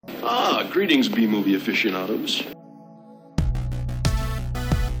Greetings, B-movie aficionados.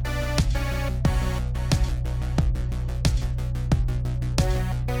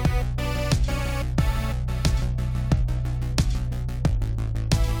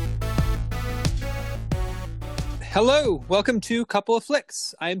 Hello, welcome to Couple of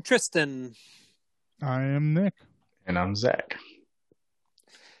Flicks. I'm Tristan. I am Nick. And I'm Zach.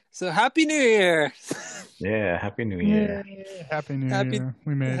 So Happy New Year! Yeah, Happy New Year. Yeah, Happy New Year.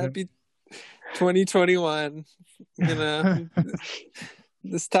 We made Happy 2021. You know,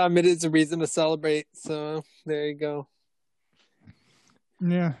 this time it is a reason to celebrate. So there you go.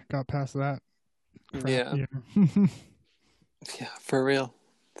 Yeah, got past that. Yeah. Yeah, for real.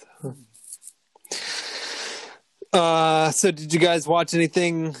 So did you guys watch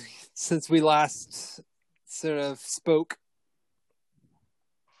anything since we last sort of spoke?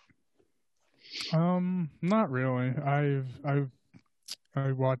 Not really. I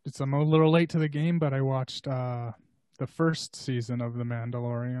watched. I'm a little late to the game, but I watched the first season of The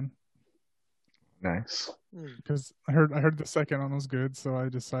Mandalorian. Nice. Because I heard the second one was good, so I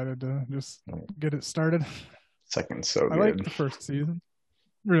decided to just get it started. Second's so good. I liked the first season.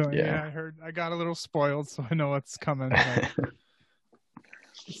 Really? Yeah. I got a little spoiled, so I know what's coming.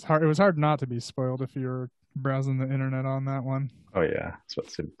 It's hard. It was hard not to be spoiled if you were browsing the internet on that one. Oh yeah, so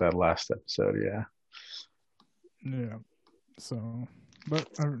that last episode, yeah. Yeah. So, but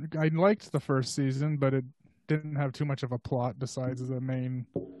I liked the first season, but it didn't have too much of a plot besides the main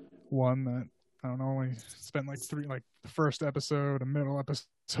one that I don't know. Only spent like the first episode, a middle episode,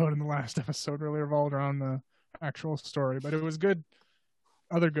 and the last episode really revolved around the actual story. But it was good.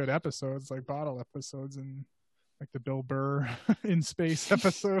 Other good episodes, like bottle episodes, and like the Bill Burr in space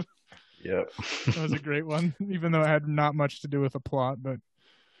episode. Yep. That was a great one, even though it had not much to do with the plot, but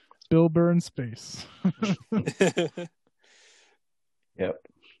Bill Burr in space. Yep.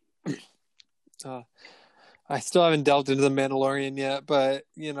 I still haven't delved into The Mandalorian yet, but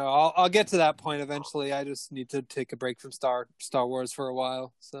you know, I'll get to that point eventually. I just need to take a break from Star Wars for a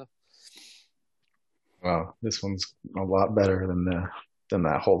while. So, Well, this one's a lot better than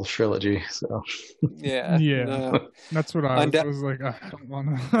that whole trilogy. So yeah. That's what I was like. I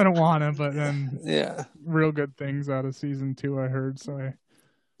don't wanna, but then real good things out of season 2 I heard. So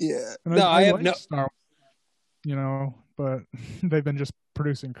I have no Star Wars, you know, but they've been just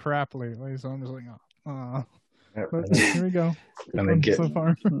producing crap lately, so I'm just like, but here we go. And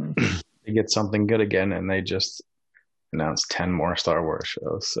they get something good again, and they just announced 10 more Star Wars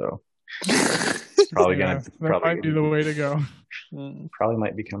shows. So probably might be the way to go. Probably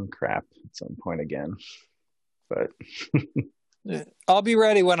might become crap at some point again, but I'll be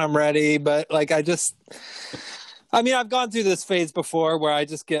ready when I'm ready. But like, I've gone through this phase before where I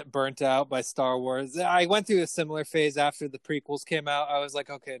just get burnt out by Star Wars. I went through a similar phase after the prequels came out. I was like,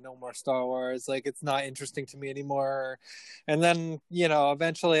 okay, no more Star Wars. Like, it's not interesting to me anymore. And then, you know,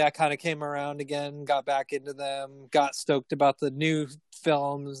 eventually I kind of came around again, got back into them, got stoked about the new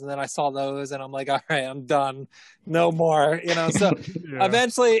films. And then I saw those and I'm like, all right, I'm done. No more, you know? So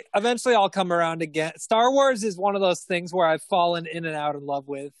eventually I'll come around again. Star Wars is one of those things where I've fallen in and out of love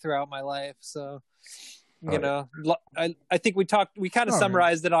with throughout my life. So, you know, I think we kind of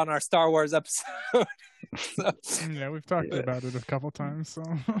summarized it on our Star Wars episode. Yeah, we've talked about it a couple times. So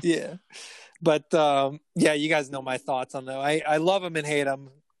yeah, but you guys know my thoughts on them. I love them and hate them.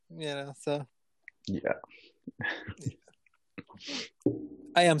 You know, so yeah.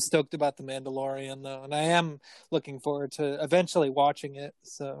 I am stoked about The Mandalorian though, and I am looking forward to eventually watching it.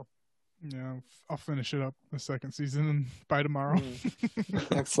 So yeah, I'll finish it up the second season by tomorrow.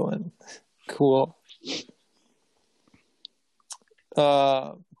 Excellent. Cool.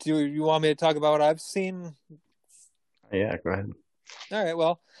 Do you want me to talk about what I've seen? Yeah, go ahead. All right.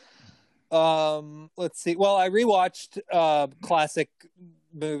 Well, let's see. Well, I rewatched classic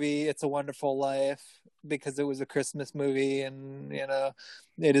movie It's a Wonderful Life because it was a Christmas movie, and you know,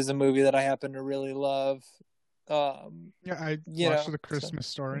 it is a movie that I happen to really love. I watched The Christmas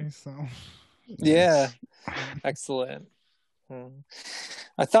Story, so yeah, excellent.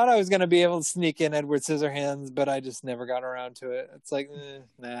 I thought I was going to be able to sneak in Edward Scissorhands, but I just never got around to it. It's like,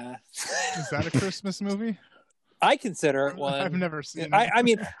 nah. Is that a Christmas movie? I consider it one. I've never seen it. I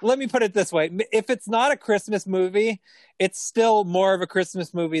mean, let me put it this way. If it's not a Christmas movie, it's still more of a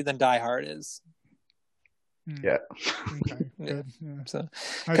Christmas movie than Die Hard is. Yeah. Okay, good. Yeah. So,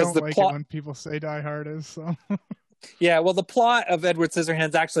 I don't like it when people say Die Hard is, so... Yeah, well, the plot of Edward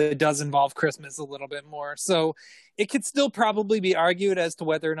Scissorhands actually does involve Christmas a little bit more. So it could still probably be argued as to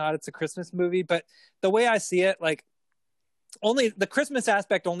whether or not it's a Christmas movie. But the way I see it, like, only the Christmas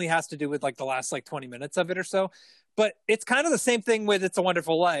aspect only has to do with like the last like 20 minutes of it or so. But it's kind of the same thing with It's a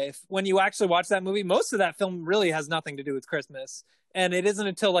Wonderful Life. When you actually watch that movie, most of that film really has nothing to do with Christmas. And it isn't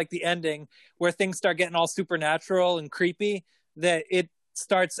until like the ending where things start getting all supernatural and creepy that it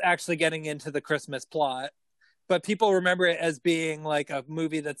starts actually getting into the Christmas plot. But people remember it as being like a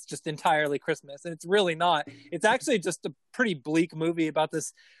movie that's just entirely Christmas. And it's really not. It's actually just a pretty bleak movie about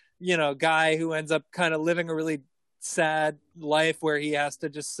this, guy who ends up kind of living a really sad life where he has to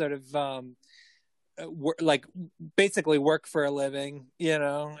just sort of basically work for a living,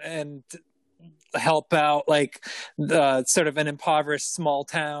 and help out like the sort of an impoverished small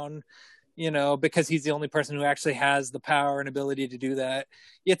town, because he's the only person who actually has the power and ability to do that.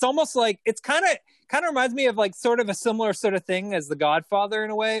 It's almost like it's kind of reminds me of like sort of a similar sort of thing as The Godfather in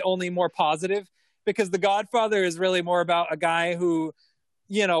a way, only more positive, because The Godfather is really more about a guy who,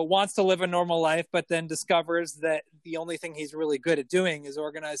 wants to live a normal life, but then discovers that the only thing he's really good at doing is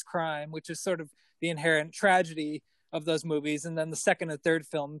organized crime, which is sort of the inherent tragedy of those movies. And then the second and third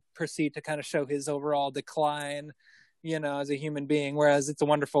film proceed to kind of show his overall decline, as a human being. Whereas It's a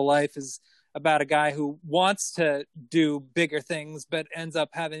Wonderful Life is about a guy who wants to do bigger things, but ends up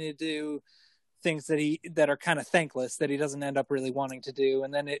having to do things that are kind of thankless, that he doesn't end up really wanting to do.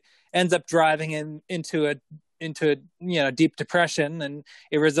 And then it ends up driving him into a deep depression, and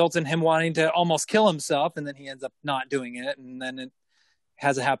it results in him wanting to almost kill himself. And then he ends up not doing it. And then it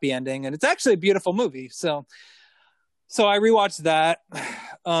has a happy ending, and it's actually a beautiful movie. So I rewatched that.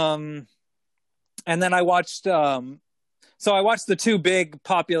 And then I watched the two big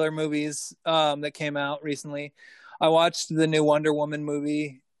popular movies that came out recently. I watched the new Wonder Woman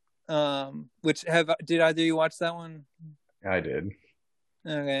movie. Did either of you watch that one? I did.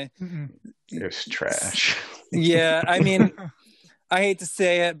 Okay. It was trash. Yeah, I mean, I hate to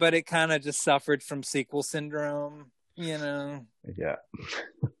say it, but it kind of just suffered from sequel syndrome, Yeah.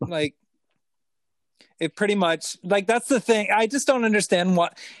 Like, it pretty much, like, that's the thing. I just don't understand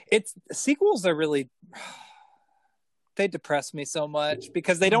sequels are really, they depress me so much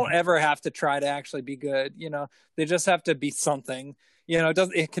because they don't ever have to try to actually be good. They just have to be something.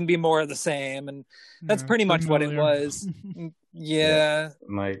 It can be more of the same, and that's pretty much what it was. Yeah.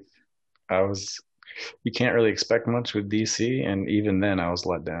 You can't really expect much with DC, and even then I was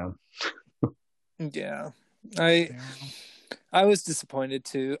let down. Yeah. I was disappointed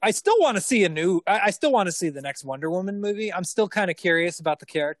too. I still want to see I still want to see the next Wonder Woman movie. I'm still kind of curious about the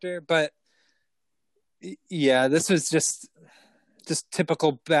character, but yeah, this was just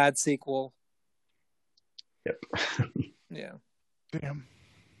typical bad sequel. Yep. Yeah. Damn.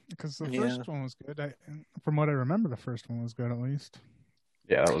 Because the first one was good. From what I remember, the first one was good at least.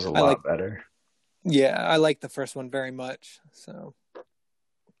 Yeah, that was a lot better. Yeah, I like the first one very much. So.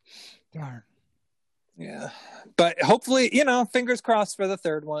 Darn. Yeah, but hopefully, fingers crossed for the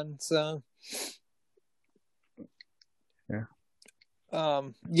third one. So. Yeah.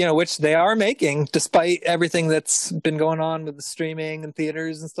 Which they are making, despite everything that's been going on with the streaming and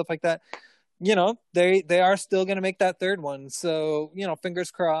theaters and stuff like that. They are still going to make that third one. So, fingers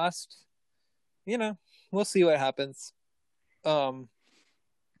crossed. We'll see what happens. And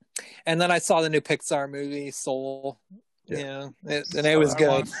then I saw the new Pixar movie, Soul. Yeah, and it was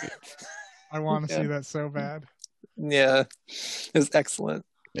good. I want to see that so bad. Yeah, it was excellent.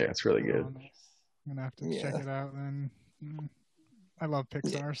 Yeah, it's really good. I'm going to have to check it out then. I love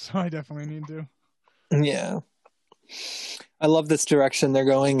Pixar, so I definitely need to. Yeah. I love this direction they're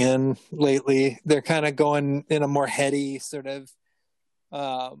going in lately. They're kind of going in a more heady sort of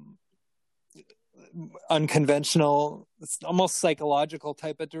unconventional, it's almost psychological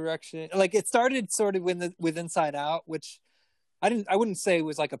type of direction. Like it started sort of with Inside Out, which I wouldn't say it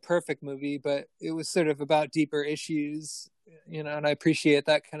was like a perfect movie, but it was sort of about deeper issues, and I appreciate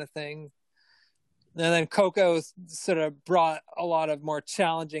that kind of thing. And then Coco sort of brought a lot of more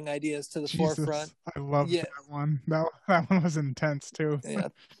challenging ideas to the forefront. I loved that one. That one was intense too. Yeah,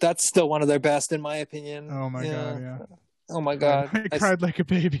 that's still one of their best, in my opinion. Oh my god, yeah. Oh my god, I cried like a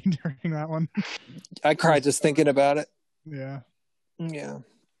baby during that one. I cried just thinking about it. Yeah.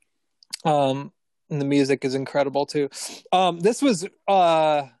 And the music is incredible too. This was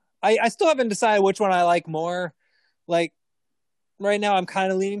I still haven't decided which one I like more. Like right now I'm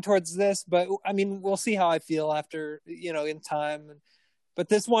kind of leaning towards this, but I mean, we'll see how I feel after, in time. But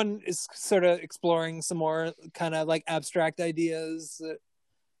this one is sort of exploring some more kind of like abstract ideas that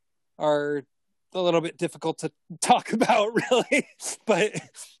are a little bit difficult to talk about, really. But,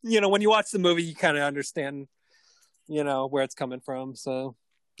 when you watch the movie, you kind of understand, where it's coming from. So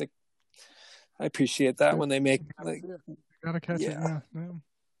I appreciate that when they make gotta catch it. Yeah.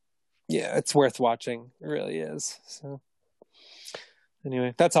 Yeah, it's worth watching. It really is. So.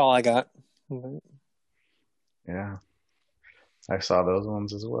 Anyway, that's all I got. Yeah, I saw those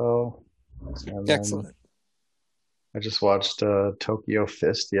ones as well. And Excellent. I just watched Tokyo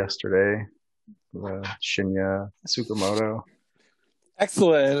Fist yesterday. Shinya Tsukamoto.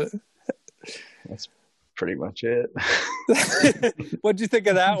 Excellent. That's pretty much it. What'd you think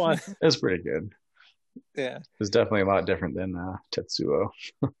of that one? It's pretty good. Yeah, it's definitely a lot different than Tetsuo.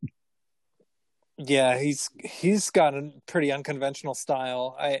 Yeah, he's got a pretty unconventional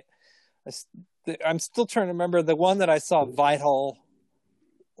style. I'm still trying to remember the one that I saw, Vital,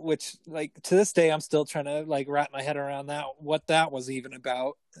 which, like, to this day I'm still trying to, like, wrap my head around what that was even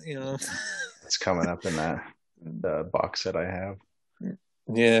about. It's coming up in the box set I have.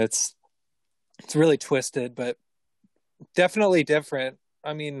 Yeah, it's really twisted, but definitely different.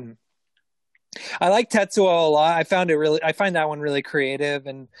 I mean, I like Tetsuo a lot. I find that one really creative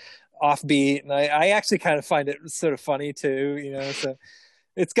and offbeat, and I actually kind of find it sort of funny too. So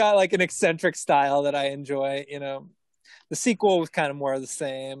it's got like an eccentric style that I enjoy. The sequel was kind of more of the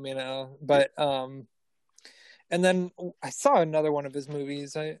same. But and then I saw another one of his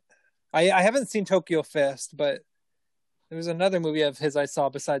movies. I haven't seen Tokyo Fist, but there was another movie of his I saw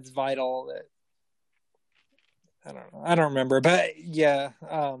besides Vital that I don't know. I don't remember, but yeah,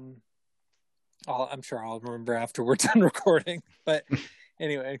 I'm sure I'll remember after we're done recording. But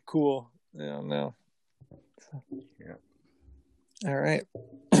anyway, cool. I don't know. Yeah. All right.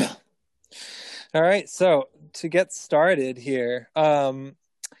 All right. So to get started here, so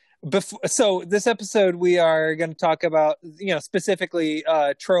this episode we are going to talk about, specifically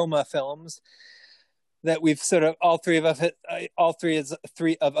Troma films that we've sort of all three of us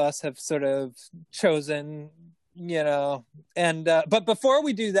have sort of chosen. And but before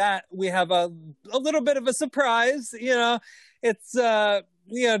we do that, we have a little bit of a surprise. It's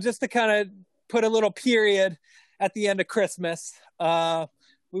just to kind of put a little period at the end of Christmas.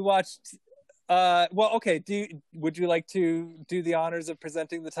 We watched well, okay, would you like to do the honors of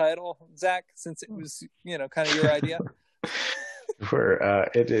presenting the title, Zach, since it was kind of your idea? Where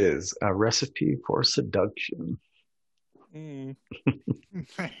it is A Recipe for Seduction.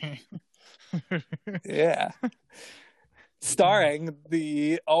 Yeah. Starring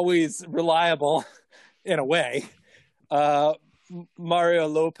the always reliable, in a way, Mario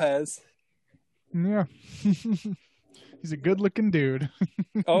Lopez. Yeah. He's a good-looking dude.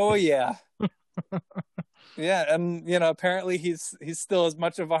 Oh yeah. Yeah, and apparently he's still as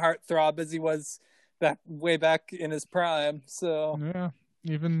much of a heartthrob as he was way back in his prime. So yeah.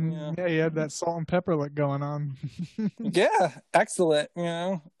 Even he had that salt and pepper look going on. Yeah, excellent.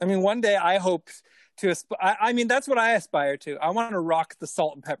 I mean, one day I hope to I mean, that's what I aspire to. I want to rock the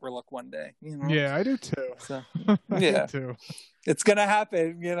salt and pepper look one day. Yeah, I do too. So yeah, too. It's gonna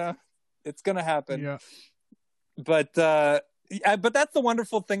happen. It's gonna happen. Yeah. But that's the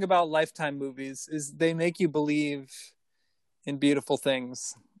wonderful thing about Lifetime movies is they make you believe in beautiful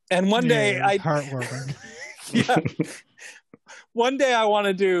things. And one day heartwarming. Yeah. One day I want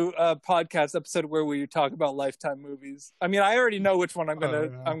to do a podcast episode where we talk about Lifetime movies. I mean, I already know which one I'm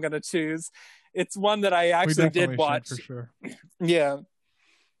gonna choose. It's one that I actually did watch. For sure. Yeah.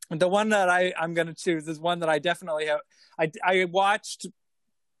 The one that I'm gonna choose is one that I definitely have. I watched,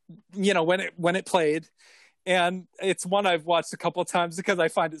 when it played, and it's one I've watched a couple of times because I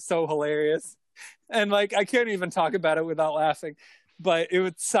find it so hilarious, and like I can't even talk about it without laughing. But it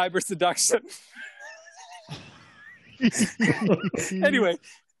was Cyber Seduction. Anyway,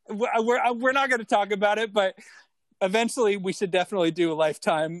 we're not going to talk about it, but eventually we should definitely do a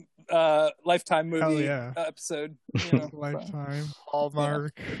Lifetime movie episode. Lifetime,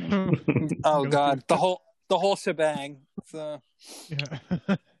 Hallmark. Yeah. Oh God, the whole shebang. So yeah.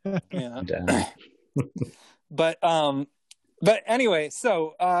 But anyway,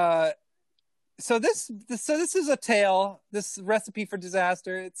 so this is a tale. This Recipe for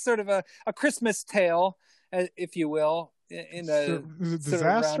Disaster. It's sort of a Christmas tale, if you will, in a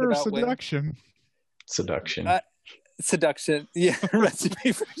disaster or seduction. Way. Seduction. Seduction. Yeah,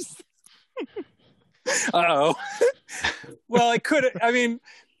 Recipe for. Uh-oh. Well, it could. I mean,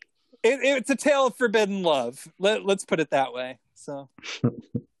 it's a tale of forbidden love. Let's put it that way. So.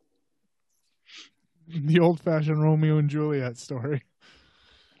 The old-fashioned Romeo and Juliet story.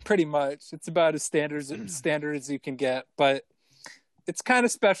 Pretty much. It's about as standard as you can get, but it's kind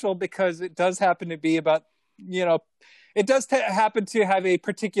of special because it does happen to be about, it does happen to have a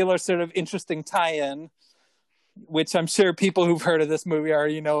particular sort of interesting tie-in, which I'm sure people who've heard of this movie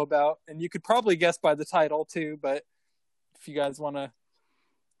already know about, and you could probably guess by the title too, but if you guys want to...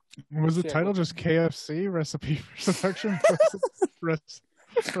 Was the title just KFC, Recipe for Seduction?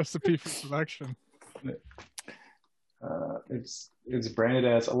 Recipe for Seduction. It's branded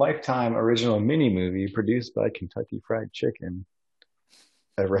as a Lifetime original mini movie produced by Kentucky Fried Chicken.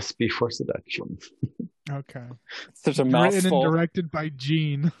 A Recipe for Seduction. Okay. Such a Written mouthful. and directed by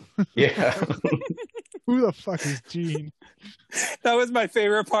Gene. Yeah. Who the fuck is Gene? That was my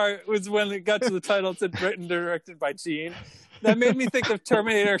favorite part, was when it got to the title, it said written and directed by Gene. That made me think of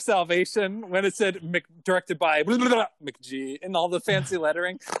Terminator Salvation when it said directed by McG and all the fancy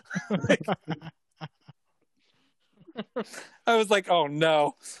lettering. I was like, oh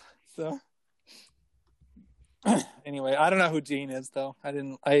no. So anyway, I don't know who Gene is though.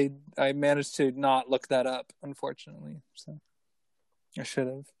 I managed to not look that up, unfortunately. So I should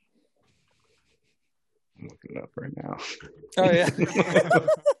have. I'm looking it up right now. Oh yeah.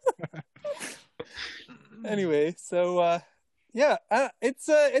 Anyway, so yeah, it's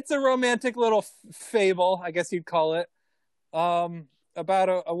a romantic little fable, I guess you'd call it,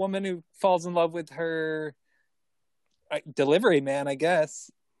 about a woman who falls in love with her delivery man, I guess.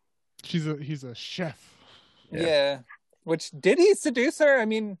 He's a chef. Yeah. Which, did he seduce her? I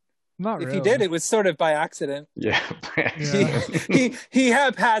mean, not if really. he did, it was sort of by accident. Yeah. He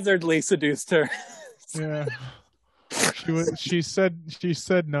haphazardly seduced her. Yeah. She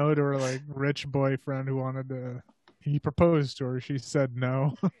said no to her like rich boyfriend who wanted to. He proposed to her. She said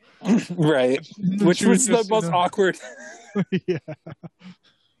no. Right. Which was the most awkward. Yeah.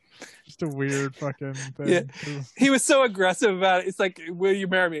 Just a weird fucking thing. Yeah. He was so aggressive about it. It's like, will you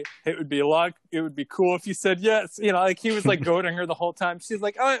marry me? It would be cool if you said yes. You know, like he was like goading her the whole time. She's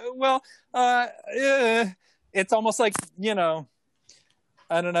like, yeah. It's almost like, you know,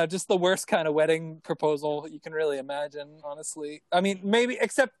 I don't know, just the worst kind of wedding proposal you can really imagine, honestly. I mean, maybe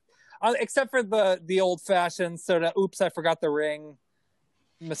except for the old-fashioned sort of oops, I forgot the ring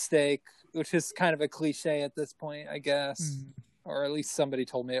mistake, which is kind of a cliche at this point, I guess. Or at least somebody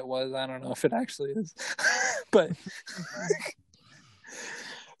told me it was. I don't know if it actually is. But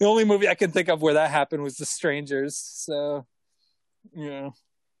the only movie I can think of where that happened was The Strangers. So, yeah.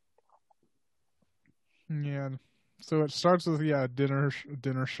 Yeah. So it starts with dinner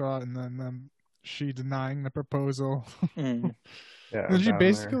shot, and then she denying the proposal. Yeah. And she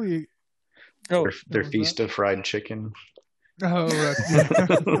basically their feast of fried chicken. Oh,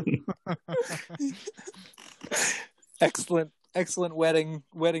 excellent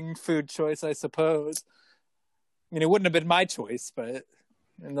wedding food choice, I suppose. I mean, it wouldn't have been my choice, but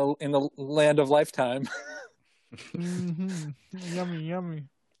in the land of Lifetime. Yummy.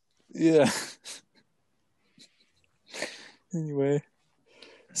 Yeah. Anyway,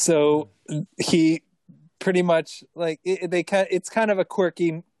 so he pretty much like it's kind of a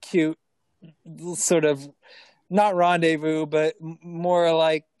quirky, cute sort of not rendezvous, but more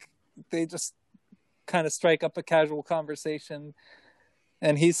like they just kind of strike up a casual conversation,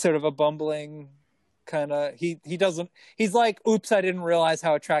 and he's sort of a bumbling kind of he's like, oops, I didn't realize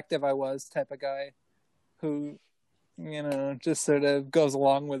how attractive I was type of guy who, you know, just sort of goes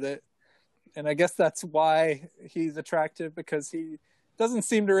along with it. And I guess that's why he's attractive, because he doesn't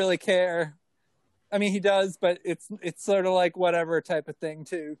seem to really care. I mean, he does, but it's sort of like whatever type of thing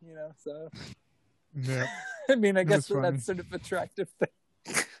too, you know. So, yeah. I mean, I guess that's sort of attractive thing.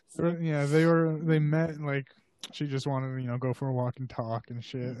 So. Yeah, they met, like she just wanted to, you know, go for a walk and talk and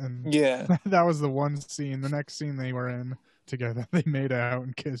shit. And yeah, that was the one scene. The next scene they were in together, they made out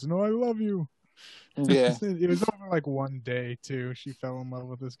and kissed. No, I love you. Yeah, it was over like one day too. She fell in love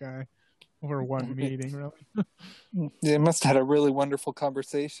with this guy. Over one meeting, really. They must have had a really wonderful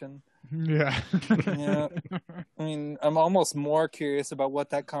conversation. Yeah. Yeah. I mean, I'm almost more curious about what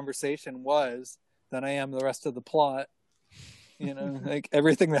that conversation was than I am the rest of the plot. You know, like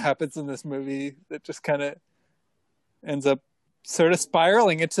everything that happens in this movie that just kind of ends up sort of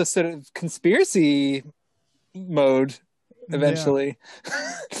spiraling into sort of conspiracy mode eventually.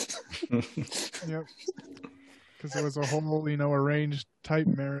 Yeah. Yep. Because it was a whole, you know, arranged type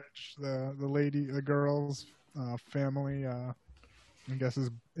marriage. The girl's family, I guess,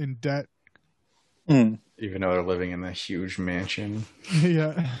 is in debt. Even though they're living in a huge mansion.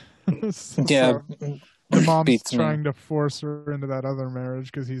 Yeah. So yeah. The mom's trying to force her into that other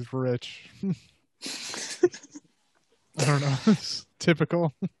marriage because he's rich. I don't know. It's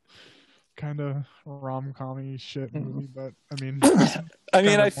typical kind of rom-com-y shit movie, but I mean,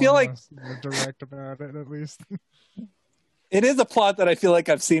 I feel like direct about it at least. It is a plot that I feel like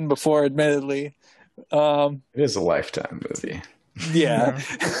I've seen before, admittedly. It is a Lifetime movie. Yeah.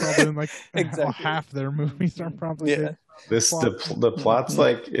 Probably like exactly. Half their movies are probably the plot's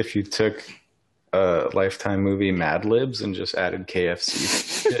like if you took a Lifetime movie Mad Libs and just added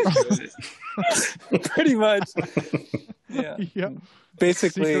KFC. Pretty much. Yeah. Yep.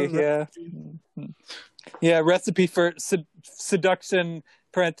 Basically, yeah. Yeah, recipe for seduction,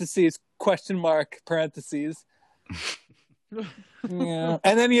 parentheses, question mark, parentheses. Yeah.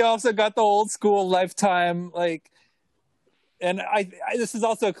 And then you also got the old school Lifetime, like, and I this is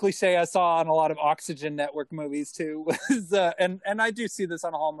also a cliche I saw on a lot of Oxygen Network movies too. Was and I do see this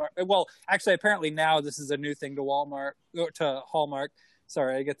on Hallmark. Well, actually, apparently now this is a new thing to Hallmark.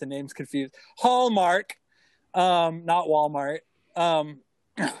 Sorry, I get the names confused. Hallmark, not Walmart,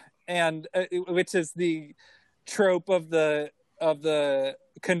 and which is the trope of the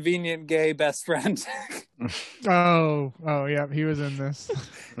convenient gay best friend. Oh yeah, he was in this.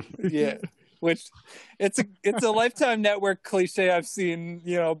 Yeah. Which it's a Lifetime Network cliche I've seen,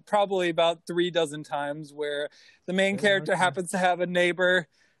 probably about 3 dozen times, where the main character happens to have a neighbor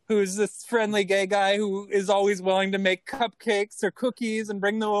who's this friendly gay guy who is always willing to make cupcakes or cookies and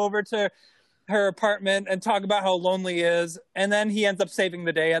bring them over to her apartment and talk about how lonely he is, and then he ends up saving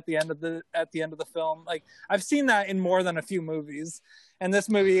the day at the end of the film. Like, I've seen that in more than a few movies, and this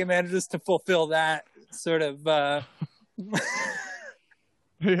movie manages to fulfill that sort of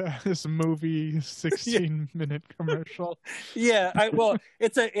yeah, this movie 16-minute commercial. Yeah,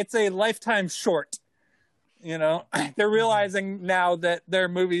 it's a Lifetime short. They're realizing now that their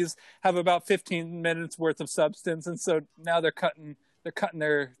movies have about 15 minutes worth of substance, and so now they're cutting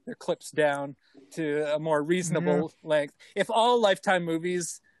their clips down to a more reasonable length. If all Lifetime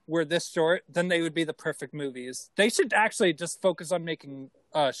movies were this short, then they would be the perfect movies. They should actually just focus on making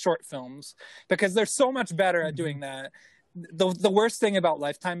short films, because they're so much better at doing that. The worst thing about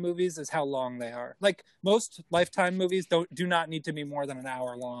Lifetime movies is how long they are. Like, most Lifetime movies do not need to be more than an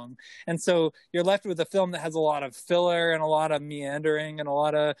hour long. And so you're left with a film that has a lot of filler and a lot of meandering and a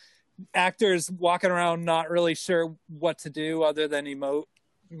lot of actors walking around not really sure what to do other than emote,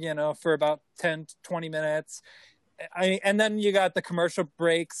 for about 10 to 20 minutes. And then you got the commercial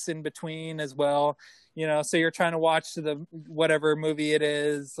breaks in between as well. So you're trying to watch the whatever movie it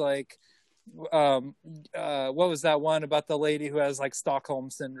is, like, what was that one about the lady who has like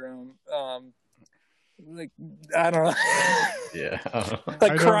Stockholm syndrome? Like, I don't know. Yeah.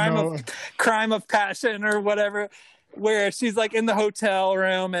 Like crime of passion or whatever, where she's like in the hotel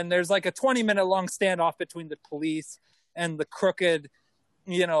room and there's like a 20-minute long standoff between the police and the crooked,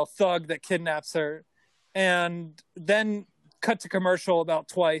 thug that kidnaps her, and then cut to commercial about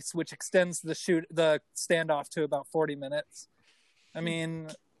twice, which extends the standoff to about 40 minutes. I mean,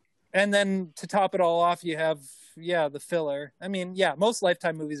 and then to top it all off, you have, the filler. I mean, most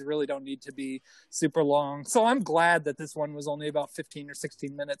Lifetime movies really don't need to be super long. So I'm glad that this one was only about 15 or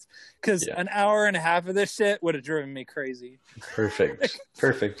 16 minutes, because an hour and a half of this shit would have driven me crazy.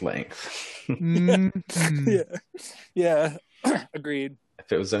 Perfect length. Yeah. Agreed.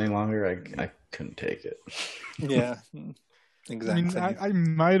 If it was any longer, I couldn't take it. Yeah. Exactly. I mean, I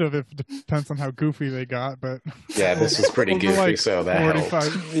might have, if it depends on how goofy they got, but yeah, this was pretty goofy, like so that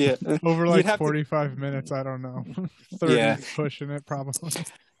helped. Yeah, over like 45 minutes, I don't know, 30 pushing it probably.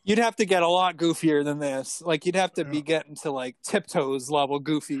 You'd have to get a lot goofier than this. Like, you'd have to be getting to like Tiptoes level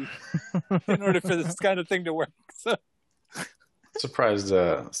goofy in order for this kind of thing to work. So. Surprised,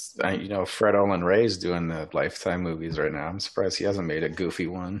 Fred Olen Ray's doing the Lifetime movies right now. I'm surprised he hasn't made a goofy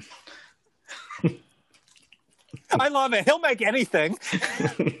one. I love it. He'll make anything.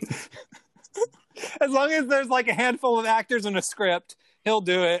 As long as there's like a handful of actors in a script, he'll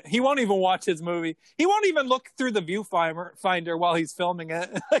do it. He won't even watch his movie. He won't even look through the viewfinder while he's filming it.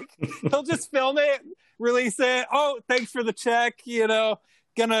 Like, he'll just film it, release it. Oh, thanks for the check.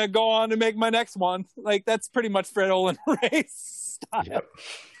 Gonna go on to make my next one. Like, that's pretty much Fred Olen Ray's style. Yep.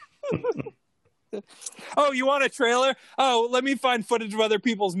 Oh, you want a trailer? Oh, let me find footage of other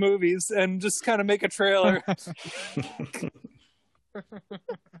people's movies and just kind of make a trailer.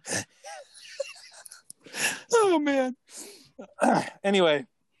 Oh, man. Anyway,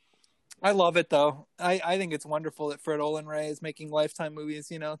 I love it, though. I think it's wonderful that Fred Olen Ray is making Lifetime movies,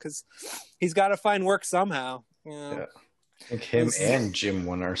 because he's got to find work somehow. Yeah. I think him and Jim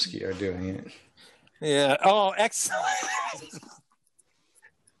Wynorski are doing it. Yeah. Oh, excellent.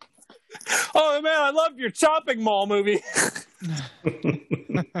 Oh, man, I loved your Chopping Mall movie.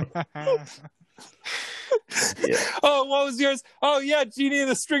 Yeah. Oh, what was yours? Oh, yeah, Genie in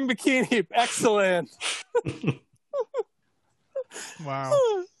the String Bikini. Excellent. Wow.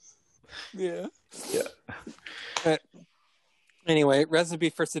 Yeah. Anyway, Recipe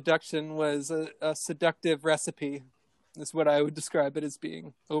for Seduction was a seductive recipe, is what I would describe it as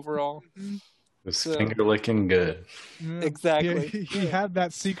being overall. It was finger licking good. Yeah. Exactly. He had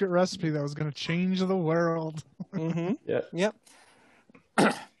that secret recipe that was going to change the world. Mm-hmm. Yeah. Yep.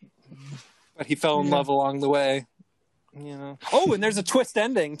 But he fell in love along the way. You know. Oh, and there's a twist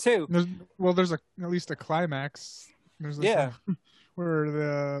ending too. There's at least a climax. There's where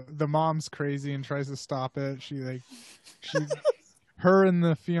the mom's crazy and tries to stop it. Her and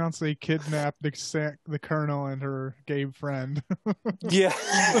the fiance kidnap the colonel and her gay friend. Yeah.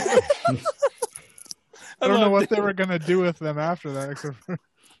 I don't know what they were gonna do with them after that, except for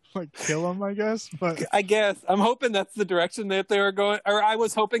like kill them, I guess. But I guess I'm hoping that's the direction that they were going, or I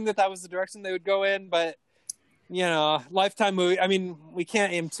was hoping that was the direction they would go in. But you know, Lifetime movie. I mean, we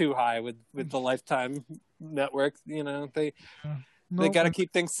can't aim too high with the Lifetime network. You know, they got to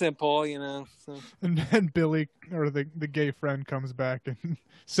keep things simple. You know. So. And then Billy, or the gay friend, comes back and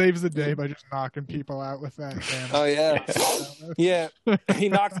saves the day by just knocking people out with that camera. Oh yeah, yeah. He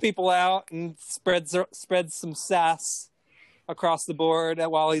knocks people out and spreads some sass across the board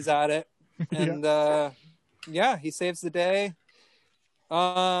while he's at it, and he saves the day.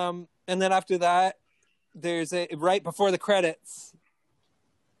 And then after that, there's right before the credits,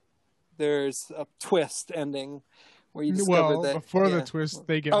 there's a twist ending where you discover that before the twist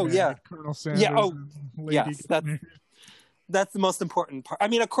they get married. Yeah, Colonel Sanders and Lady yes, that's the most important part. I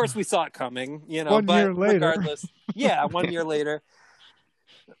mean, of course we saw it coming, you know, 1 year later. Regardless, 1 year later,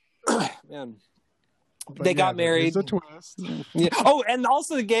 man. But they got married. There's a twist. Yeah. Oh, and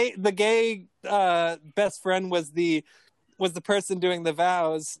also the gay best friend was the person doing the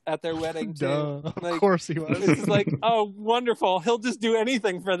vows at their wedding too. Duh. Like, of course he was. It's like, oh, wonderful! He'll just do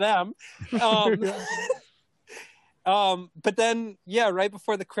anything for them. But then, right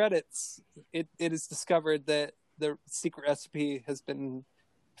before the credits, it is discovered that the secret recipe has been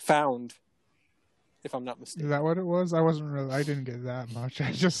found. If I'm not mistaken. Is that what it was? I didn't get that much.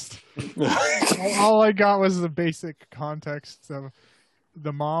 I just all I got was the basic context of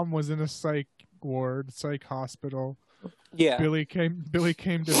the mom was in a psych hospital. Yeah. Billy came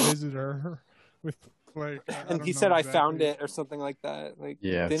to visit her with and he said, "I found it," or something like that. Like,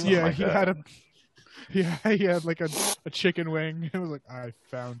 he had like a chicken wing. It was like, "I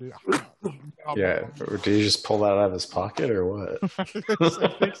found it." Yeah. Or did he just pull that out of his pocket or what? I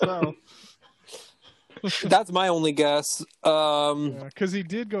think so. That's my only guess. Because he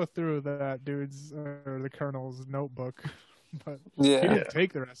did go through that dude's or the colonel's notebook, but he didn't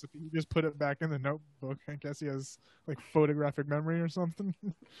take the recipe. He just put it back in the notebook. I guess he has like photographic memory or something.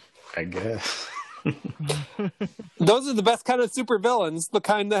 I guess. Those are the best kind of supervillains, the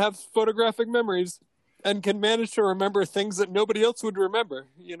kind that have photographic memories and can manage to remember things that nobody else would remember.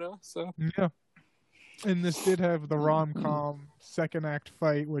 You know, so yeah. And this did have the rom-com second act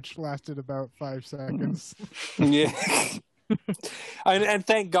fight, which lasted about 5 seconds. Yeah. And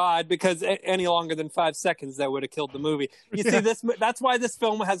thank God, because any longer than 5 seconds, that would have killed the movie. You see, that's why this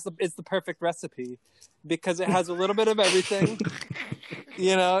film is the perfect recipe, because it has a little bit of everything,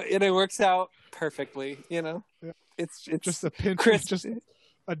 you know, and it works out perfectly, you know. Yeah. It's just a pinch, just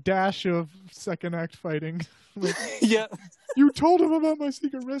a dash of second act fighting. Like, yeah. You told him about my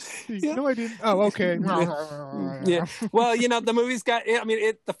secret recipe. Yeah. No, I didn't. Oh, okay. Yeah. Well, you know, the movie's got. I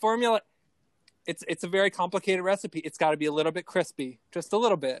mean, the formula. It's a very complicated recipe. It's got to be a little bit crispy, just a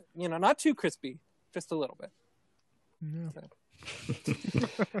little bit. You know, not too crispy, just a little bit.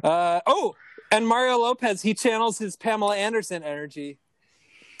 Yeah. And Mario Lopez, he channels his Pamela Anderson energy.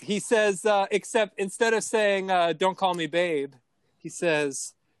 He says, except instead of saying "Don't call me babe," he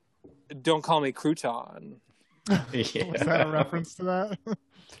says, "Don't call me crouton." Yeah. Was that a reference to that?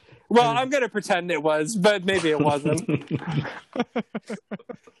 Well, I'm going to pretend it was, but maybe it wasn't.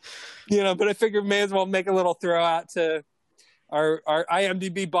 You know, but I figured may as well make a little throw out to our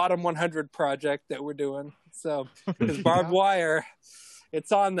IMDb bottom 100 project that we're doing. So, because Barbed Wire,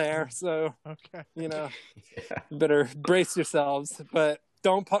 it's on there. So, you know, better brace yourselves. But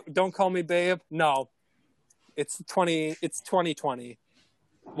don't call me babe. No, it's 2020.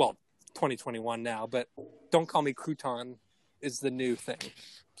 Well, 2021 now, but don't call me crouton is the new thing.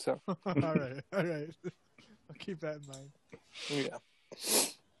 So all right. I'll keep that in mind. Yeah.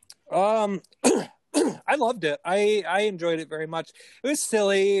 I loved it. I enjoyed it very much. It was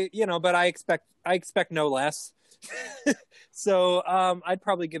silly, you know, but I expect no less. So I'd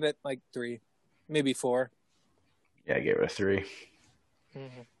probably give it like 3, maybe 4. Yeah, I gave it a 3.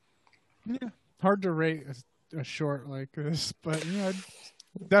 Mm-hmm. Yeah, hard to rate a short like this, but yeah,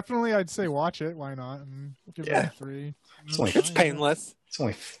 I'd say watch it. Why not? And give it a 3. It's painless. It's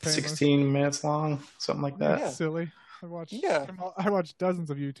only 16 minutes long, something like that. Yeah. Silly. I watch dozens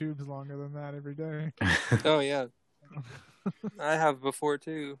of YouTubes longer than that every day. Oh yeah, I have before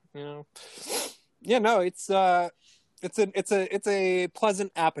too. You know. Yeah, no, it's a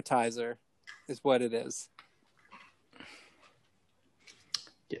pleasant appetizer, is what it is.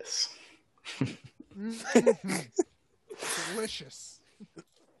 Yes. delicious.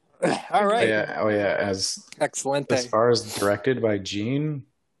 All right. Oh yeah. Excellent. As far as directed by Gene,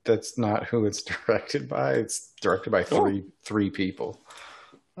 that's not who it's directed by. It's directed by three people.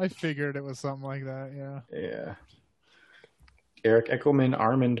 I figured it was something like that. Yeah. Yeah. Eric Eckelman,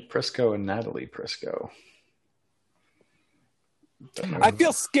 Armand Prisco, and Natalie Prisco. I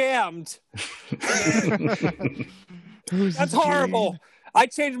feel scammed. That's horrible. I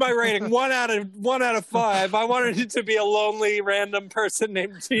changed my rating 1 out of 5. I wanted it to be a lonely random person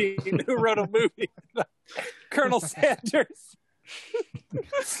named Gene who wrote a movie. Colonel Sanders.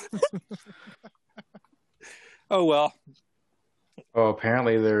 Oh well. Oh,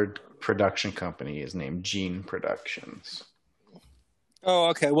 apparently their production company is named Gene Productions. Oh,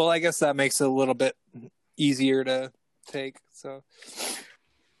 okay. Well, I guess that makes it a little bit easier to take. So,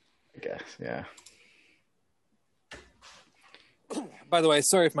 I guess, yeah. By the way,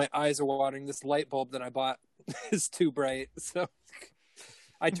 sorry if my eyes are watering. This light bulb that I bought is too bright, so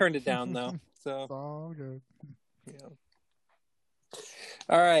I turned it down though. So It's all good. yeah.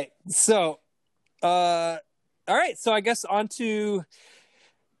 All right. So, So I guess on to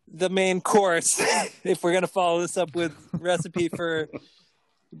the main course. If we're gonna follow this up with recipe for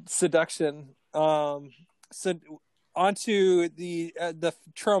seduction, so onto the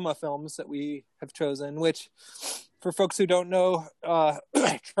Troma films that we have chosen, which, for folks who don't know,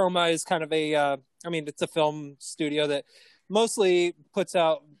 Troma is kind of it's a film studio that mostly puts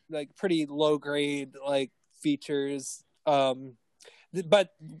out like pretty low grade like features. But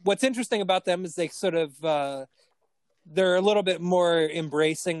what's interesting about them is they sort of they're a little bit more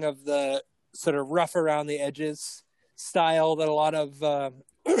embracing of the sort of rough around the edges style that a lot of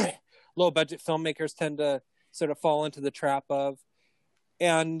low budget filmmakers tend to sort of fall into the trap of.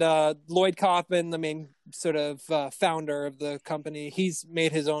 And Lloyd Kaufman, the main sort of founder of the company, he's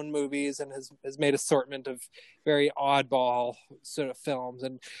made his own movies and has made assortment of very oddball sort of films.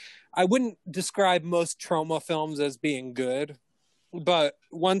 And I wouldn't describe most Troma films as being good, but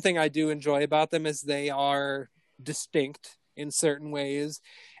one thing I do enjoy about them is they are distinct in certain ways.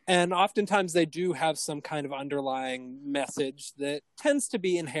 And oftentimes they do have some kind of underlying message that tends to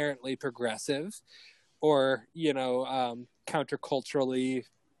be inherently progressive or, counterculturally,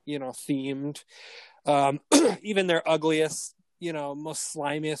 themed. Even their ugliest, most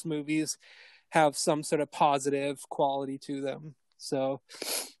slimiest movies have some sort of positive quality to them. So,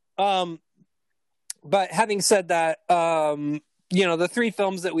 but having said that, the 3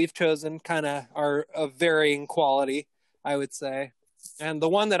 films that we've chosen kind of are of varying quality, I would say. And the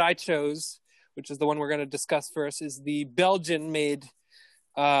one that I chose, which is the one we're going to discuss first, is the Belgian-made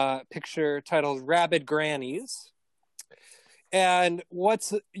picture titled Rabid Grannies. And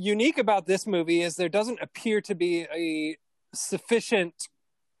what's unique about this movie is there doesn't appear to be a sufficient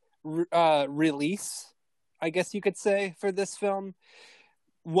release, I guess you could say, for this film.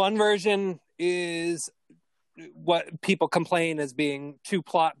 One version is what people complain as being too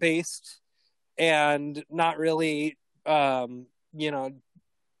plot-based and not really,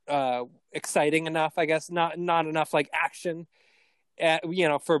 exciting enough, I guess, not enough like action,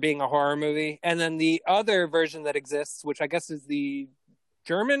 for being a horror movie. And then the other version that exists, which I guess is the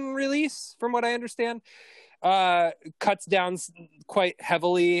German release, from what I understand, cuts down quite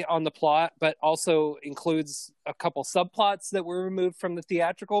heavily on the plot, but also includes a couple subplots that were removed from the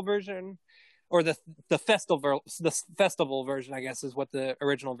theatrical version, or the festival version, I guess is what the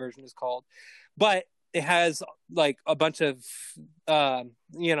original version is called. But it has like a bunch of,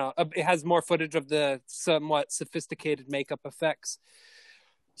 it has more footage of the somewhat sophisticated makeup effects.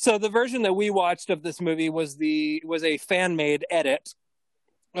 So the version that we watched of this movie was a fan-made edit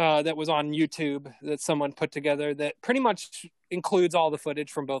that was on YouTube that someone put together that pretty much includes all the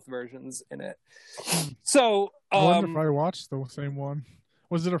footage from both versions in it. So I wonder if I watched the same one.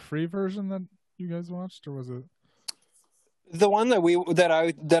 Was it a free version that you guys watched, or was it? The one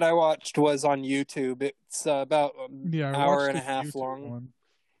that I watched was on YouTube. It's about an hour and a half long. One.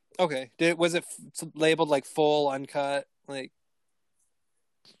 Okay. Was it labeled like full, uncut? Like,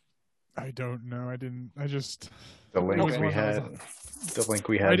 I don't know. I didn't. I just the link we had. The link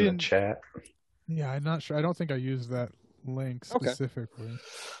we had in the chat. Yeah, I'm not sure. I don't think I used that link specifically.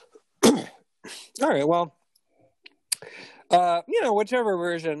 Okay. All right. Well, whichever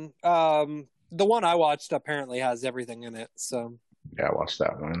version. The one I watched apparently has everything in it. So yeah, I watched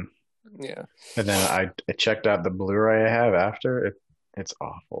that one. Yeah. And then I checked out the Blu-ray I have after it. It's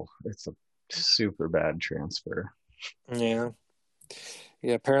awful. It's a super bad transfer. Yeah.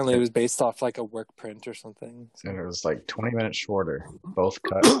 Yeah, apparently it was based off like a work print or something. So. And it was like 20 minutes shorter. Both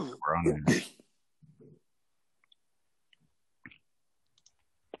cuts were on there.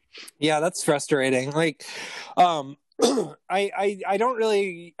 Yeah, that's frustrating. Like, I don't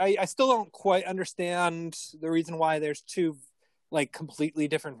really I still don't quite understand the reason why there's two like completely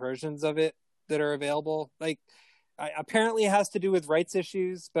different versions of it that are available. Like apparently it has to do with rights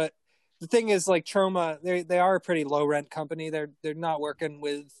issues, but the thing is, like, Troma, they are a pretty low rent company. They're not working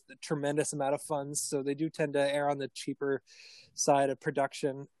with a tremendous amount of funds, so they do tend to err on the cheaper side of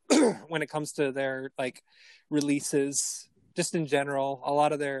production when it comes to their like releases. Just in general, a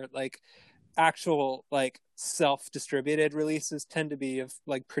lot of their like actual like self-distributed releases tend to be of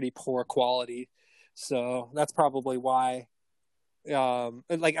like pretty poor quality. So that's probably why.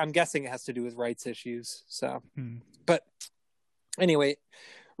 Like I'm guessing it has to do with rights issues. So, but anyway.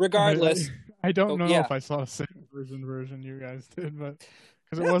 Regardless, I don't know if I saw the same version you guys did, but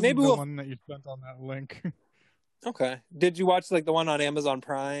because it wasn't maybe the one that you sent on that link. Okay. Did you watch like the one on Amazon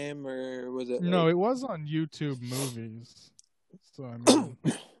Prime, or was it? No, it was on YouTube Movies. So I mean,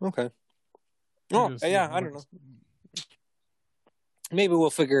 okay. Oh yeah, I don't know. Maybe we'll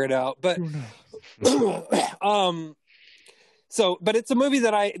figure it out. But so, but it's a movie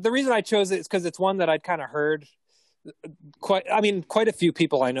that the reason I chose it is because it's one that I'd kind of heard. Quite a few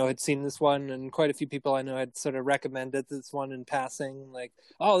people I know had seen this one, and quite a few people I know had sort of recommended this one in passing, like,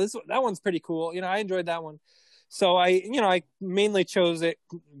 oh, that one's pretty cool. I enjoyed that one. So I mainly chose it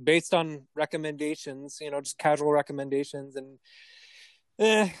based on recommendations, just casual recommendations. And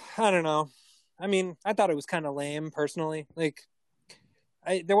I don't know. I mean, I thought it was kind of lame personally. Like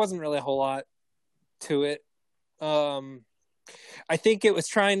there wasn't really a whole lot to it. I think it was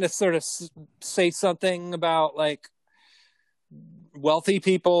trying to sort of say something about like wealthy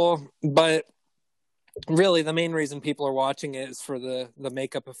people, but really the main reason people are watching it is for the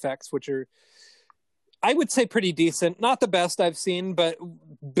makeup effects, which are, I would say, pretty decent. Not the best I've seen, but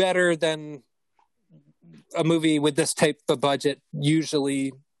better than a movie with this type of budget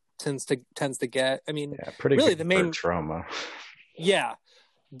usually tends to get. I mean, pretty really good the main Troma. Yeah.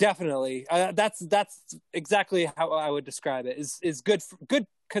 Definitely. That's exactly how I would describe it. Is good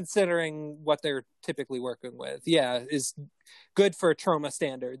considering what they're typically working with. Yeah, is good for Troma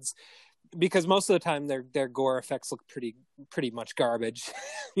standards, because most of the time their gore effects look pretty much garbage,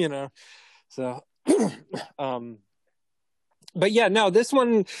 So but yeah, no, this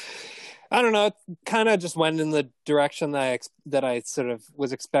one, I don't know, it kind of just went in the direction that I sort of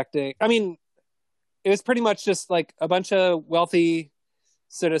was expecting. I mean, it was pretty much just like a bunch of wealthy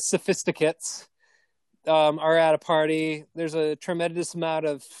sort of sophisticates are at a party. There's a tremendous amount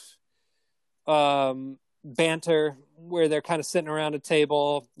of banter where they're kind of sitting around a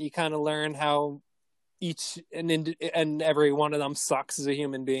table. You kind of learn how each and every one of them sucks as a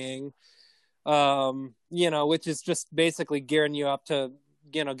human being, which is just basically gearing you up to,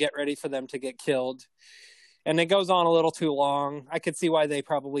 get ready for them to get killed. And it goes on a little too long. I could see why they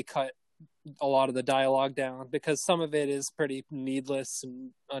probably cut a lot of the dialogue down, because some of it is pretty needless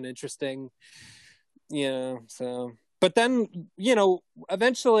and uninteresting, so. But then,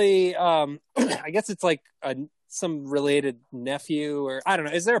 eventually, I guess it's like some related nephew, or I don't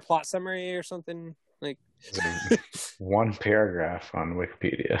know. Is there a plot summary or something? Like one paragraph on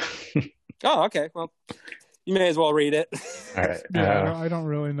Wikipedia. Oh, okay. Well, you may as well read it. All right. Yeah, I don't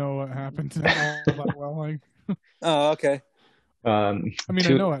really know what happened to that all that well. Like, oh, okay. I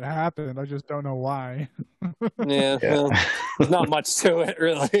know what happened. I just don't know why. Yeah. Well, there's not much to it,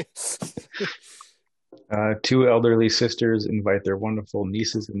 really. Two elderly sisters invite their wonderful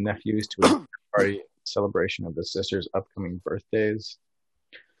nieces and nephews to a party celebration of the sisters' upcoming birthdays,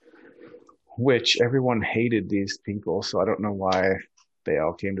 which everyone hated these people, so I don't know why they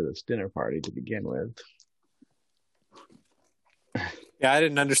all came to this dinner party to begin with. Yeah, I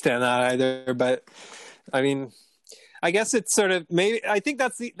didn't understand that either, but I mean, I guess it's sort of, maybe, I think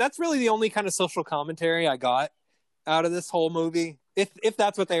that's really the only kind of social commentary I got out of this whole movie. If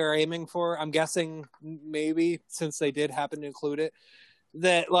that's what they were aiming for, I'm guessing maybe, since they did happen to include it,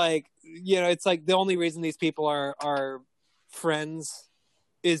 that, like, it's like the only reason these people are friends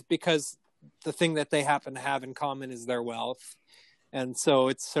is because the thing that they happen to have in common is their wealth. And so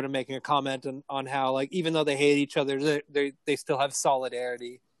it's sort of making a comment on how, like, even though they hate each other, they still have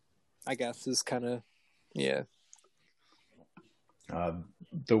solidarity, I guess, is kind of, yeah.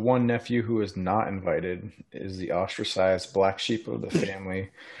 The one nephew who is not invited is the ostracized black sheep of the family,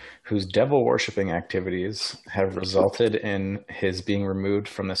 whose devil-worshipping activities have resulted in his being removed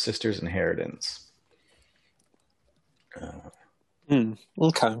from the sister's inheritance.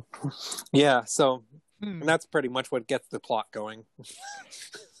 Okay. Yeah, so and that's pretty much what gets the plot going.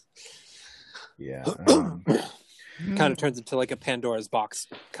 Yeah. Kind of turns into like a Pandora's box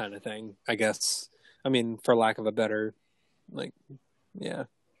kind of thing, I guess. I mean, for lack of a better, like, yeah.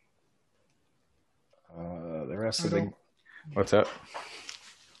 The rest of the what's up?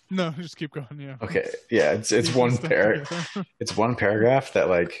 No, just keep going. Yeah. Okay. Yeah, it's one it's one paragraph that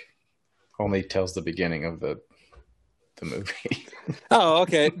like only tells the beginning of the movie. Oh,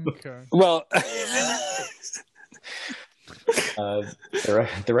 okay. Okay. Well,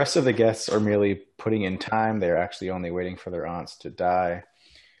 the rest of the guests are merely putting in time. They're actually only waiting for their aunts to die,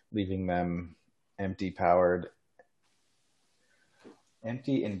 leaving them empty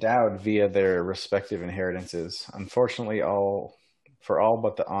endowed via their respective inheritances. Unfortunately, for all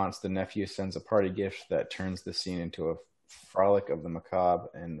but the aunts, the nephew sends a party gift that turns the scene into a frolic of the macabre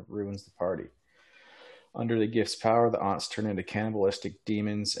and ruins the party. Under the gift's power, the aunts turn into cannibalistic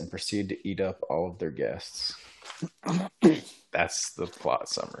demons and proceed to eat up all of their guests. That's the plot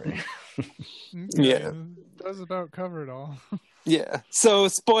summary. Yeah. It does about cover it all. Yeah. So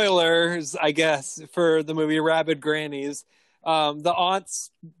spoilers, I guess, for the movie Rabid Grannies. The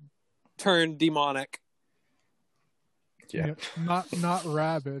aunts turn demonic. Yeah. Yep. Not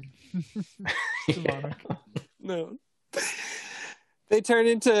rabid. Demonic. No. They turn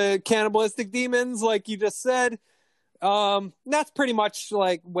into cannibalistic demons, like you just said. That's pretty much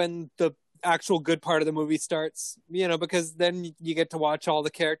like when the actual good part of the movie starts, because then you get to watch all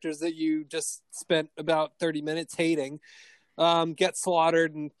the characters that you just spent about 30 minutes hating get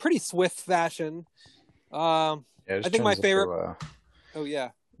slaughtered in pretty swift fashion. I think my favorite... Oh, yeah.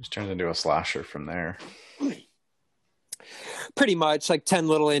 It just turns into a slasher from there. Pretty much like 10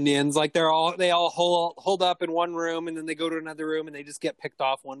 little Indians. Like they all hold up in one room, and then they go to another room, and they just get picked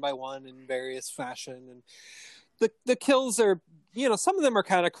off one by one in various fashion. And the kills are, some of them are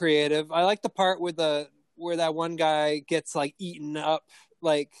kind of creative. I like the part where that one guy gets like eaten up,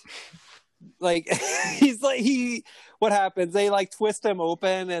 like what happens? They like twist him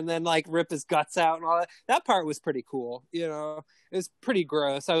open and then like rip his guts out and all that. That part was pretty cool. It was pretty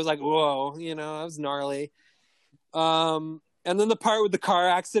gross. I was like, whoa, that was gnarly. And then the part with the car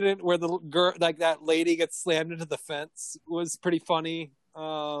accident where the girl, like that lady, gets slammed into the fence was pretty funny.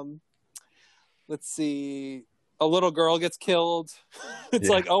 Let's see, a little girl gets killed. It's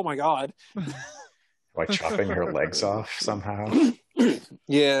like, oh my god, like chopping her legs off somehow.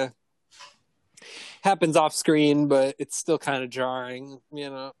 Yeah, happens off screen, but it's still kind of jarring.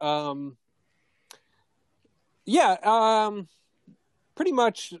 Pretty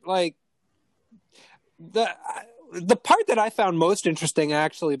much like the part that I found most interesting,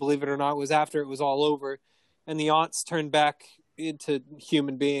 actually, believe it or not, was after it was all over and the aunts turned back into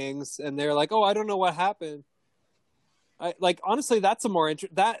human beings and they're like, oh, I don't know what happened. Honestly, that's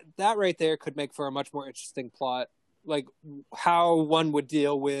that right there could make for a much more interesting plot. Like how one would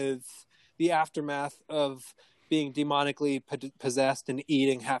deal with the aftermath of being demonically possessed and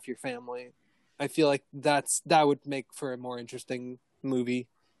eating half your family. I feel like that would make for a more interesting movie.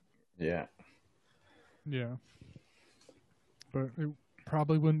 Yeah. Yeah. But it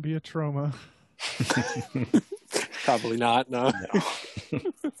probably wouldn't be a Troma. Probably not, no.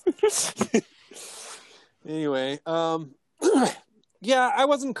 Anyway, yeah, I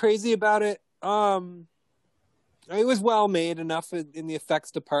wasn't crazy about it. It was well made enough in the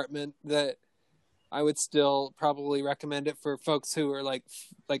effects department that I would still probably recommend it for folks who are like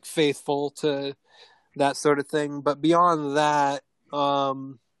faithful to that sort of thing. But beyond that,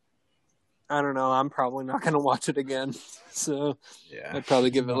 I don't know. I'm probably not going to watch it again. So yeah, I'd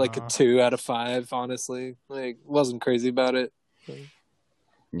probably give it like a 2 out of 5, honestly. Like, wasn't crazy about it.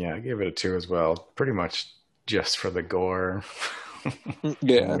 Yeah, I gave it a 2 as well. Pretty much just for the gore.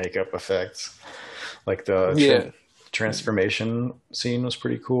 Yeah. Makeup effects. Like the transformation scene was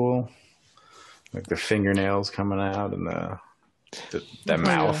pretty cool. Like the fingernails coming out and the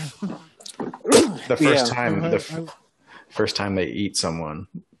mouth. The first time they eat someone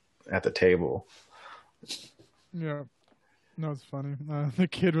at the table. Yeah, that was funny. The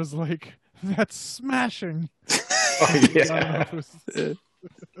kid was like, "That's smashing." Oh yeah,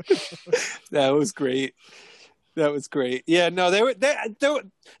 that was great. That was great. Yeah, no,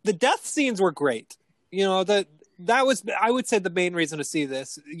 the death scenes were great. That was, I would say, the main reason to see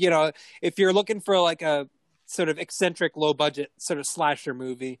this. If you're looking for like a sort of eccentric, low budget sort of slasher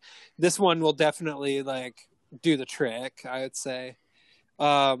movie, this one will definitely like do the trick, I would say.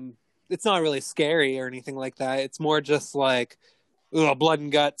 It's not really scary or anything like that. It's more just like blood and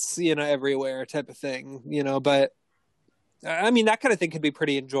guts, everywhere type of thing, but I mean, that kind of thing could be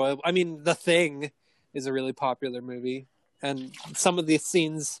pretty enjoyable. I mean, The Thing is a really popular movie, and some of the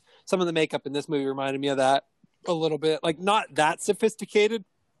scenes, some of the makeup in this movie reminded me of that a little bit. Like, not that sophisticated,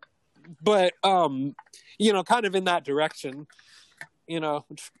 but kind of in that direction,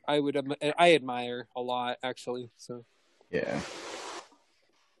 which I admire a lot, actually. So yeah.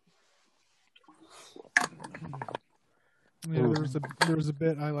 Yeah, there was a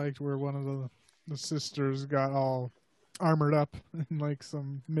bit I liked where one of the sisters got all armored up in like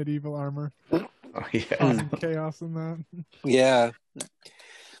some medieval armor, Oh, yeah. causing chaos in that. Yeah.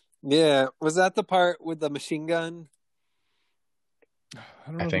 Yeah. Was that the part with the machine gun? I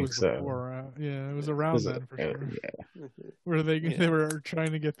don't know if it think was so. before. Yeah, it was around then for sure. Yeah. Where they were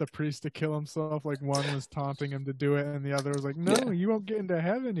trying to get the priest to kill himself. Like one was taunting him to do it, and the other was like, "No, you won't get into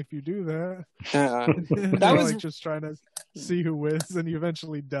heaven if you do that." That That was like just trying to see who wins, and he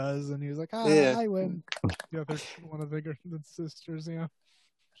eventually does, and he was like, Yeah. I win." The other one of the sisters, yeah.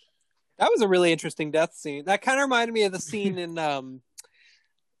 that was a really interesting death scene. That kind of reminded me of the scene in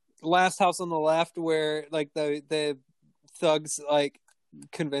Last House on the Left, where like the thugs like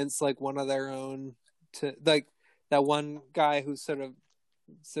convince like one of their own to like that one guy who's sort of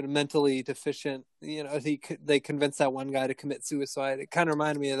mentally deficient. You know, they convince that one guy to commit suicide. It kind of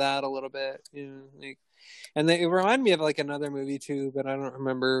reminded me of that a little bit. You know, like, and it reminded me of like another movie too, but I don't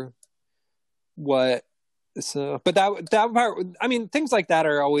remember what. So, but that part, I mean, things like that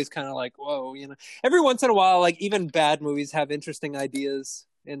are always kind of like, whoa, you know. Every once in a while, like even bad movies have interesting ideas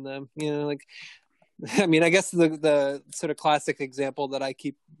in them. You know, like I mean, I guess the sort of classic example that I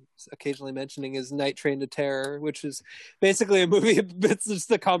keep occasionally mentioning is Night Train to Terror, which is basically a movie. It's just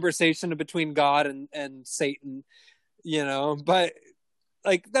the conversation between God and Satan, you know. But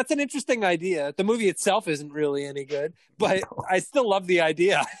like that's an interesting idea. The movie itself isn't really any good, but I still love the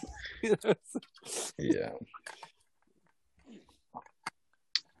idea. Yeah.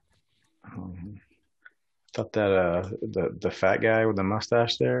 Thought that the fat guy with the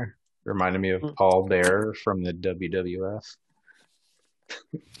mustache there reminded me of Paul Bearer from the WWF,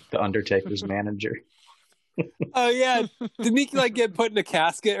 the Undertaker's manager. Oh yeah, didn't he like get put in a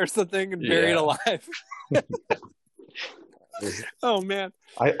casket or something and buried alive? Oh man,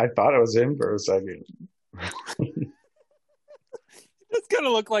 I thought it was him for a second. It's gonna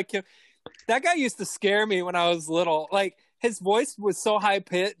look like him. That guy used to scare me when I was little. Like his voice was so high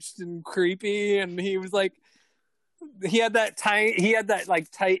pitched and creepy, and he was like, he had that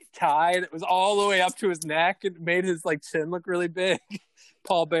like tight tie that was all the way up to his neck and made his like chin look really big.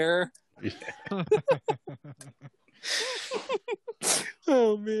 Paul Bearer. Yeah.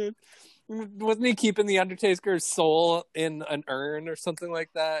 Oh man. Wasn't he keeping the Undertaker's soul in an urn or something like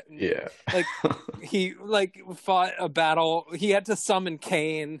that? And, yeah. Like he like fought a battle. He had to summon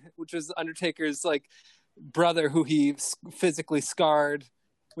Kane, which was Undertaker's like brother who he physically scarred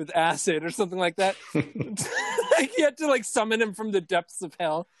with acid or something like that. Like he had to like summon him from the depths of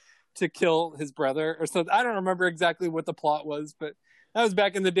hell to kill his brother or something. I don't remember exactly what the plot was, but that was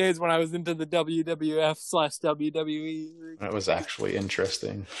back in the days when I was into the WWF/WWE. That was actually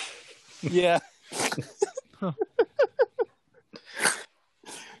interesting. Yeah.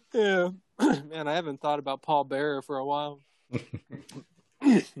 Yeah. Man, I haven't thought about Paul Bearer for a while.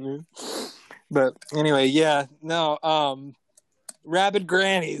 But anyway, yeah. No, rabid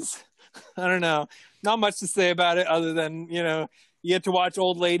grannies. I don't know. Not much to say about it other than, you know, you get to watch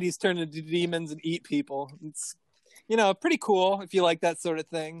old ladies turn into demons and eat people. It's, you know, pretty cool if you like that sort of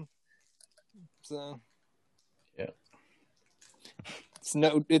thing. So yeah.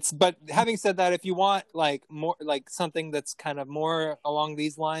 But having said that, if you want like more like something that's kind of more along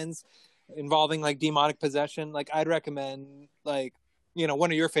these lines involving like demonic possession, like I'd recommend like, you know,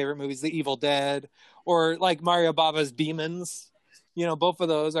 one of your favorite movies, The Evil Dead, or like Mario Bava's Demons. You know, both of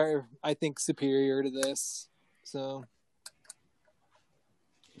those are, I think, superior to this. So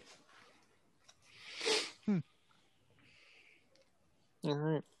all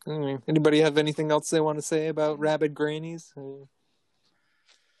right. Anyway, anybody have anything else they want to say about rabid grannies? Yeah.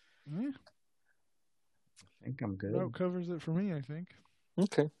 I think I'm good. That covers it for me, I think.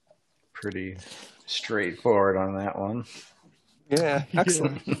 Okay. Pretty straightforward on that one. Yeah,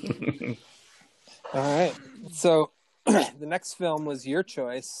 excellent. All right. So the next film was your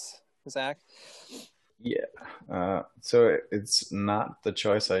choice, Zach. Yeah. So it's not the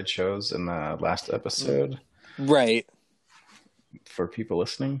choice I chose in the last episode. Right. For people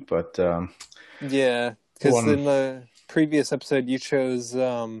listening, but yeah, because in the previous episode you chose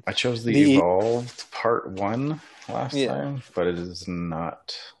I chose the Evolved Part 1 last time, but it is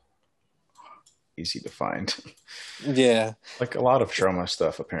not easy to find. Yeah. Like a lot of Troma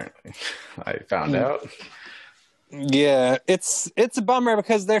stuff apparently. I found out. Yeah, it's a bummer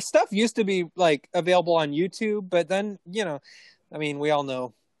because their stuff used to be like available on YouTube, but then, you know, I mean, we all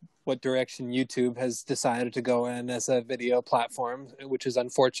know what direction YouTube has decided to go in as a video platform, which is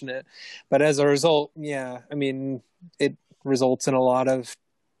unfortunate. But as a result, yeah, I mean, it results in a lot of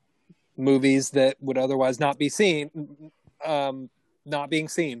movies that would otherwise not be seen, not being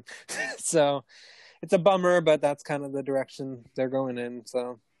seen. So it's a bummer, but that's kind of the direction they're going in.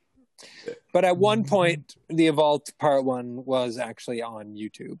 So, but at one point, the Evolved Part 1 was actually on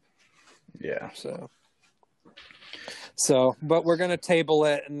YouTube. Yeah. So, but we're gonna table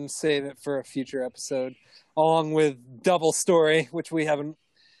it and save it for a future episode, along with Double Story, which we haven't.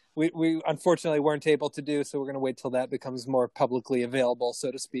 We unfortunately weren't able to do, so we're going to wait till that becomes more publicly available, so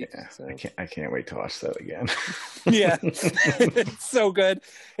to speak. Yeah, so. I can't wait to watch that again. Yeah, it's so good.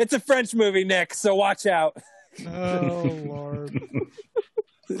 It's a French movie, Nick, so watch out. Oh Lord,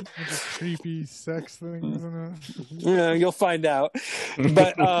 creepy sex thing, isn't it? Yeah, you'll find out.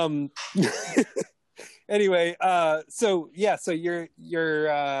 But anyway, so your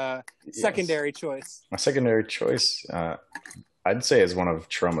secondary choice. My secondary choice. I'd say is one of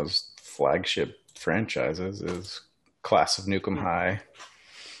Troma's flagship franchises is Class of Nukem High.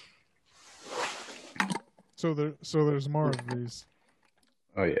 So there's more of these.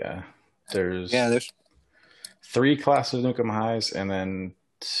 Oh yeah, there's 3 Class of Nukem Highs and then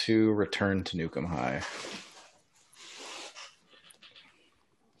 2 Return to Nukem High.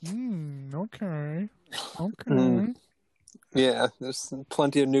 Okay. Yeah, there's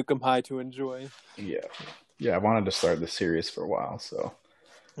plenty of Nukem High to enjoy. Yeah, I wanted to start the series for a while, so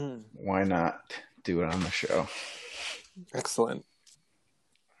why not do it on the show? Excellent.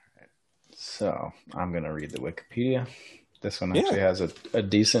 So I'm going to read the Wikipedia. This one actually has a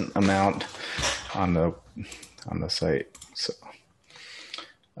decent amount on the site. So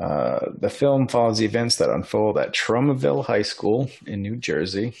the film follows the events that unfold at Tromaville High School in New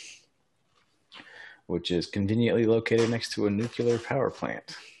Jersey, which is conveniently located next to a nuclear power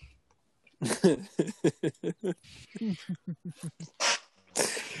plant.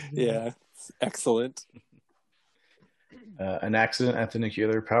 Yeah, excellent. An accident at the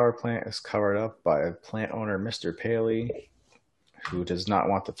nuclear power plant is covered up by plant owner Mr. Paley, who does not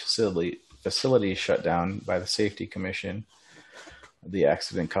want the facility shut down by the safety commission. The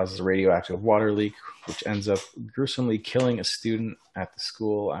accident causes a radioactive water leak, which ends up gruesomely killing a student at the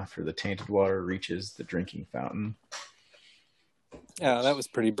school after the tainted water reaches the drinking fountain. Yeah, that was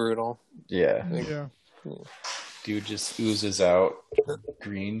pretty brutal. Yeah. Yeah. Dude just oozes out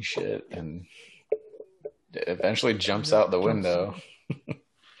green shit and eventually jumps out the window.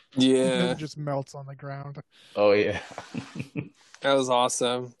 Yeah. It just melts on the ground. Oh, yeah. That was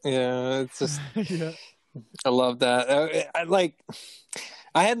awesome. Yeah, it's just... Yeah. I love that.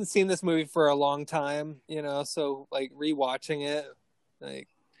 I hadn't seen this movie for a long time, so like rewatching it, like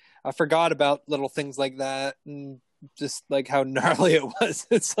I forgot about little things like that and just like how gnarly it was.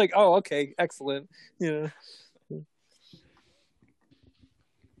 It's like, oh, okay, excellent. The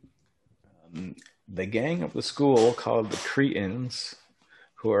gang of the school, called the Cretans,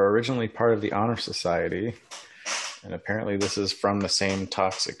 who are originally part of the Honor Society, and apparently this is from the same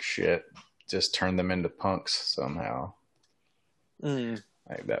toxic shit, just turned them into punks somehow.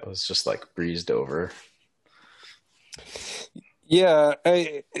 Like that was just like breezed over. Yeah,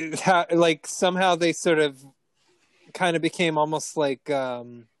 like somehow they sort of kind of became almost like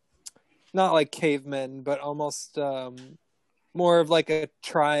not like cavemen, but almost more of like a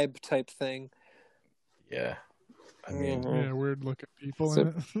tribe type thing. Yeah. I mean, yeah, weird looking people in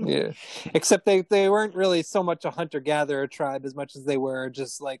it. Yeah. Except they weren't really so much a hunter-gatherer tribe as much as they were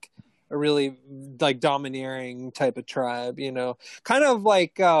just like a really like domineering type of tribe, kind of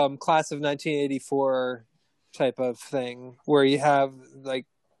like Class of 1984 type of thing, where you have like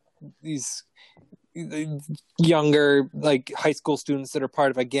these younger like high school students that are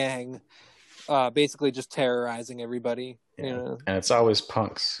part of a gang, basically just terrorizing everybody. And it's always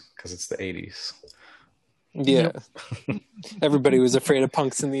punks because it's the 80s. Yeah. Everybody was afraid of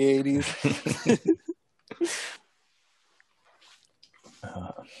punks in the 80s.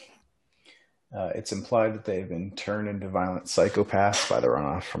 It's implied that they've been turned into violent psychopaths by the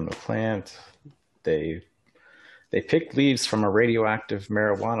runoff from the plant. They picked leaves from a radioactive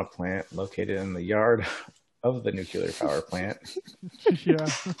marijuana plant located in the yard of the nuclear power plant. Yeah.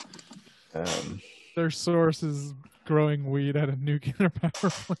 Their source is growing weed at a nuclear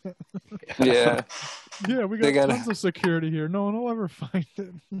power plant. Yeah. Yeah, we got tons of security here. No one will ever find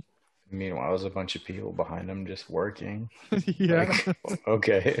it. Meanwhile, there's a bunch of people behind them just working. Yeah. Like,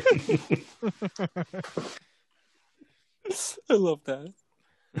 okay. I love that.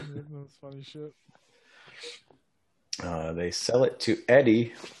 That's funny shit. They sell it to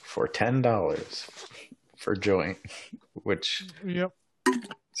Eddie for $10 for joint, which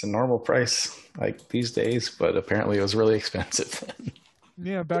it's a normal price like these days, but apparently it was really expensive.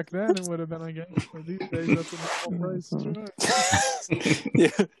 Yeah, back then it would have been, I guess. But these days that's a normal price.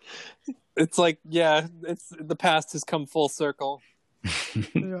 Yeah. It's like, it's the past has come full circle.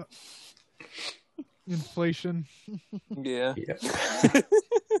 Yeah. inflation. Yeah. Yeah.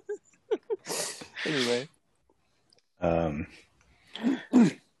 Anyway.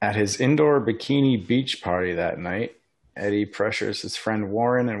 At his indoor bikini beach party that night, Eddie pressures his friend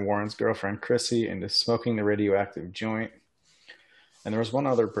Warren and Warren's girlfriend Chrissy into smoking the radioactive joint. And there was one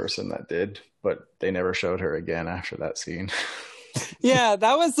other person that did, but they never showed her again after that scene. Yeah,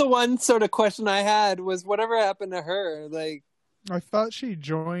 that was the one sort of question I had, was whatever happened to her? Like, I thought she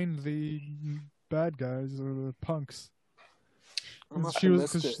joined the bad guys or the punks.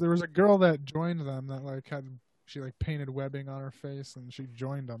 There was a girl that joined them that she painted webbing on her face and she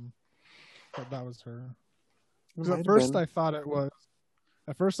joined them. But that was her. At first I thought it was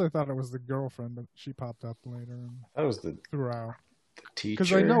the girlfriend, but she popped up later. And that was the teacher.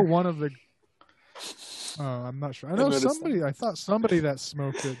 Because I know one of the. I'm not sure. I know somebody. I thought somebody that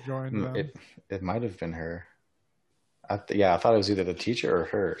smoked it joined them. It might have been her. I thought it was either the teacher or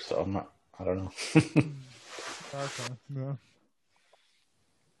her. So I don't know. Okay. Yeah.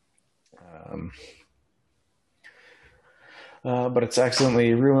 But it's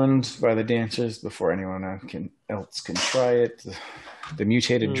accidentally ruined by the dancers before anyone else can try it. The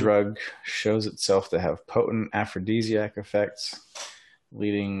mutated drug shows itself to have potent aphrodisiac effects,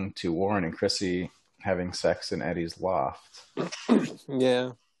 leading to Warren and Chrissy having sex in Eddie's loft.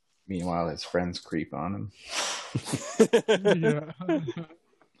 Yeah. Meanwhile, his friends creep on him. Yeah.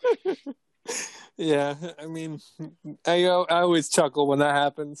 Yeah, I mean, I always chuckle when that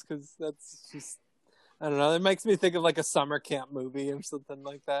happens because that's just, I don't know, it makes me think of like a summer camp movie or something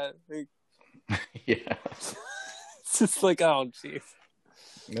like that. Like, yeah. It's just like, oh, jeez.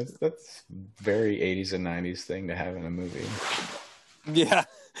 That's very 80s and 90s thing to have in a movie. Yeah,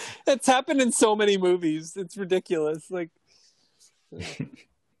 it's happened in so many movies. It's ridiculous. Like, it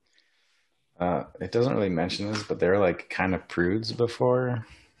doesn't really mention this, but they're like kind of prudes before.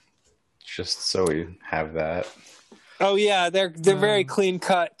 Just so we have that. Oh yeah, they're very clean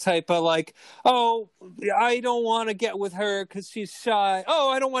cut type of like, oh, I don't want to get with her because she's shy. Oh,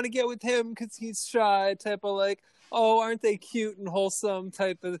 I don't want to get with him because he's shy. Type of like, oh, aren't they cute and wholesome?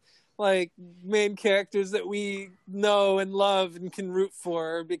 Type of like main characters that we know and love and can root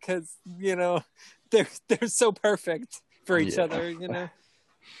for because they're so perfect for each other.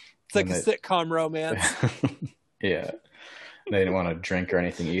 It's like a sitcom romance. Yeah. They didn't want to drink or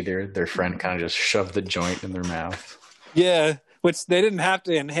anything either. Their friend kind of just shoved the joint in their mouth. Yeah, which they didn't have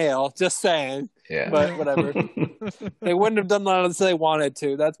to inhale. Just saying. Yeah. But whatever. They wouldn't have done that unless they wanted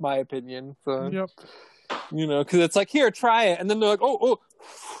to. That's my opinion. So, yep. Because it's like, here, try it. And then they're like, oh.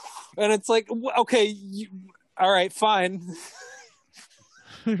 And it's like, okay, all right, fine.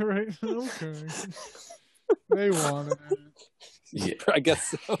 Right? Okay. They wanted it. Yeah. I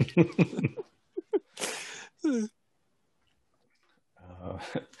guess so.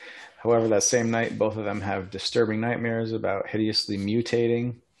 However, that same night, both of them have disturbing nightmares about hideously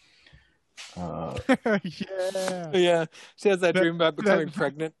mutating. Yeah. She has that dream about becoming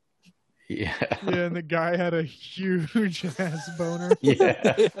pregnant. Yeah. Yeah, and the guy had a huge ass boner.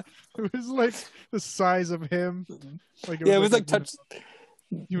 Yeah. It was like the size of him. Like it was like touch.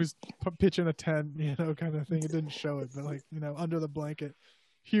 He was pitching a tent, kind of thing. It didn't show it, but like under the blanket.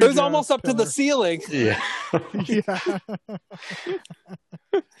 Huge it was almost up to the ceiling. Yeah. Yeah.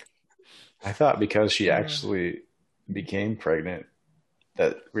 I thought because she actually became pregnant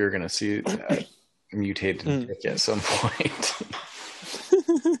that we were going to see that mutated dick at some point.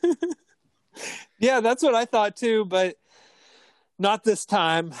 Yeah, that's what I thought too, but not this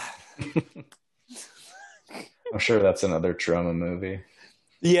time. I'm sure that's another Troma movie.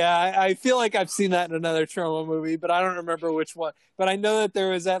 Yeah, I feel like I've seen that in another Troma movie, but I don't remember which one. But I know that there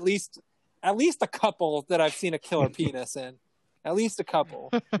was at least a couple that I've seen a killer penis in. At least a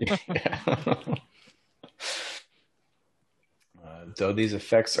couple. Yeah. Though these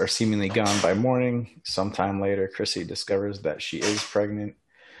effects are seemingly gone by morning, sometime later, Chrissy discovers that she is pregnant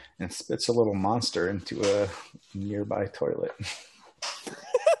and spits a little monster into a nearby toilet.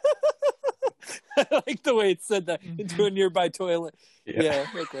 I like the way it said that, into a nearby toilet. Yeah,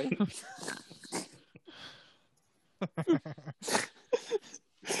 okay.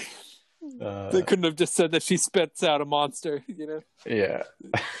 They couldn't have just said that she spits out a monster, Yeah.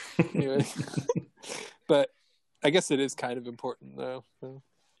 Anyway. But I guess it is kind of important, though. So.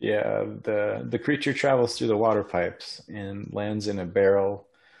 Yeah, the creature travels through the water pipes and lands in a barrel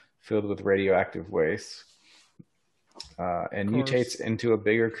filled with radioactive waste and mutates into a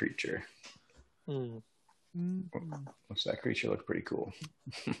bigger creature. Which that creature looked pretty cool.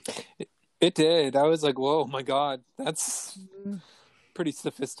 It did. I was like, whoa, my God, that's pretty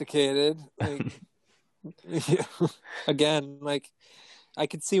sophisticated. Like, again, like, I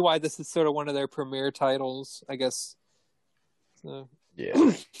could see why this is sort of one of their premiere titles, I guess. So,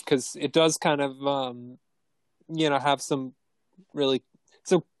 Yeah. because it does kind of, have some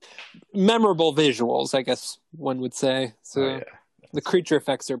memorable visuals, I guess one would say. So the creature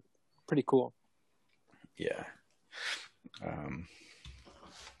effects are pretty cool. Yeah.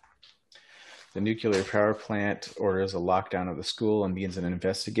 The nuclear power plant orders a lockdown of the school and begins an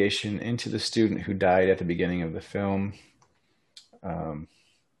investigation into the student who died at the beginning of the film.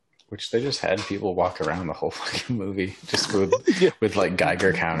 Which they just had people walk around the whole fucking movie just with like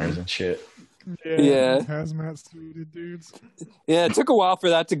Geiger counters and shit. Yeah. Hazmat suited dudes. Yeah, it took a while for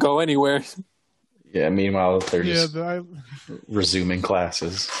that to go anywhere. Yeah, meanwhile they're just resuming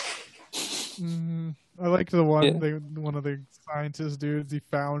classes. I like the one one of the scientist dudes, he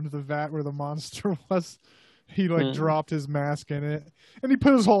found the vat where the monster was. He dropped his mask in it, and he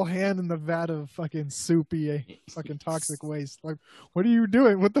put his whole hand in the vat of fucking soupy, fucking toxic waste. Like, what are you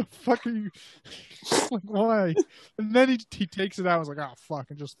doing? What the fuck are you? Like, why? And then he takes it out. And was like, oh fuck,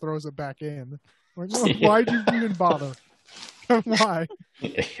 and just throws it back in. Like, no, why'd you even bother? Why?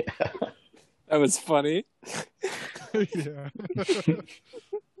 Yeah. That was funny. Yeah.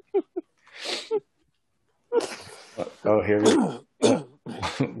 Oh, here we go.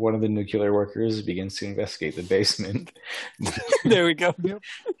 One of the nuclear workers begins to investigate the basement. There we go. Yep.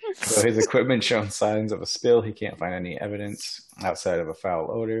 So his equipment shows signs of a spill. He can't find any evidence outside of a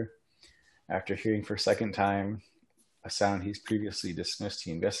foul odor. After hearing for a second time a sound he's previously dismissed,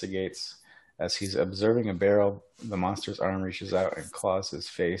 he investigates. As he's observing a barrel, the monster's arm reaches out and claws his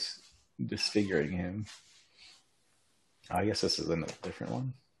face, disfiguring him. I guess this is a different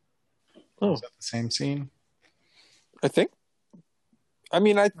one. Oh. Is that the same scene? I think. I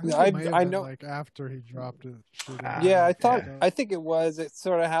mean, I know. Like after he dropped it. Yeah, I think it was. It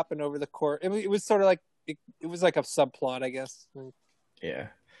sort of happened over the course. It was sort of like it was like a subplot, I guess. Yeah.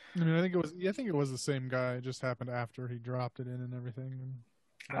 I mean, I think it was the same guy. It just happened after he dropped it in and everything.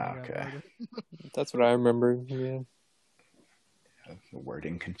 Okay. That's what I remember. Yeah. The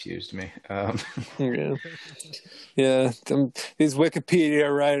wording confused me. Yeah. Yeah. These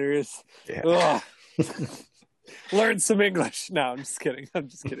Wikipedia writers. Yeah. Learn some English. No, I'm just kidding.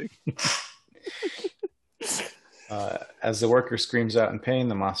 As the worker screams out in pain,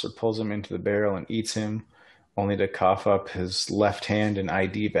 the monster pulls him into the barrel and eats him, only to cough up his left hand and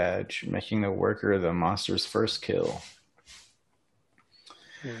ID badge, making the worker the monster's first kill.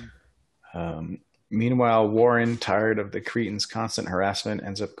 Meanwhile, Warren, tired of the Cretan's constant harassment,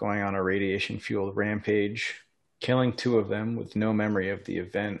 ends up going on a radiation-fueled rampage, killing 2 of them with no memory of the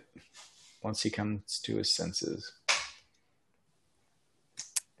event once he comes to his senses.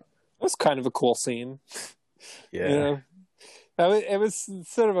 It was kind of a cool scene. Yeah. You know? It was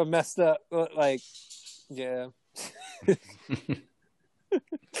sort of a messed up, like, yeah. That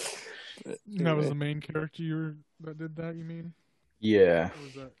was the main character that did that, you mean? Yeah. Or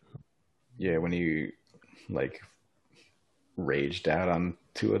was that... Yeah, when he, like, raged out on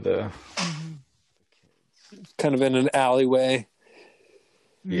 2 of the... Kind of in an alleyway.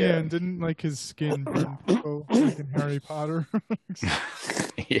 Yeah, and didn't, like, his skin burn purple like in Harry Potter?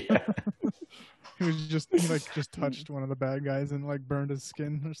 Yeah. He just touched one of the bad guys and, like, burned his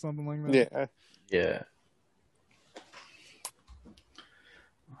skin or something like that. Yeah.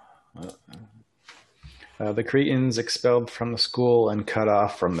 The Cretans, expelled from the school and cut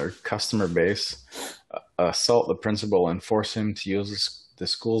off from their customer base, assault the principal and force him to use the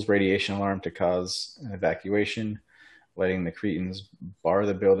school's radiation alarm to cause an evacuation, letting the Cretans bar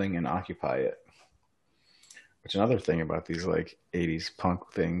the building and occupy it. Which, another thing about these, like, 80s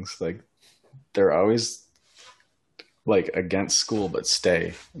punk things, like, they're always, like, against school but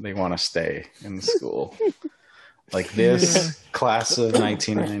stay. They want to stay in the school. Like this class of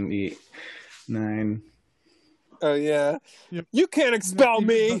 1999. Oh, yeah. Yep. You can't expel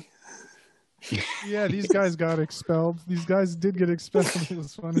me! Yeah, these guys got expelled. These guys did get expelled. It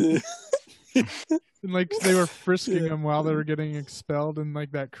was funny. And, like, they were frisking them while they were getting expelled, and,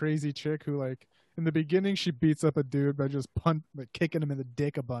 like, that crazy chick who, like, in the beginning she beats up a dude by just kicking him in the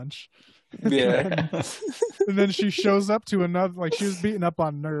dick a bunch. Yeah. And then she shows up to another, like, she was beating up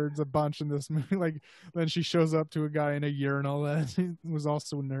on nerds a bunch in this movie. Like, then she shows up to a guy in a urinal that was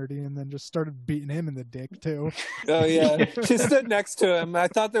also nerdy, and then just started beating him in the dick too. Oh yeah, she stood next to him. I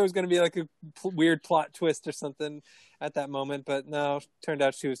thought there was going to be like a weird plot twist or something at that moment, but no, turned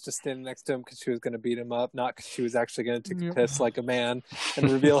out she was just standing next to him because she was going to beat him up, not because she was actually going to take a piss like a man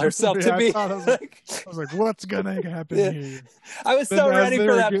and reveal herself to be. I was like, what's going to happen here? I was so ready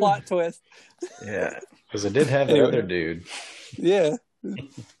for that plot twist. Yeah, because it did have the other dude. Yeah.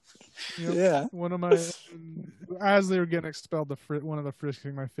 Yep. Yeah. One of my, as they were getting expelled, one of the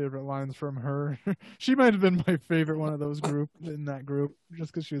frisking, my favorite lines from her. She might have been my favorite one of those in that group,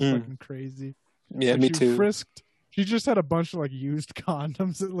 just because she was fucking crazy. Yeah, Like, me she too. frisked. She just had a bunch of like used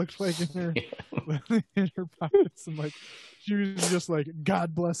condoms. It looked like in her pockets, and like she was just like,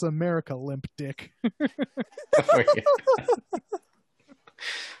 "God bless America, limp dick." Oh, yeah.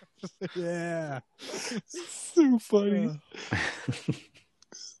 Yeah, So funny.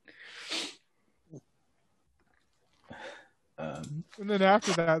 And then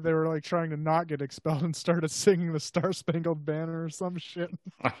after that, they were like trying to not get expelled and started singing the Star Spangled Banner or some shit.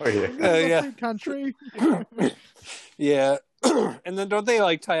 Oh yeah. Yeah. Free country. Yeah. And then don't they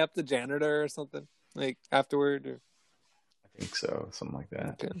like tie up the janitor or something like afterward? Or... I think so, something like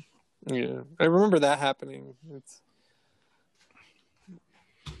that. Okay. Yeah, I remember that happening. It's...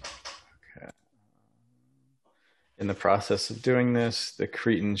 Okay. In the process of doing this, the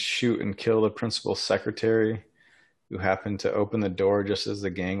Cretans shoot and kill the principal's secretary, who happened to open the door just as the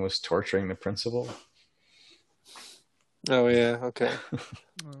gang was torturing the principal. Oh yeah, okay.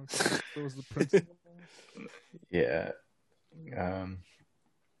 Okay, so was the principal. Yeah.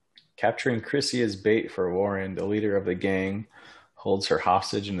 Capturing Chrissy as bait for Warren, the leader of the gang holds her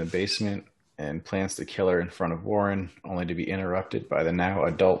hostage in the basement and plans to kill her in front of Warren, only to be interrupted by the now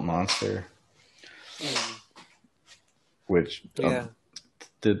adult monster. Which Yeah.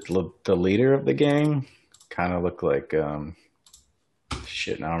 The leader of the gang kind of looked like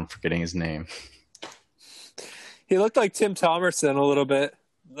shit. Now I'm forgetting his name. He looked like Tim Thomerson a little bit,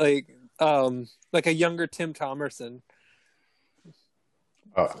 like a younger Tim Thomerson.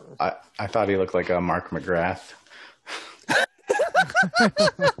 Oh, I thought he looked like Mark McGrath.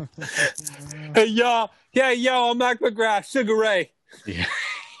 Hey yo, I'm Mark McGrath, Sugar Ray. Yeah.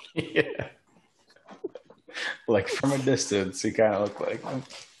 Yeah. Like from a distance, he kind of looked like him.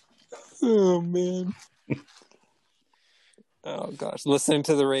 Oh man. Oh gosh, listening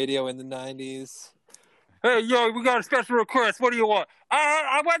to the radio in the 90s. Hey yo, we got a special request. What do you want?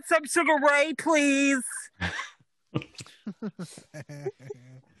 I want some Sugar Ray, please.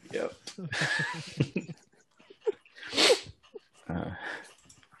 Yep.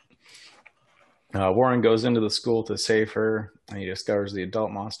 Warren goes into the school to save her, and he discovers the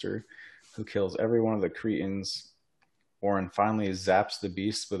adult monster who kills every one of the Cretans. Warren finally zaps the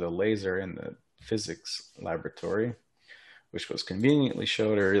beast with a laser in the physics laboratory, which was conveniently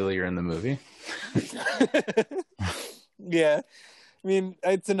showed earlier in the movie. Yeah. I mean,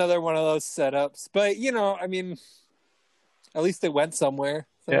 it's another one of those setups. But, you know, I mean, at least it went somewhere.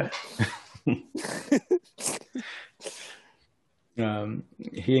 So. Yeah.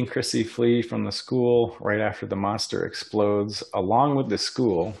 He and Chrissy flee from the school right after the monster explodes, along with the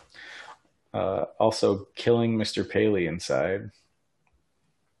school, also killing Mr. Paley inside.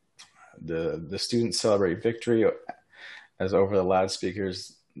 The students celebrate victory as over the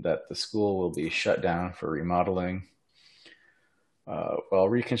loudspeakers that the school will be shut down for remodeling. While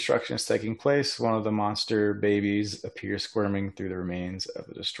reconstruction is taking place, one of the monster babies appears squirming through the remains of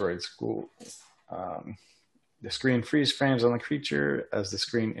the destroyed school. The screen freeze frames on the creature as the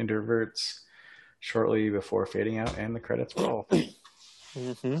screen inverts shortly before fading out and the credits roll.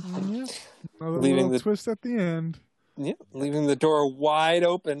 Mm-hmm. Yeah. Another little twist at the end. Yeah, leaving the door wide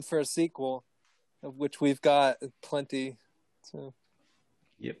open for a sequel, of which we've got plenty. So.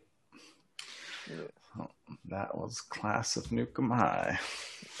 Yep. Yeah. Oh, that was Class of Nukem High.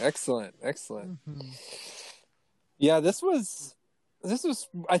 Excellent. Mm-hmm. Yeah, this was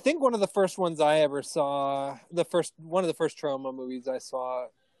I think one of the first ones I ever saw. One of the first Troma movies I saw.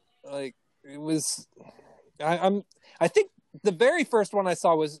 Like it was, I think the very first one I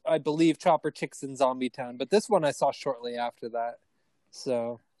saw was, I believe, Chopper Chicks in Zombie Town, but this one I saw shortly after that.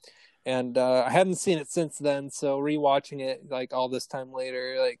 So, and I hadn't seen it since then. So rewatching it like all this time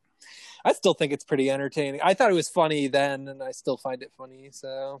later, like I still think it's pretty entertaining. I thought it was funny then, and I still find it funny.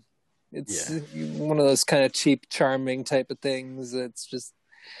 So. It's one of those kind of cheap, charming type of things. It's just,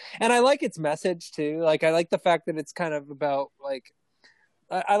 and I like its message too. Like, I like the fact that it's kind of about like,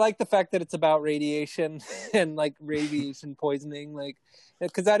 I like the fact that it's about radiation and like radiation poisoning, like,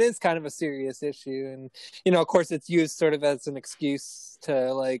 because that is kind of a serious issue. And, you know, of course it's used sort of as an excuse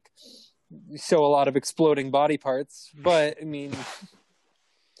to like show a lot of exploding body parts, but I mean,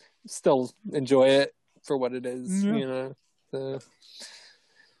 still enjoy it for what it is, you know, so.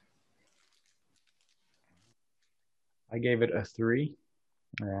 I gave it a 3.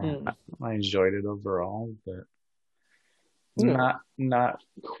 I enjoyed it overall, but not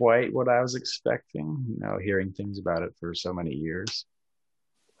quite what I was expecting. You know, hearing things about it for so many years.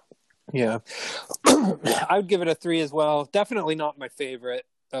 Yeah, I would give it a 3 as well. Definitely not my favorite.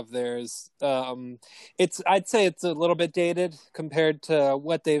 of theirs. I'd say it's a little bit dated compared to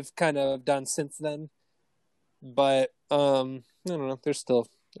what they've kind of done since then. But I don't know, there's still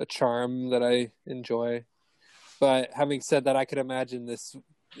a charm that I enjoy. But having said that, I could imagine this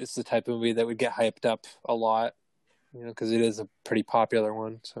is the type of movie that would get hyped up a lot, because it is a pretty popular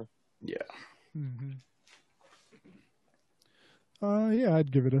one. So Yeah. Mm-hmm. Yeah,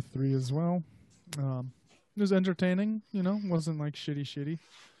 I'd give it a 3 as well. It was entertaining, wasn't like shitty.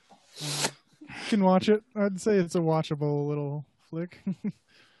 You can watch it. I'd say it's a watchable little flick.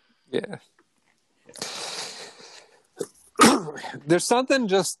 yeah. There's something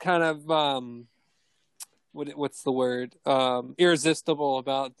just kind of what's the word? Irresistible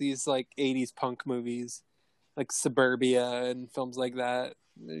about these like 80s punk movies, like Suburbia and films like that.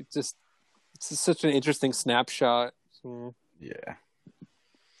 It's such an interesting snapshot. Yeah.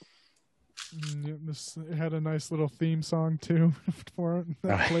 It had a nice little theme song too for it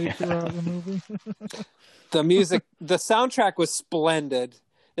that played throughout the movie. The music, the soundtrack was splendid.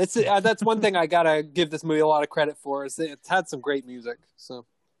 That's one thing I gotta give this movie a lot of credit for, is it's had some great music. So,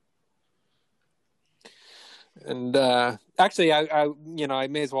 and actually, I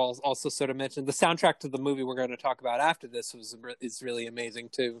may as well also sort of mention the soundtrack to the movie we're going to talk about after this is really amazing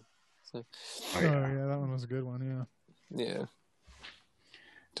too. So, yeah, that one was a good one. Yeah.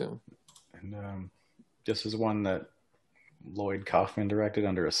 So. And this is one that Lloyd Kaufman directed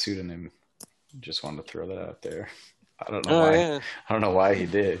under a pseudonym. Just wanted to throw that out there. I don't know why. Yeah. I don't know why he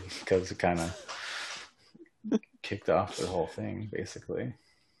did, because it kind of kicked off the whole thing, basically.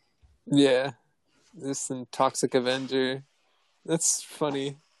 Yeah, this and Toxic Avenger. That's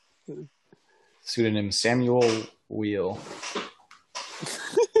funny. Pseudonym Samuel Wheel.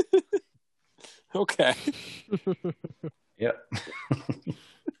 Okay. Yep.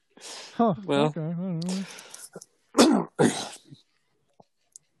 Huh. Well. Okay.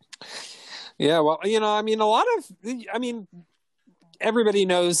 Yeah, well, everybody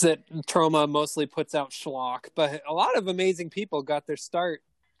knows that Troma mostly puts out schlock, but a lot of amazing people got their start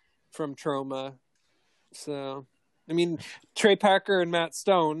from Troma. So, Trey Parker and Matt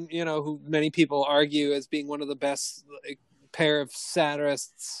Stone, who many people argue as being one of the best pair of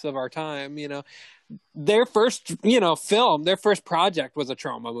satirists of our time, their first, film, their first project was a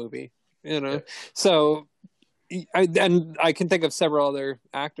Troma movie, Yeah. So I can think of several other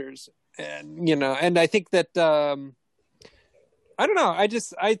actors. And I think that I don't know.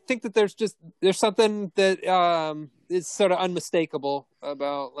 I think that there's something that is sort of unmistakable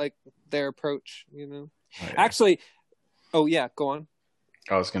about like their approach. Oh, yeah. Actually, go on.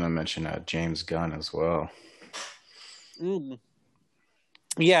 I was going to mention James Gunn as well.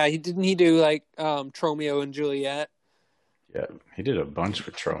 Yeah, he do like Tromeo and Juliet. Yeah, he did a bunch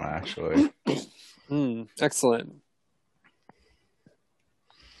for Troma actually. Excellent.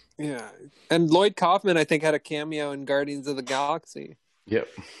 Yeah, and Lloyd Kaufman, I think, had a cameo in Guardians of the Galaxy. Yep.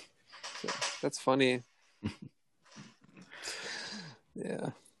 So that's funny. Yeah.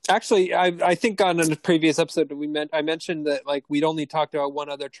 Actually, I think on a previous episode I mentioned that like we'd only talked about one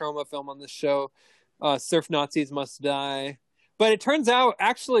other Troma film on this show, Surf Nazis Must Die. But it turns out,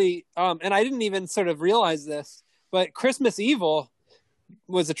 actually, and I didn't even sort of realize this, but Christmas Evil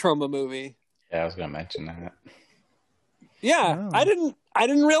was a Troma movie. Yeah, I was going to mention that. Yeah, I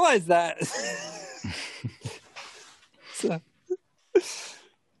didn't realize that.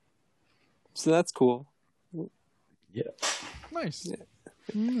 So that's cool. Yeah. Nice. Yeah.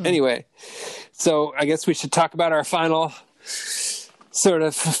 Anyway, so I guess we should talk about our final sort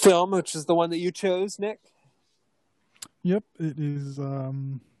of film, which is the one that you chose, Nick. Yep, it is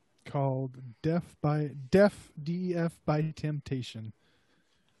called Deaf DEF by Temptation.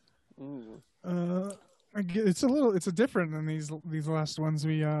 It's a different than these last ones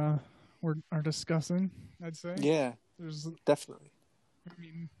we are discussing, I'd say. Yeah, there's definitely.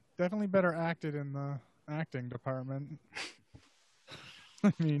 Definitely better acted in the acting department.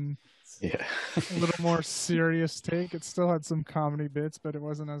 Yeah, a little more serious take. It still had some comedy bits, but it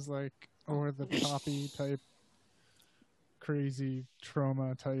wasn't as like over the toppy type, crazy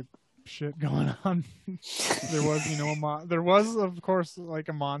Troma type shit going on. There was, there was of course like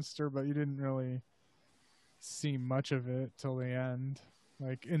a monster, but you didn't really see much of it till the end.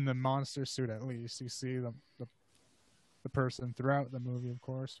 Like in the monster suit, at least you see the person throughout the movie, of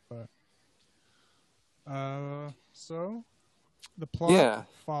course. But so the plot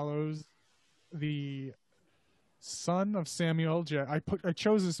follows the son of Samuel Jackson. I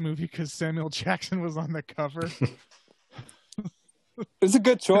chose this movie because Samuel Jackson was on the cover. It's a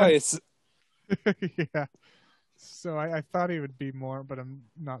good choice. Yeah. So I thought he would be more, but I'm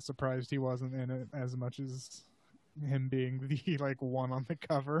not surprised he wasn't in it as much as him being the like one on the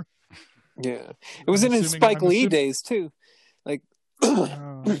cover. Yeah, it was in his Spike Lee days too. Like,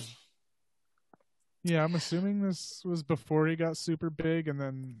 yeah, I'm assuming this was before he got super big, and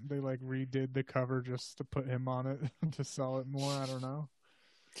then they like redid the cover just to put him on it to sell it more. I don't know.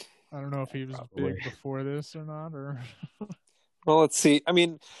 I don't know if he was big before this or not, or. Well, let's see. I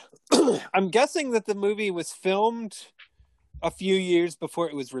mean, I'm guessing that the movie was filmed a few years before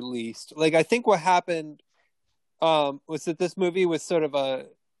it was released. Like, I think what happened was that this movie was sort of a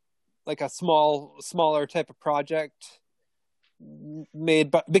smaller type of project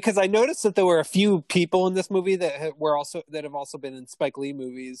made, but because I noticed that there were a few people in this movie that have also been in Spike Lee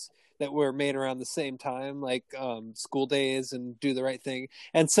movies that were made around the same time, like School Days and Do the Right Thing.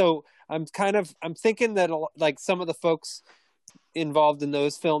 And so I'm thinking that like some of the folks involved in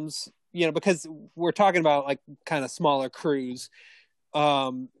those films, you know, because we're talking about like kind of smaller crews.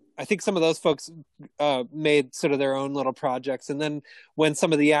 I think some of those folks made sort of their own little projects, and then when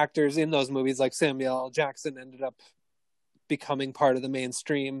some of the actors in those movies, like Samuel L. Jackson, ended up becoming part of the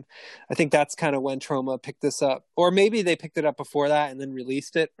mainstream, I think that's kind of when Troma picked this up. Or maybe they picked it up before that and then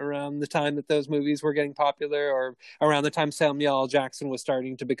released it around the time that those movies were getting popular, or around the time Samuel L. Jackson was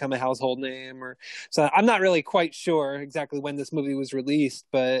starting to become a household name. Or so I'm not really quite sure exactly when this movie was released,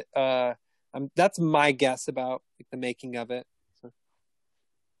 but that's my guess about the making of it. So.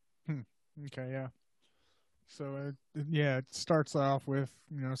 Okay, yeah. So it starts off with,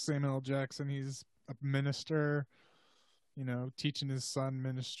 you know, Samuel L. Jackson. He's a minister, you know, teaching his son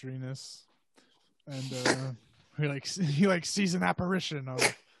ministriness, and he sees an apparition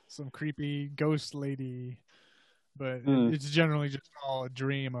of some creepy ghost lady, but it's generally just all a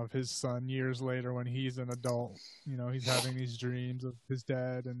dream of his son years later when he's an adult. You know, he's having these dreams of his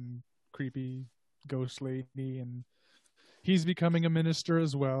dad and creepy ghost lady, and he's becoming a minister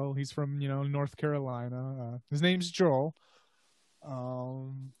as well. He's from, you know, North Carolina. His name's Joel,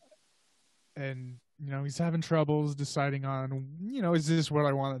 and you know, he's having troubles deciding on, you know, is this what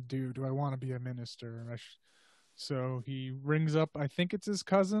I want to do? Do I want to be a minister? So he rings up, I think it's his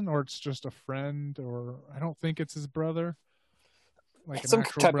cousin, or it's just a friend, or I don't think it's his brother, like an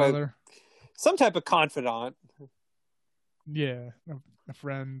actual brother. Some type of confidant. Yeah, a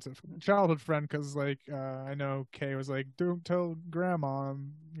friend, a childhood friend, because like I know Kay was like, don't tell grandma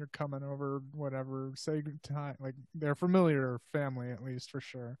you're coming over, whatever, say good time. Like, they're familiar family, at least, for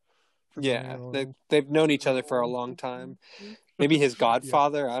sure. Yeah, they've known each other for a long time. Maybe his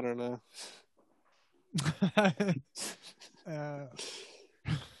godfather. Yeah. I don't know.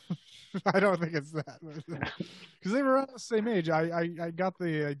 I don't think it's that, because they were around the same age. I got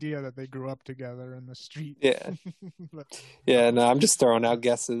the idea that they grew up together in the street. Yeah, no, I'm just throwing out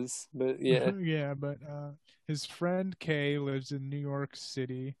guesses, but yeah. Yeah, but his friend Kay lives in New York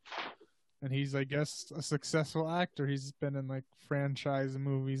City, and he's, I guess, a successful actor. He's been in like franchise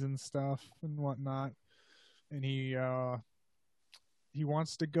movies and stuff and whatnot, and he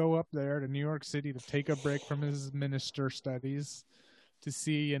wants to go up there to New York City to take a break from his minister studies to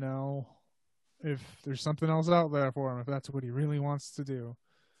see, you know, if there's something else out there for him, if that's what he really wants to do.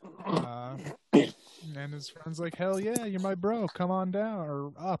 And his friend's like, hell yeah, you're my bro. Come on down,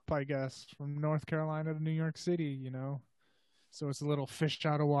 or up, I guess, from North Carolina to New York City, you know. So it's a little fish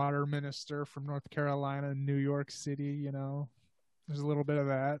out of water minister from North Carolina, New York City, you know. There's a little bit of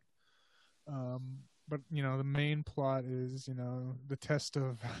that. But, you know, the main plot is, you know, the test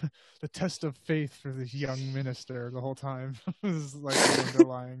of faith for this young minister the whole time. This is like the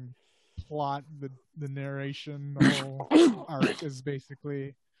underlying plot, the narration, the whole arc is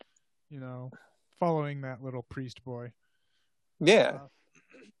basically, you know, following that little priest boy. Yeah.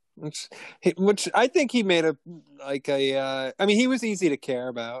 Which I think he made I mean, he was easy to care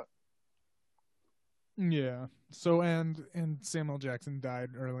about. Yeah. So and Samuel Jackson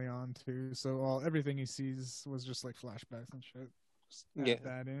died early on too. So everything he sees was just like flashbacks and shit. Just add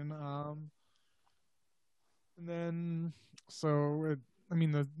that in. And then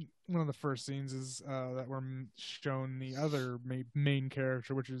one of the first scenes is that we're shown the other main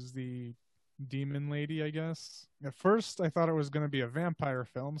character, which is the demon lady, I guess. At first, I thought it was going to be a vampire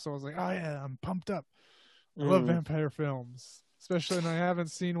film, so I was like, oh yeah, I'm pumped up. I love vampire films, especially when I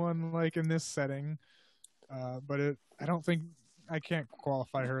haven't seen one like in this setting. But I can't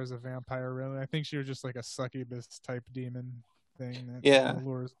qualify her as a vampire, really. I think she was just like a succubus type demon thing that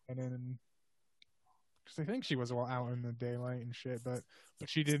lures in, and because I think she was out in the daylight and shit, but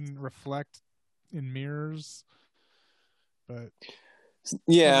she didn't reflect in mirrors. But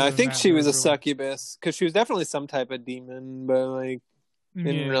yeah, I think she was a succubus, because she was definitely some type of demon, but like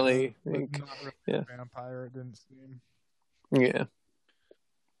didn't really, not really a vampire. It didn't seem. Yeah.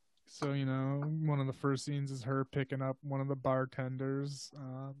 So, one of the first scenes is her picking up one of the bartenders,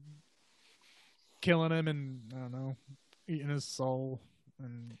 killing him and, I don't know, eating his soul.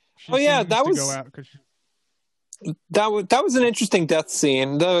 And she seems to go out because that was an interesting death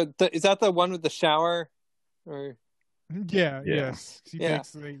scene. Is that the one with the shower? Or yes. He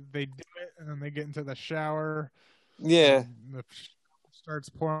takes they do it and then they get into the shower. Yeah. Starts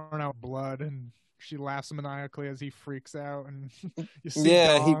pouring out blood and she laughs maniacally as he freaks out and you see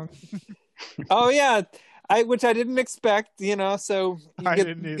Dong. Which I didn't expect, so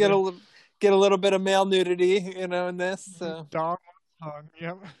you get a little bit of male nudity, in this. So. Dong hung,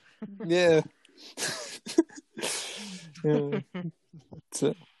 yep. Yeah. So.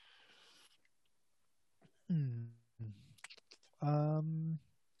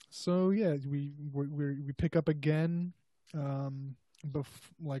 We pick up again,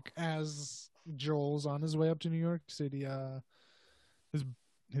 as Joel's on his way up to New York City.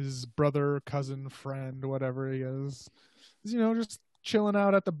 His brother, cousin, friend, whatever he is, just chilling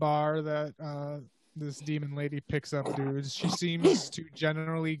out at the bar that this demon lady picks up dudes. She seems to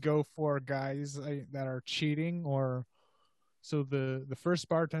generally go for guys that are cheating, or so the first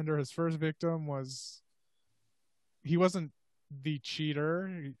bartender, his first victim he wasn't the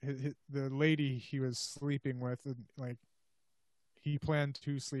cheater. The lady he was sleeping with, he planned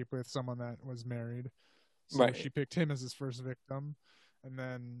to sleep with someone that was married. So She picked him as his first victim. And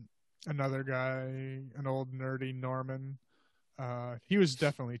then another guy, an old nerdy Norman, he was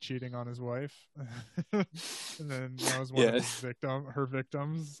definitely cheating on his wife. And then that was one of her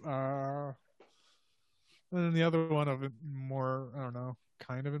victims. And then the other one of more, I don't know,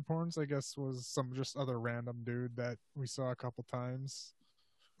 kind of importance, I guess, was some just other random dude that we saw a couple times.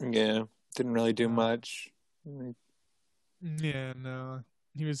 Yeah, didn't really do much. Yeah, no.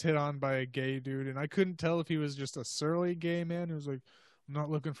 He was hit on by a gay dude, and I couldn't tell if he was just a surly gay man who was like, I'm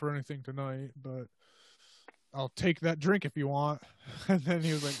not looking for anything tonight, but I'll take that drink if you want. And then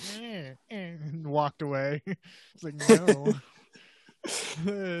he was like, and walked away. It's like, no.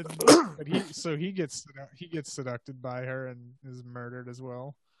 But he gets seduced by her and is murdered as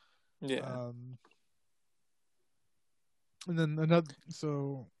well. Yeah. And then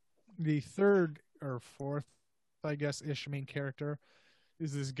the third or fourth, I guess, ish main character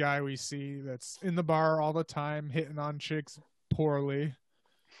is this guy we see that's in the bar all the time, hitting on chicks poorly.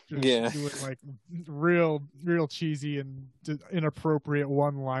 Just doing like real cheesy and inappropriate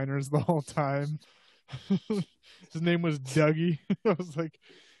one-liners the whole time. His name was Dougie. I was like,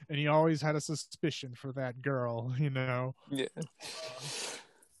 and he always had a suspicion for that girl, Yeah.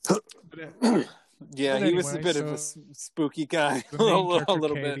 He was a bit of a spooky guy. A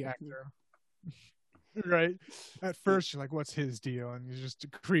little bit. Actor. Right? At first, you're like, what's his deal? And he's just a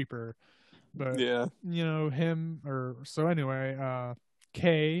creeper. But,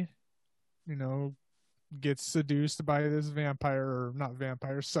 Kay, gets seduced by this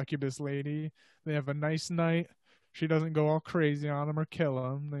succubus lady. They have a nice night. She doesn't go all crazy on him or kill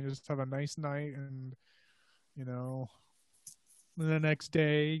him. They just have a nice night, and the next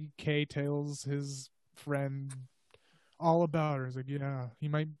day, Kay tells his friend all about her. He's like, yeah,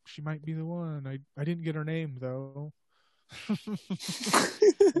 she might be the one. I didn't get her name though.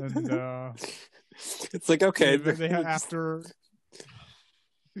 And it's like, okay, they have after.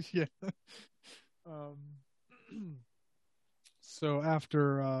 Yeah. So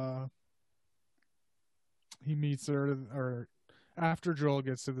after he meets her, or after Joel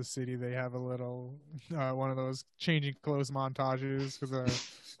gets to the city, they have a little one of those changing clothes montages because they're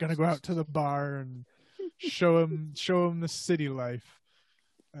gonna go out to the bar and show him the city life.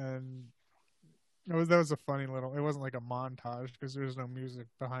 And that was a funny little. It wasn't like a montage because there was no music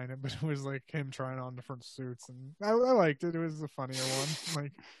behind it, but it was like him trying on different suits, and I liked it. It was a funnier one.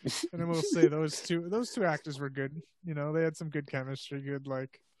 Like, and I will say those two actors were good. They had some good chemistry, good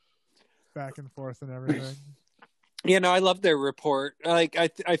like back and forth and everything. I love their report. Like,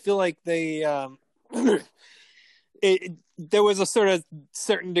 I feel like they there was a sort of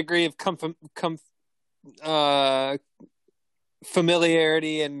certain degree of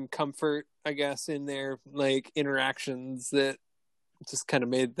familiarity and comfort, I guess, in their like interactions that just kind of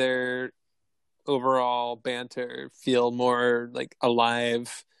made their overall banter feel more like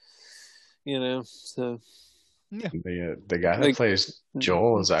alive, so yeah. The guy that plays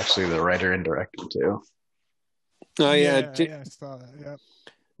Joel is actually the writer and director too. Oh yeah, I saw that. Yeah,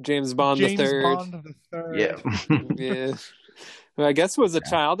 James Bond the third. Yeah. Yeah. Well, I guess was a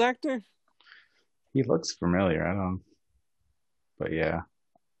child actor. He looks familiar. But yeah.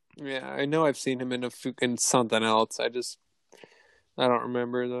 Yeah, I know I've seen him in something else. I don't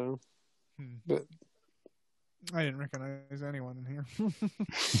remember though. But I didn't recognize anyone in here.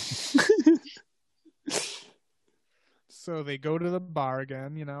 So they go to the bar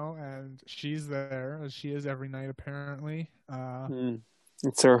again, and she's there, as she is every night, apparently.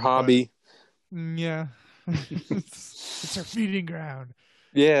 It's her hobby. Yeah. It's her feeding ground.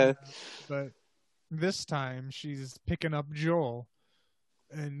 Yeah. But this time she's picking up Joel,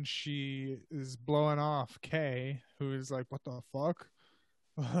 and she is blowing off Kay, who is like, what the fuck?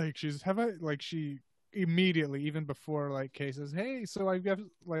 Like, she immediately, even before, like, Kay says, hey, so I've got,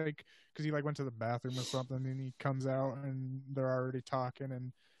 like, because he, like, went to the bathroom or something, and he comes out, and they're already talking,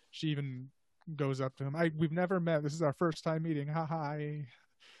 and she even goes up to him. We've never met. This is our first time meeting. Hi.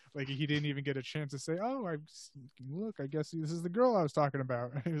 Like, he didn't even get a chance to say, oh, look, I guess this is the girl I was talking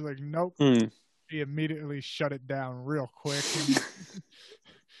about. He was like, nope. He immediately shut it down real quick.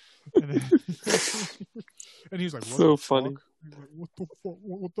 And he's like, what so the funny. Fuck? He's like, what the fuck?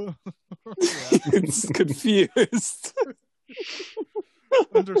 What the? It's confused.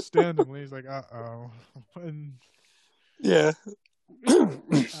 Understandably, he's like, uh-oh. And yeah.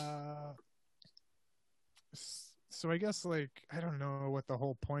 So I guess, like, I don't know what the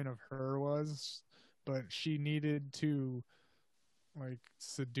whole point of her was, but she needed to, like,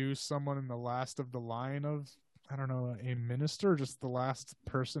 seduce someone in the last of the line of, I don't know, a minister, just the last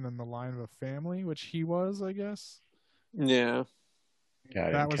person in the line of a family, which he was, I guess. Yeah.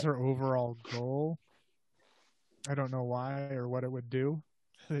 That was her overall goal. I don't know why or what it would do.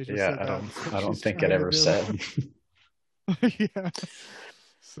 They just said I don't think it ever said. Yeah.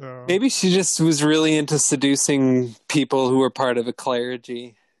 So maybe she just was really into seducing people who were part of a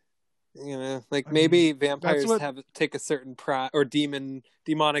clergy. Like, maybe vampires take a certain pride, or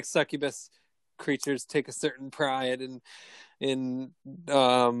demonic succubus creatures take a certain pride in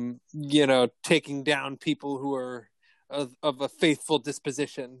taking down people who are of a faithful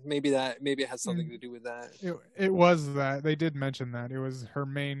disposition. Maybe it has something to do with that. It was that they did mention that it was her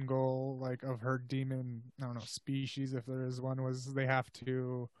main goal, like, of her demon, I don't know, species, if there is one, was they have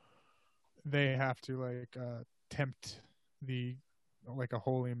to like tempt like a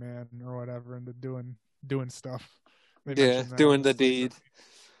holy man or whatever into doing stuff. Yeah, doing the deed.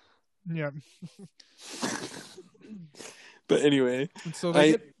 Yeah. But anyway, and so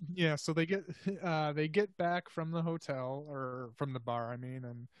they get back from the hotel, or from the bar, I mean,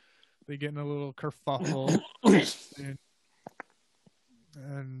 and they get in a little kerfuffle,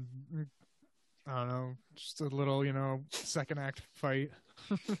 and I don't know, just a little, second act fight.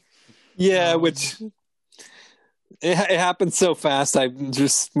 Yeah, which it happened so fast. I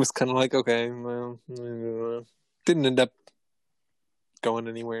just was kind of like, okay, well, didn't end up going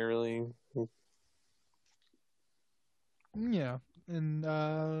anywhere really. Yeah, and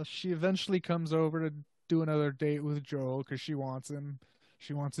she eventually comes over to do another date with Joel because she wants him.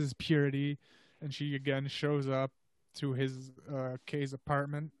 She wants his purity, and she again shows up to his Kay's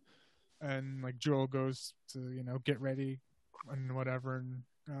apartment, and, like, Joel goes to get ready and whatever, and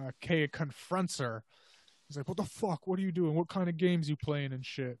Kay confronts her. He's like, "What the fuck? What are you doing? What kind of games you playing and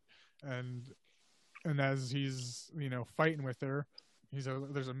shit?" And as he's fighting with her,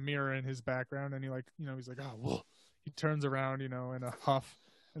 there's a mirror in his background, and he's like, "Oh, whoa." He turns around, in a huff,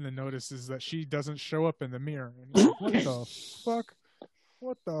 and then notices that she doesn't show up in the mirror. And he's like, what the fuck?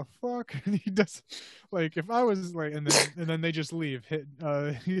 What the fuck? And he does, like, if I was like, and then they just leave.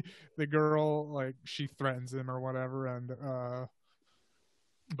 The girl, like, she threatens him or whatever, and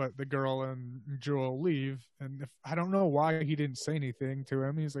but the girl and Joel leave, and I don't know why he didn't say anything to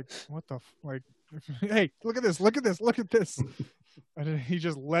him. He's like, what the like, hey, look at this. And he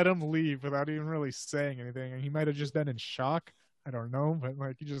just let him leave without even really saying anything. And he might have just been in shock. I don't know, but,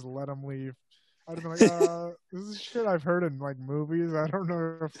 like, he just let him leave. I'd have been like, this is shit I've heard in, like, movies. I don't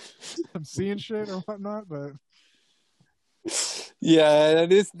know if I'm seeing shit or whatnot, but yeah,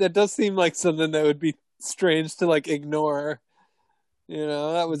 that does seem like something that would be strange to, like, ignore.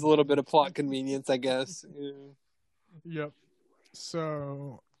 That was a little bit of plot convenience, I guess. Yeah. Yep.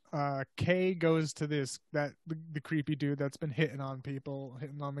 So Kay goes to the creepy dude that's been hitting on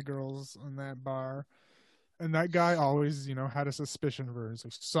the girls in that bar, and that guy always had a suspicion of her. It's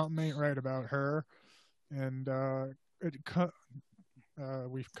like, something ain't right about her, and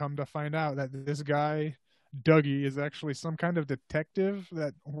we've come to find out that this guy Dougie is actually some kind of detective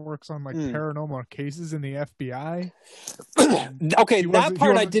that works on, like, paranormal cases in the FBI. Okay, that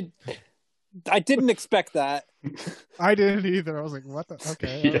part I didn't expect that. I didn't either. I was like, what the?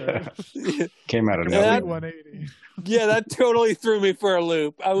 Okay. Yeah. Right. Came out of nowhere. 180. Yeah, that totally threw me for a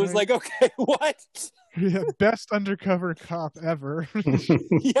loop. I was like, okay, what? Yeah, best undercover cop ever.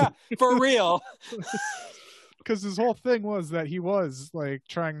 Yeah, for real. Because his whole thing was that he was, like,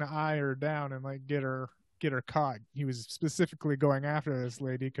 trying to eye her down and, like, get her get her caught. He was specifically going after this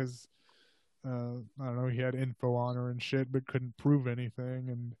lady because I don't know, he had info on her and shit, but couldn't prove anything.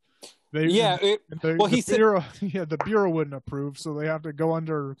 And the bureau wouldn't approve, so they have to go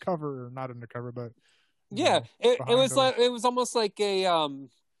undercover, or not undercover, but it was almost like a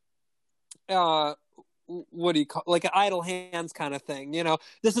what do you call, like an idle hands kind of thing.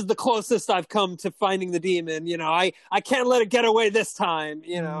 This is the closest I've come to finding the demon. I can't let it get away this time.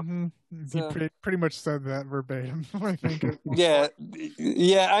 Mm-hmm. So, he pretty much said that verbatim. I think. Yeah.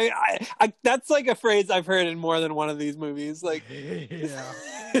 I that's like a phrase I've heard in more than one of these movies. Like,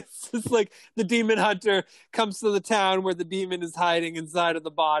 it's just like the demon hunter comes to the town where the demon is hiding inside of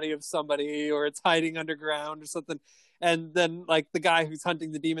the body of somebody, or it's hiding underground or something. And then, like, the guy who's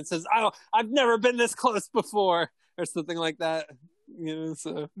hunting the demon says, "Oh, I've never been this close before," or something like that.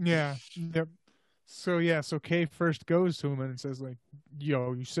 So yeah, yep. So Kay first goes to him and says, like,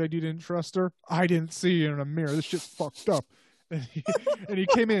 "Yo, you said you didn't trust her? I didn't see you in a mirror. This shit's fucked up." And he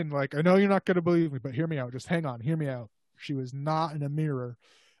came in like, "I know you're not gonna believe me, but hear me out. Just hang on, hear me out. She was not in a mirror."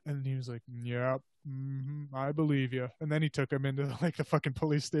 And he was like, "Yep, I believe you." And then he took him into like the fucking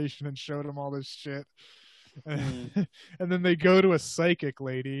police station and showed him all this shit. And then they go to a psychic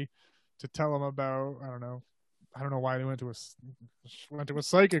lady to tell him about, I don't know why they went to a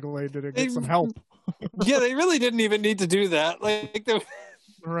psychic lady to get some help. Yeah, they really didn't even need to do that. Like,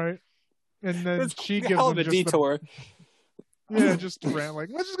 right. And then she gives them a detour. Just ran like,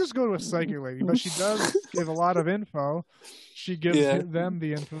 let's just go to a psychic lady. But she does give a lot of info. She gives them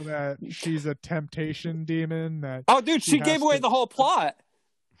the info that she's a temptation demon. That she gave away the whole plot.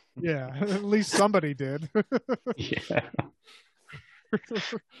 Yeah, at least somebody did. Yeah.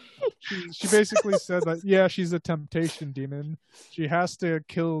 She basically said that, she's a temptation demon. She has to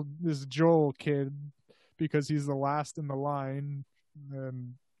kill this Joel kid because he's the last in the line.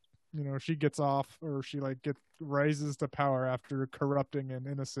 And, she gets off, or she rises to power after corrupting an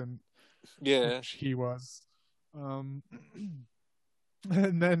innocent. Yeah. Which he was. And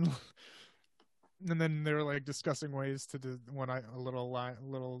then they were like discussing ways to do a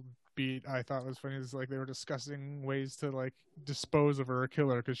little beat I thought was funny is like they were discussing ways to like dispose of her or kill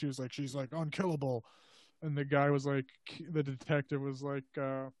her, because she's like unkillable, and the guy was like, the detective was like,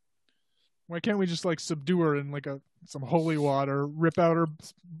 why can't we just like subdue her in like some holy water, rip out her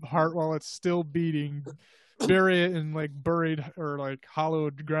heart while it's still beating, bury it in like buried or like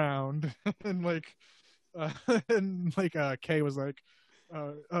hollowed ground, and Kay was like,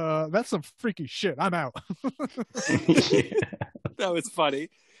 that's some freaky shit. I'm out. That was funny.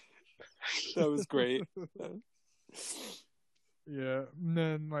 That was great. Yeah. And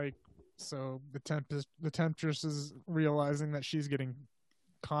then so the temptress is realizing that she's getting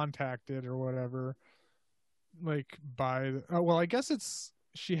contacted or whatever, by I guess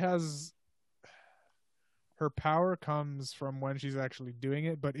she has, her power comes from when she's actually doing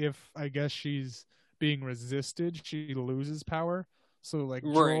it, but if I guess she's being resisted, she loses power. So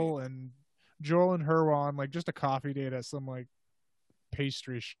Joel and her were on just a coffee date at some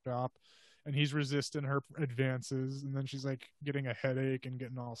pastry shop, and he's resisting her advances, and then she's getting a headache and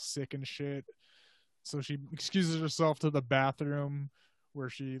getting all sick and shit. So she excuses herself to the bathroom, where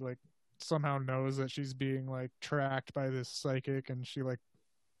she somehow knows that she's being tracked by this psychic, and she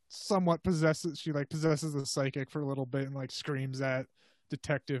somewhat possesses the psychic for a little bit and screams at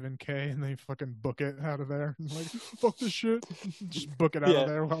Detective and Kay, and they fucking book it out of there. Fuck this shit. Just book it out of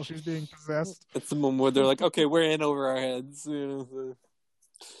there while she's being possessed. It's the moment where they're like, okay, we're in over our heads. And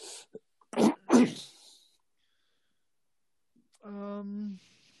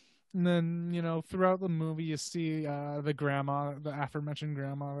then, throughout the movie, you see the aforementioned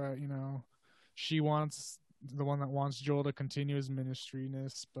grandma that, she wants, the one that wants Joel to continue his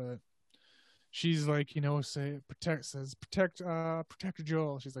ministry-ness, but she's protect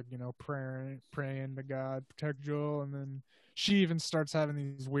Joel. She's praying to God, protect Joel. And then she even starts having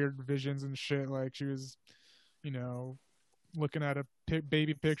these weird visions and shit. She was, looking at a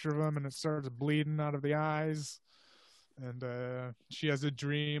baby picture of him, and it starts bleeding out of the eyes. And she has a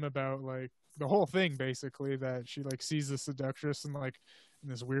dream about the whole thing, basically, that she sees the seductress and in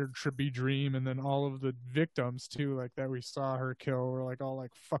this weird trippy dream, and then all of the victims too, that we saw her kill were all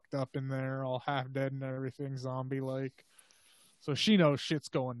fucked up in there, all half dead and everything, zombie so she knows shit's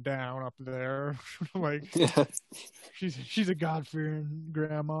going down up there. She's a God-fearing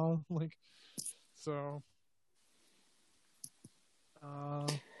grandma, so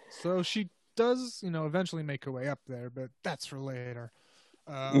she does eventually make her way up there, but that's for later.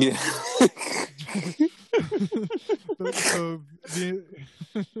 Yeah. So the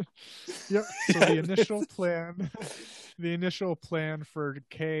initial plan the initial plan for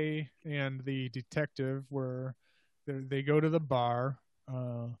Kay and the detective were they go to the bar.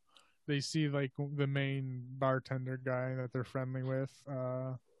 They see like the main bartender guy that they're friendly with,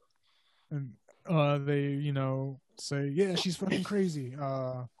 and they say, yeah, she's fucking crazy.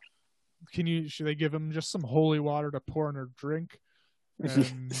 Should they give him just some holy water to pour in her drink,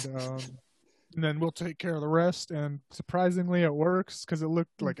 and then we'll take care of the rest. And surprisingly, it works because it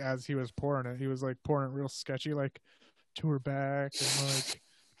looked like as he was pouring it, he was like pouring it real sketchy, like to her back, and like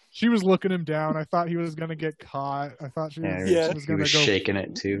she was looking him down. I thought he was gonna get caught. I thought she was gonna go shaking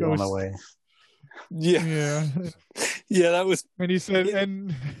it too on the way. Yeah, that was. And he said,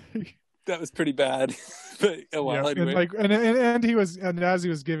 and that was pretty bad. But anyway. And he was, and as he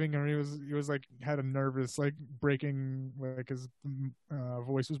was giving her, he was like had a nervous like breaking, like his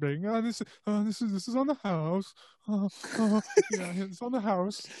voice was breaking. This is on the house. Yeah, it's on the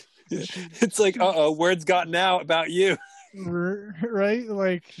house. Yeah. It's like, word's gotten out about you. Right?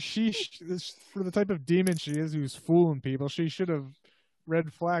 Like she, for the type of demon she is, who's fooling people, she should have,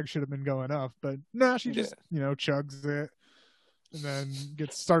 red flag should have been going up. But nah, she just chugs it, and then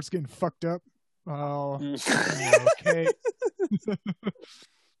starts getting fucked up. Oh, Kay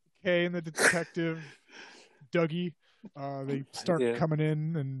and the detective Dougie, they start coming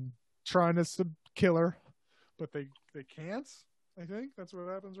in and trying to kill her, but they can't. I think that's what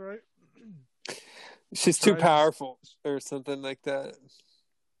happens, right? She's too powerful or something like that.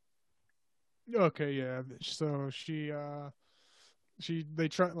 Okay, yeah. So they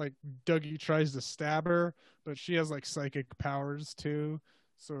try, like Dougie tries to stab her, but she has like psychic powers too.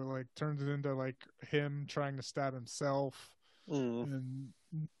 So it like turns it into like him trying to stab himself. And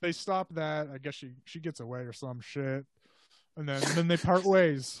they stop that. I guess she gets away or some shit. And then they part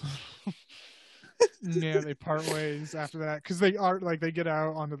ways. Yeah, they part ways after that because they are like they get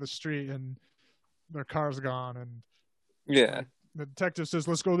out onto the street and their car's gone, and the detective says,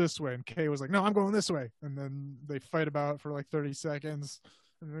 let's go this way, and Kay was like, no, I'm going this way. And then they fight about it for like 30 seconds,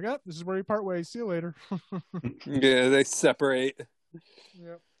 and they're like, this is where you part ways, see you later. Yeah, they separate.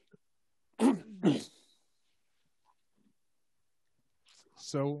 Yep.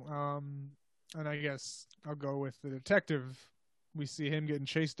 So and I guess I'll go with the detective. We see him getting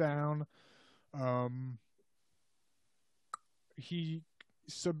chased down. He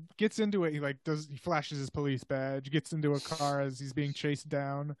gets into it. He flashes his police badge, gets into a car as he's being chased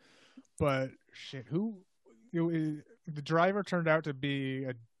down. But shit, the driver turned out to be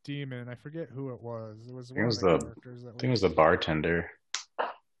a demon. I forget who it was. It was one of the characters. I think it was the bartender.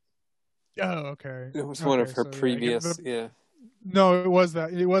 Oh, okay. It was one of her previous. No, it was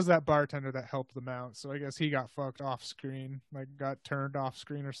that bartender that helped them out. So I guess he got fucked off screen, like got turned off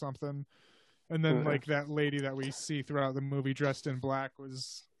screen or something. And then like that lady that we see throughout the movie dressed in black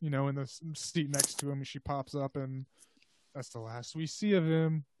was, in the seat next to him. She pops up, and that's the last we see of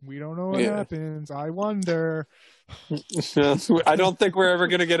him. We don't know what happens. I wonder. I don't think we're ever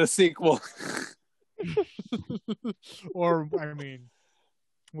going to get a sequel. Or, I mean,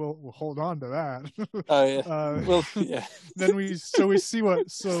 we'll hold on to that. Oh yeah. Then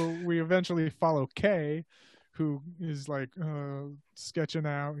we eventually follow Kay, who is like sketching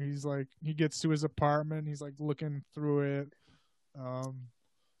out. He's like, he gets to his apartment. He's like looking through it.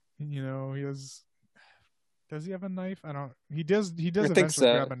 He has. Does he have a knife? He does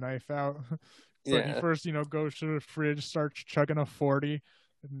eventually grab a knife out. But he first, goes to the fridge, starts chugging a 40,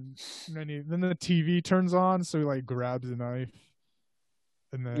 and then the TV turns on, so he like grabs a knife.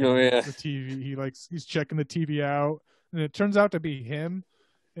 And then the TV, he's checking the TV out, and it turns out to be him.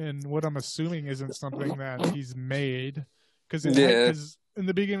 And what I'm assuming isn't something that he's made, because in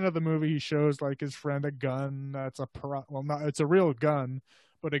the beginning of the movie he shows like his friend a gun that's it's a real gun,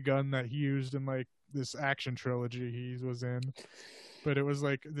 but a gun that he used in like this action trilogy he was in. But it was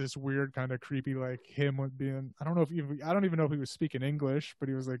like this weird kind of creepy, like him being, I don't even know if he was speaking English, but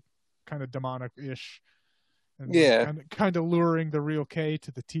he was like kind of demonic-ish. And kind of luring the real Kay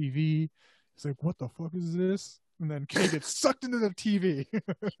to the TV. He's like, what the fuck is this? And then Kay gets sucked into the TV.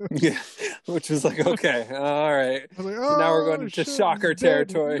 Which was like, okay, all right. I was like, so now we're going to shocker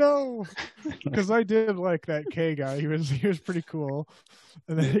territory. No, because I did like that Kay guy. He was pretty cool.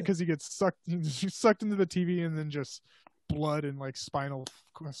 And then because he gets sucked into the TV, and then just blood and like spinal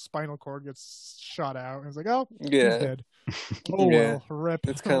cord gets shot out. And it's like, oh, he's dead. Oh well, rip.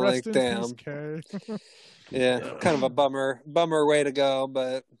 It's kind of like, damn. Kay. Kind of a bummer way to go,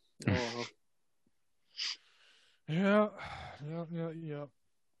 but oh well. Yeah.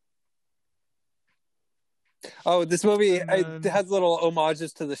 Oh, this movie it has little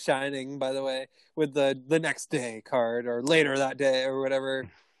homages to The Shining, by the way, with the next day card or later that day or whatever.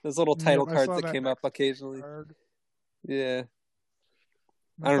 Those little title cards that came up occasionally. Yeah.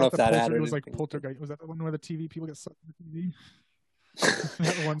 I don't know if that added was like anything. Poltergeist. Was that the one where the TV people get sucked in the TV?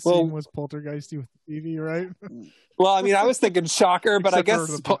 That one Well- scene was Poltergeisty with the TV, right? Well, I mean, I was thinking Shocker, but I Except guess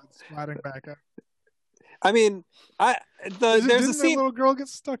for the blood splatting back up. I mean, there's a Didn't that scene. little girl get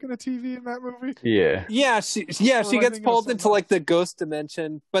stuck in a TV in that movie? Yeah. Yeah, she Or gets am I thinking of pulled something into like else? the ghost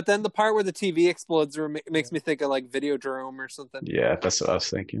dimension, but then the part where the TV explodes makes me think of like Videodrome or something. Yeah, that's what I was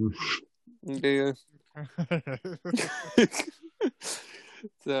thinking. Yeah.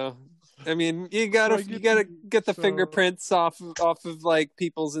 So, I mean, you gotta So I get get the so- fingerprints off of like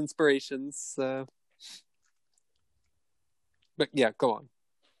people's inspirations. So. But yeah, go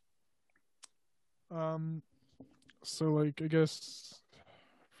on. So like I guess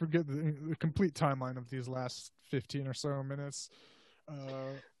forget the complete timeline of these last 15 or so minutes.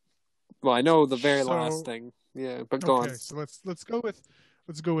 Well, I know the very So- last thing. Yeah, but go on. Okay, so let's go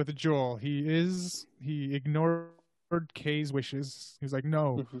with Joel. He ignored Kay's wishes. He's like,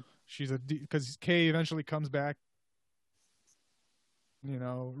 no, Mhm. she's because Kay eventually comes back.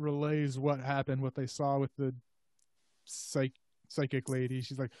 Relays what happened, what they saw with the psychic lady.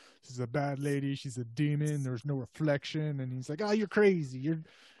 She's like, she's a bad lady. She's a demon. There's no reflection. And he's like, you're crazy. He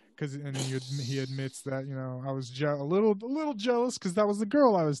admits that, I was a little jealous because that was the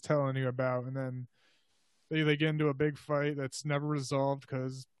girl I was telling you about. And then they get into a big fight that's never resolved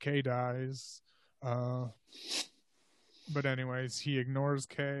because Kay dies. But anyways, he ignores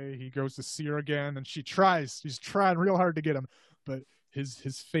Kay. He goes to see her again, and he's trying real hard to get him, but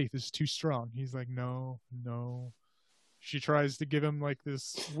his faith is too strong. He's like, no. She tries to give him like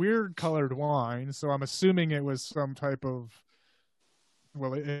this weird colored wine, so I'm assuming it was some type of,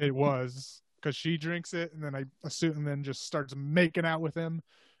 well, it was, because she drinks it, and then I assume, and then just starts making out with him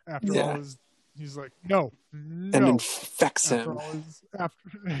after all his. He's like, no, And infects him.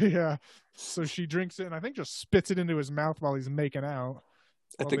 Yeah. So she drinks it and I think just spits it into his mouth while he's making out.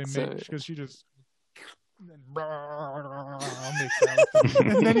 I think so. Because she just makes out.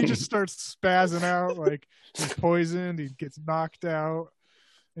 And then he just starts spazzing out like he's poisoned. He gets knocked out,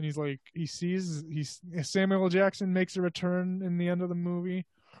 and he's like, Samuel L. Jackson makes a return in the end of the movie.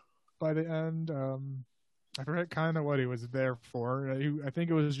 By the end, I forget kind of what he was there for. I think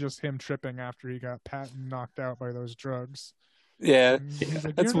it was just him tripping after he got Patton knocked out by those drugs. Yeah, He's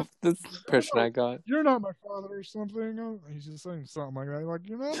like, that's the impression I got. You're not my father or something. He's just saying something like that. Like,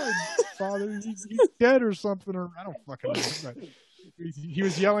 you're not my father. He's dead or something. Or I don't fucking know. But he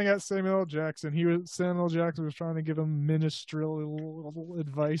was yelling at Samuel L. Jackson. Samuel L. Jackson was trying to give him ministerial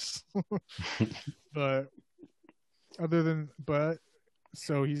advice. But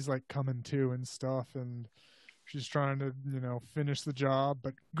so he's like coming to and stuff, and she's trying to, finish the job.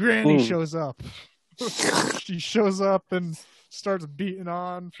 But Granny shows up. She shows up and starts beating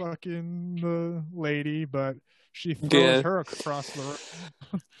on fucking the lady, but she throws her across the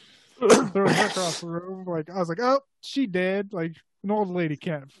room. Like, I was like, oh, she dead. Like, an old lady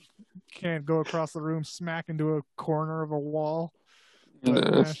can't go across the room, smack into a corner of a wall.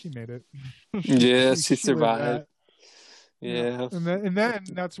 But, yeah, she made it. She survived. Yeah. And then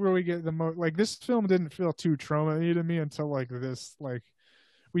that's where we get the most, like, this film didn't feel too Troma-y to me until like this, like,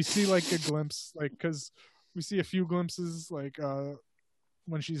 we see like a glimpse, like, because we see a few glimpses, like,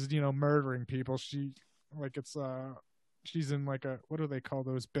 when she's, murdering people, she's in like what do they call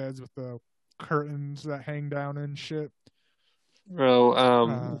those beds with the curtains that hang down and shit?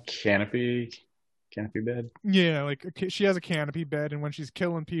 Canopy bed. Yeah, like she has a canopy bed, and when she's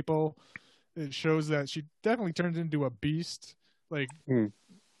killing people, it shows that she definitely turns into a beast. Like,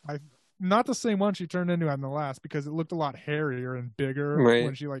 not the same one she turned into in the last, because it looked a lot hairier and bigger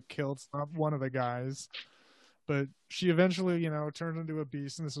when she like killed one of the guys. But she eventually, turned into a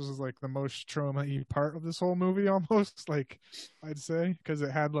beast, and this was like the most Troma-y part of this whole movie, almost, like, I'd say, because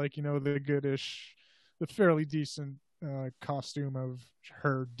it had like, the fairly decent costume of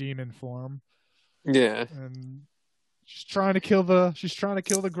her demon form. Yeah. And she's trying to kill the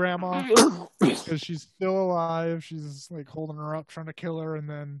grandma because she's still alive. She's like holding her up, trying to kill her, and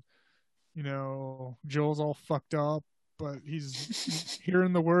then, Joel's all fucked up, but he's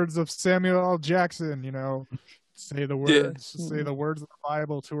hearing the words of Samuel L. Jackson, say the words of the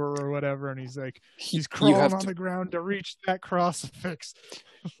Bible to her or whatever, and he's like, he's crawling on the ground to reach that crucifix.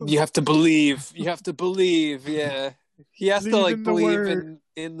 You have to believe. Yeah. He has to like believe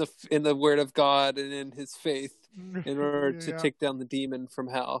in the word of God and in his faith in order to take down the demon from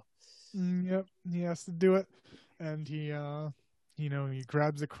hell. Yep, he has to do it, and he he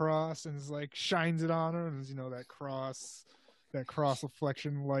grabs the cross and is like shines it on her, and that cross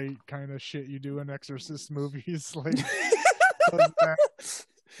reflection light kind of shit you do in Exorcist movies, like.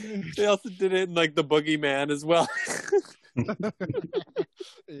 They also did it in like the Boogeyman as well.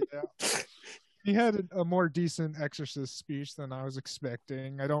 Yeah. He had a more decent Exorcist speech than I was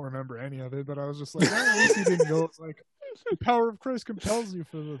expecting. I don't remember any of it, but I was just like, at least he didn't go like, the power of Christ compels you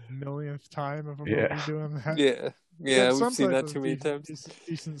for the millionth time of a movie doing that. Yeah, we've seen that too many times.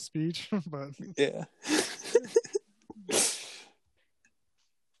 Decent speech, but yeah.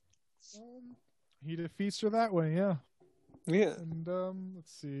 He defeats her that way, yeah. Yeah. And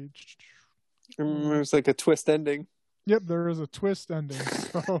let's see. There's like a twist ending. Yep, there is a twist ending.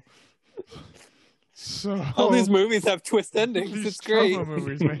 So all these movies have twist endings. It's great. Troma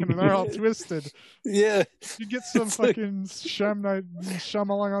movies, man, and they're all twisted. Yeah, you get some fucking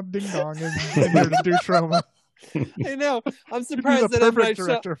Shyamalan ding dong in here to do Troma. I know. I'm surprised that M. Night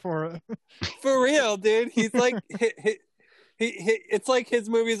director for it. For real, dude. He's like, it's like his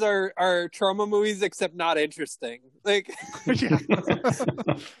movies are Troma movies, except not interesting. Like,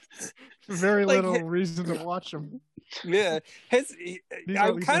 very little reason to watch them. Yeah, I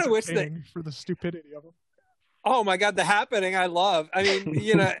kind of wish that for the stupidity of them. Oh my god, The Happening! I love. I mean,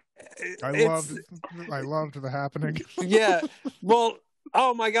 you know, I loved The Happening. Yeah. Well,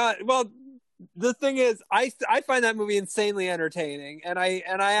 oh my god. Well, the thing is, I find that movie insanely entertaining, and I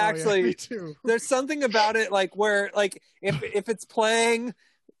actually me too. There's something about it like where like if it's playing,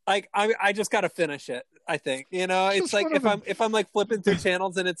 like I just got to finish it. I think, you know, it's like if I'm like flipping through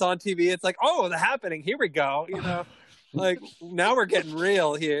channels and it's on TV, it's like, oh, The Happening, here we go, you know. Like now we're getting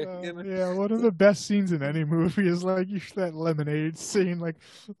real here. You know? Yeah, one of the best scenes in any movie is like that lemonade scene. Like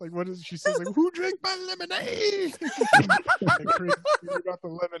what is she says? Like, who drank my lemonade? Like, got the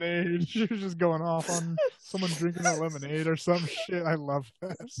lemonade. She was just going off on someone drinking a lemonade or some shit. I love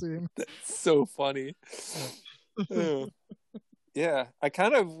that scene. That's so funny. Yeah, I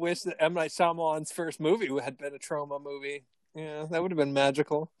kind of wish that M. Night Shyamalan's first movie had been a Troma movie. Yeah, that would have been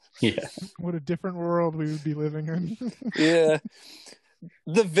magical. Yeah. What a different world we would be living in. Yeah.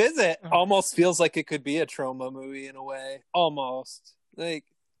 The Visit almost feels like it could be a Troma movie in a way. Almost. Like,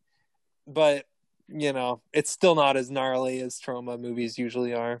 but, you know, it's still not as gnarly as Troma movies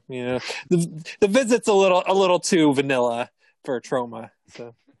usually are. You know, the Visit's a little too vanilla for Troma.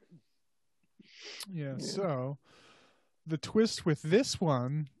 So. Yeah, so the twist with this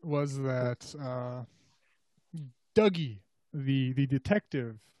one was that Dougie, the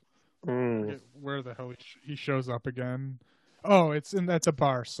detective, where the hell he shows up again. Oh, that's a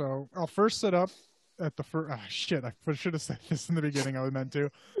bar. So I'll first set up at the first. Shit, I should have said this in the beginning. I was meant to.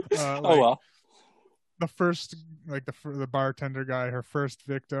 The first, like the bartender guy, her first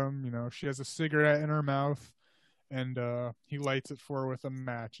victim. You know, she has a cigarette in her mouth, and he lights it for her with a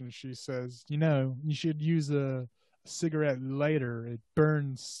match, and she says, "You know, you should use a cigarette lighter. It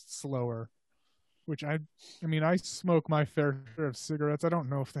burns slower." Which I mean, I smoke my fair share of cigarettes. I don't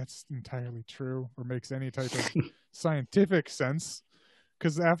know if that's entirely true or makes any type of scientific sense.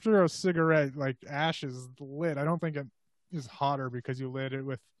 Because after a cigarette, like ash is lit, I don't think it is hotter because you lit it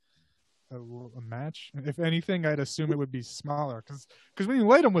with a match. If anything, I'd assume it would be smaller. Because when you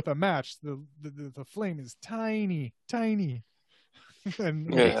light them with a match, the flame is tiny.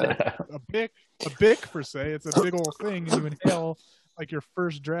 And a bic per se, it's a big old thing, and you inhale like your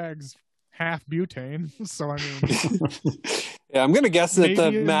first drag's half butane. So I mean, yeah, I'm gonna guess that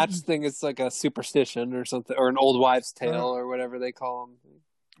the match thing is like a superstition or something, or an old wives' tale, or whatever they call them.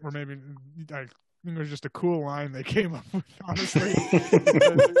 Or maybe I think it was just a cool line they came up with, honestly.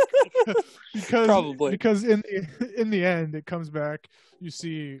 because in the end, it comes back. You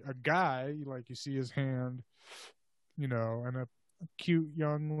see a guy, like you see his hand, you know, and a cute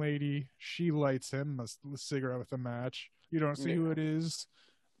young lady. She lights him a cigarette with a match. You don't see who it is,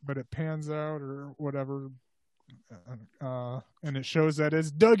 but it pans out or whatever, and it shows that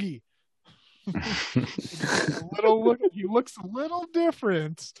it's Dougie. He looks a little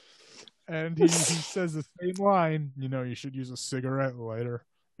different, and he says the same line. You know, you should use a cigarette lighter.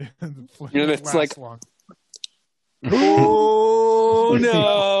 And it's like, long. Oh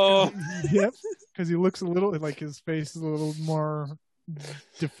no! Yep, because he looks a little like his face is a little more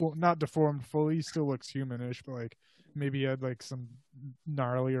not deformed fully. He still looks humanish, but like maybe he had like some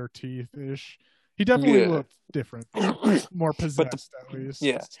gnarlier teeth-ish. He definitely looked different, more possessed at least.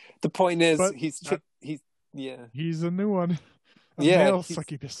 Yeah, the point is he's a new one. A male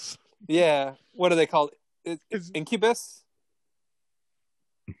succubus. Yeah, what do they call it? Incubus?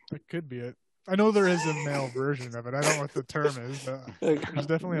 It could be it. I know there is a male version of it. I don't know what the term is, but there's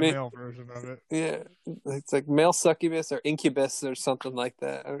definitely a male version of it. Yeah, it's like male succubus or incubus or something like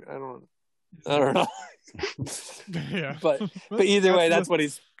that. I don't know. Yeah, but either way, that's what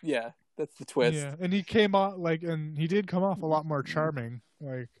he's. Yeah, that's the twist. Yeah, and he came off and he did come off a lot more charming.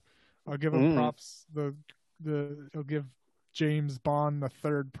 Like, I'll give him props. He'll give James Bond the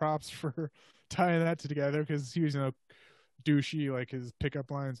third props for tying that together, because he was, douchey, like his pickup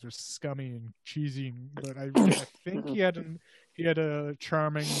lines are scummy and cheesy. But I think he had a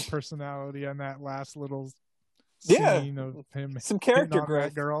charming personality on that last little scene of him some character on growth.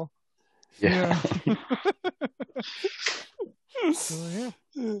 that girl. Yeah. So,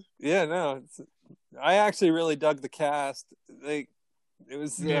 Yeah, no, I actually really dug the cast. It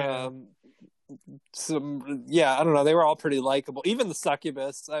was some, I don't know, they were all pretty likable. Even the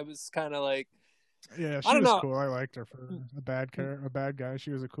succubus, I was kind of like, yeah, I don't was know. cool. I liked her for a bad guy.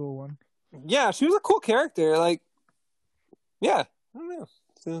 She was a cool one. Yeah, she was a cool character. Like, yeah, I don't know.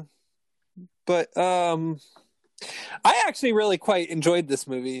 So, but I actually really quite enjoyed this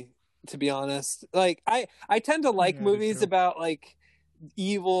movie, to be honest. Like, I tend to like movies about like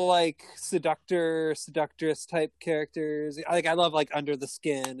evil, like seductress type characters. Like, I love like Under the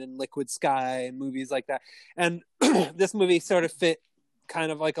Skin and Liquid Sky and movies like that. And this movie sort of fit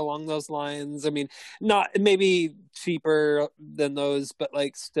kind of like along those lines. I mean, not maybe cheaper than those, but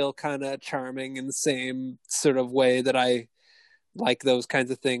like still kind of charming in the same sort of way that I like those kinds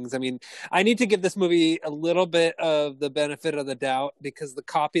of things. I mean, I need to give this movie a little bit of the benefit of the doubt, because the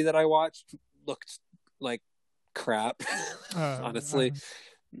copy that I watched looked like crap, honestly.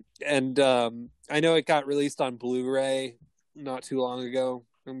 And I know it got released on Blu-ray not too long ago,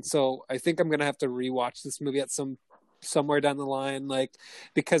 and so I think I'm gonna have to rewatch this movie at somewhere down the line, like,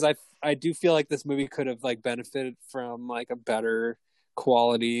 because I do feel like this movie could have like benefited from like a better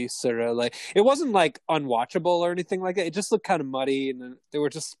quality sort of, like, it wasn't like unwatchable or anything like that. It just looked kind of muddy, and there were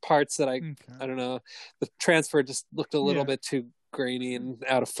just parts that I don't know, the transfer just looked a little bit too grainy and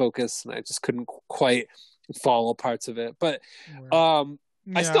out of focus, and I just couldn't quite follow parts of it. But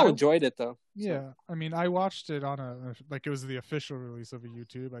I still enjoyed it though. Yeah, I mean, I watched it on it was the official release of a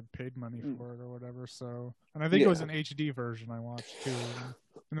YouTube. I'd paid money for it or whatever. So, and I think it was an HD version I watched too,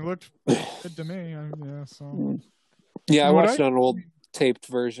 and it looked good to me. I watched it on an old taped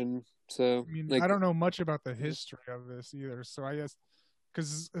version. So, I mean, I don't know much about the history of this either. So I guess,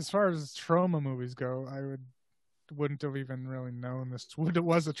 because as far as Troma movies go, I wouldn't have even really known this. It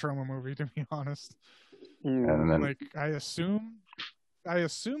was a Troma movie, to be honest. And then, like, I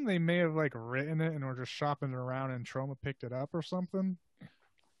assume they may have like written it and were just shopping it around, and Troma picked it up or something.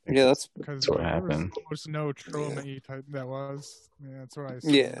 Yeah, that's what happened. There was almost no Troma type that was. Yeah, that's what I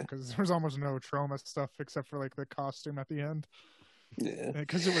assumed. Yeah, because there was almost no Troma stuff except for like the costume at the end. Yeah,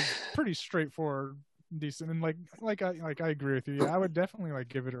 because it was pretty straightforward, decent, and like I agree with you. Yeah, I would definitely like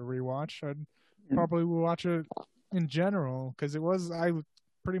give it a rewatch. I'd probably watch it in general, because it was I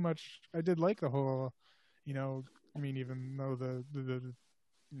did like the whole, I mean, even though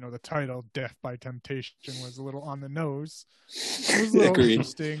the title "Death by Temptation" was a little on the nose, it was a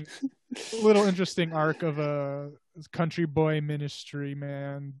little interesting arc of a country boy ministry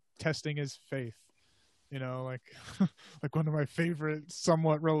man testing his faith. Like like one of my favorite,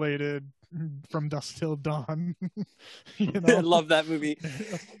 somewhat related, From Dusk Till Dawn. I love that movie.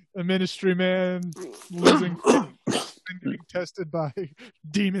 A ministry man losing faith and getting tested by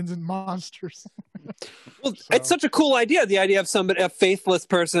demons and monsters. Well, it's such a cool idea. The idea of a faithless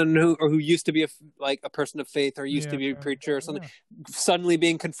person who used to be a person of faith, or used to be a preacher or something, suddenly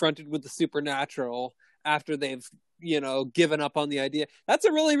being confronted with the supernatural after they've given up on the idea. That's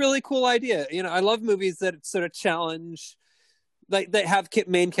a really, really cool idea. I love movies that sort of challenge, like, that have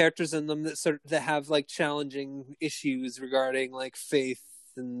main characters in them that have like challenging issues regarding like faith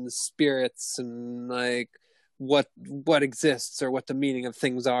and spirits and like what exists, or what the meaning of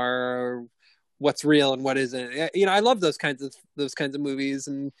things are, or what's real and what isn't. I love those kinds of movies.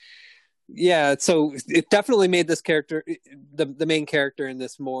 And so it definitely made this character, the main character in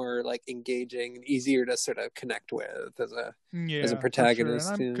this, more like engaging and easier to sort of connect with as a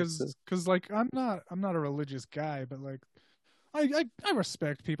protagonist. Because like I'm not a religious guy, but like I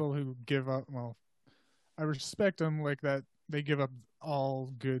respect people who give up. Well, I respect them like that. They give up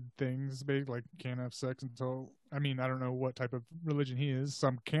all good things. They like can't have sex until. I mean, I don't know what type of religion he is.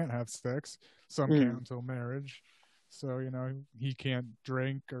 Some can't have sex. Some can't until marriage. So he can't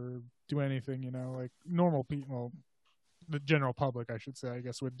drink or do anything. Like normal people, the general public, I should say, I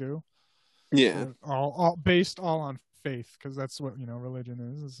guess, would do. Yeah. All based on faith, because that's what religion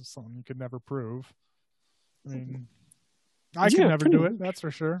is. This is something you could never prove. I mean, I could never do it. That's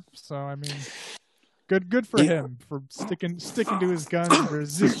for sure. So I mean. Good for him for sticking to his guns and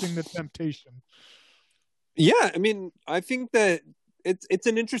resisting the temptation. Yeah, I mean, I think that it's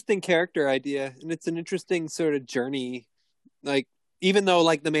an interesting character idea, and it's an interesting sort of journey. Like, even though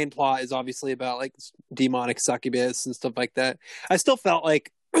like the main plot is obviously about like demonic succubus and stuff like that, I still felt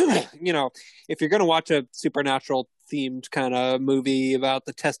like if you're going to watch a supernatural themed kind of movie about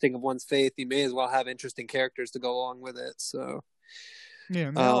the testing of one's faith, you may as well have interesting characters to go along with it. So yeah,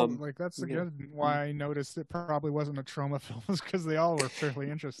 and they all, like, that's again why I noticed it probably wasn't a Troma film, was because they all were fairly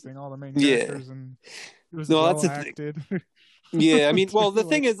interesting, all the main characters, and it was well acted. Yeah, I mean, well, the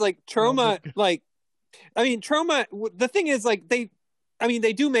thing is, like, Troma, like, I mean, Troma, the thing is, like, they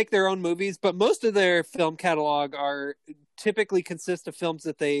do make their own movies, but most of their film catalog are typically consist of films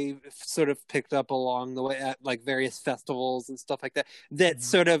that they sort of picked up along the way at, like, various festivals and stuff like that, that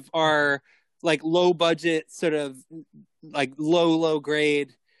sort of are, like, low budget, sort of, like, low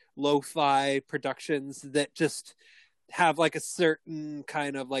grade, lo-fi productions that just have, like, a certain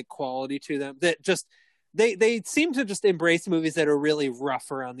kind of, like, quality to them that just... They seem to just embrace movies that are really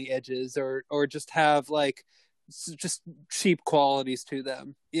rough around the edges, or just have, like, just cheap qualities to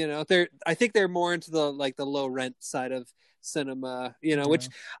them. You know, I think they're more into the, like, the low rent side of cinema, you know, which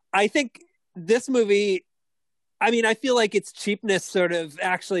I think this movie, I mean, I feel like its cheapness sort of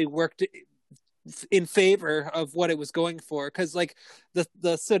actually worked in favor of what it was going for, because, like,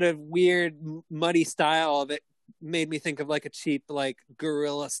 the sort of weird muddy style of it made me think of, like, a cheap, like,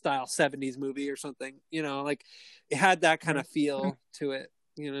 guerrilla style 70s movie or something, you know, like, it had that kind of feel to it,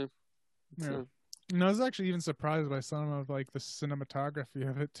 you know. So. I was actually even surprised by some of, like, the cinematography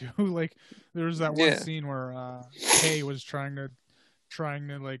of it too. Like, there was that one scene where Kay was trying to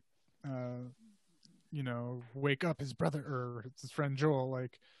like, you know, wake up his brother or his friend Joel.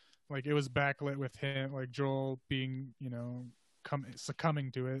 Like it was backlit with him, like Joel being, you know,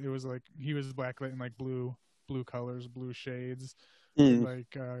 succumbing to it. It was like he was backlit in, like, blue colors, blue shades.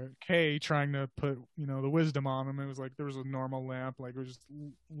 Like Kay trying to put, you know, the wisdom on him. It was like there was a normal lamp, like it was just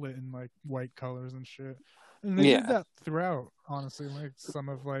lit in, like, white colors and shit. And they did that throughout, honestly. Like some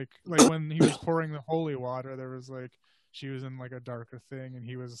of, like when he was pouring the holy water, there was, like, she was in, like, a darker thing, and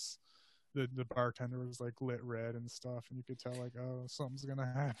he was the bartender was, like, lit red and stuff, and you could tell, like, oh, something's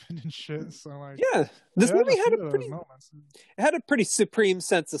gonna happen and shit. So, like, this movie had a pretty supreme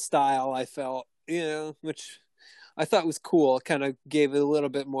sense of style, I felt, you know, which I thought was cool. It kind of gave it a little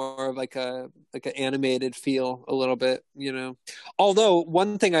bit more of, like, an animated feel, a little bit, you know. Although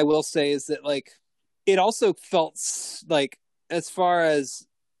one thing I will say is that, like, it also felt like, as far as,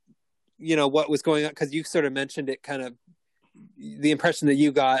 you know, what was going on, because you sort of mentioned it, kind of the impression that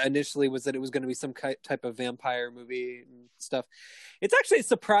you got initially was that it was going to be some type of vampire movie and stuff. It's actually a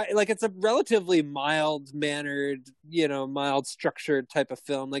surprise. Like, it's a relatively mild mannered, you know, mild structured type of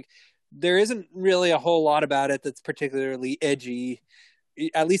film. Like, there isn't really a whole lot about it that's particularly edgy,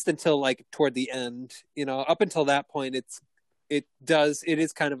 at least until, like, toward the end, you know. Up until that point, it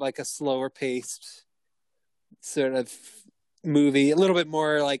is kind of like a slower paced sort of movie, a little bit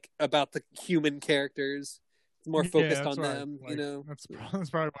more, like, about the human characters. It's more focused on them, like, you know. That's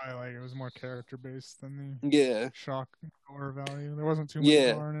probably why, like, it was more character based than the shock horror value. There wasn't too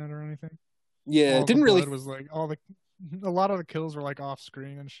much gore in it or anything. Yeah, all it didn't the blood really was, like, a lot of the kills were, like, off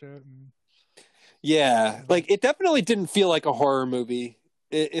screen and shit. And like, it definitely didn't feel like a horror movie.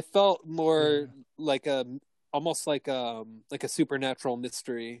 It felt more like almost like a supernatural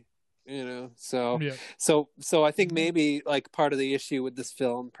mystery, you know. So I think maybe, like, part of the issue with this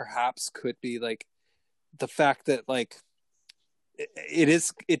film perhaps could be, like, the fact that, like,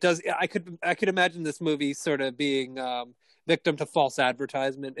 I could imagine this movie sort of being victim to false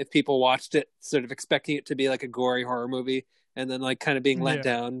advertisement if people watched it sort of expecting it to be, like, a gory horror movie, and then, like, kind of being let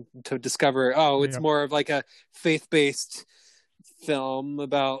down to discover, it's more of, like, a faith-based film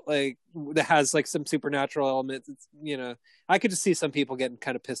about, like, that has, like, some supernatural elements. It's, you know, I could just see some people getting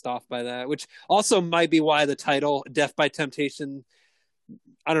kind of pissed off by that, which also might be why the title Death by Temptation,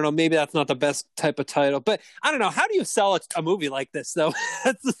 I don't know, maybe that's not the best type of title, but I don't know. How do you sell a movie like this, though?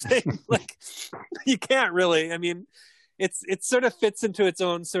 That's the thing. Like, you can't really. I mean, it sort of fits into its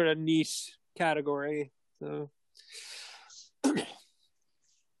own sort of niche category. So,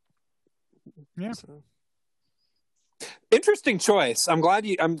 yeah. So. Interesting choice. I'm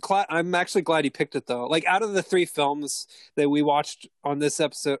actually glad you picked it, though. Like, out of the 3 films that we watched on this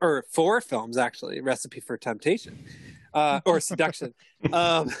episode, or 4 films actually, Recipe for Temptation. Or Seduction.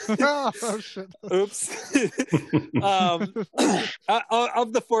 Oh, shit. Oops. Of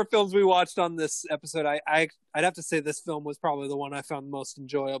the 4 films we watched on this episode, I'd have to say this film was probably the one I found most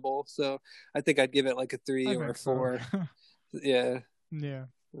enjoyable. So I think I'd give it, like, a 3 or a 4. So. Yeah.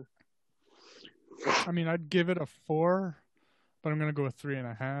 I mean, I'd give it a 4, but I'm gonna go with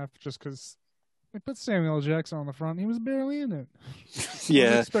 3.5 just because they put Samuel L. Jackson on the front. He was barely in it. I was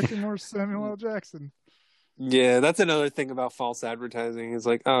expecting more Samuel L. Jackson. Yeah, that's another thing about false advertising. Is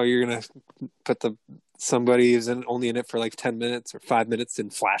like, oh, you're gonna put somebody who's only in it for, like, 10 minutes or 5 minutes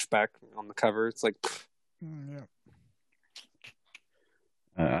in flashback on the cover. It's like,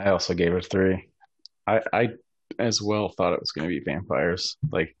 I also gave it 3. I as well thought it was going to be vampires,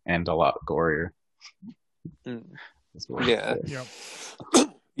 like, and a lot gorier. Yeah. Yep.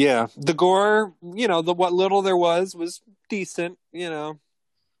 Yeah. The gore, what little there was decent, And,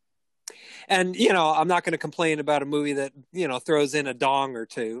 I'm not going to complain about a movie that, throws in a dong or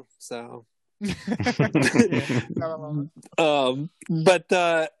two. So, but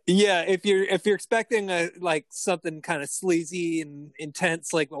if you're expecting something kind of sleazy and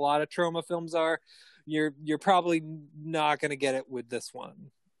intense, like a lot of Troma films are, you're probably not going to get it with this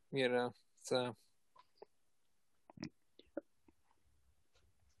one, so.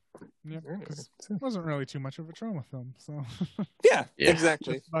 Yeah, because it wasn't really too much of a Troma film, so. Yeah,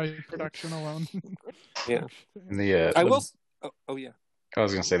 exactly. Just by production alone. Yeah. And the I will. Oh yeah. I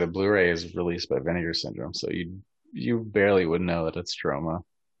was gonna say the Blu-ray is released by Vinegar Syndrome, so you barely would know that it's Troma.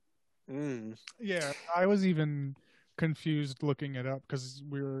 Yeah, I was even confused looking it up because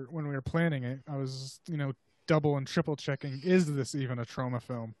when we were planning it, I was double and triple checking, is this even a Troma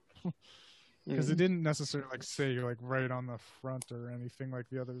film? Because it didn't necessarily say right on the front or anything like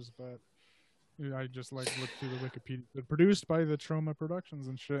the others, but I just looked through the Wikipedia. Produced by the Troma Productions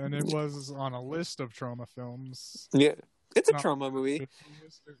and shit, and it was on a list of Troma films. Yeah, it's a Troma movie.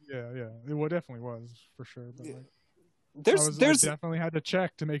 Yeah, it definitely was for sure. But I definitely had to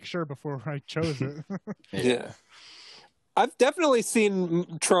check to make sure before I chose it. Yeah. I've definitely seen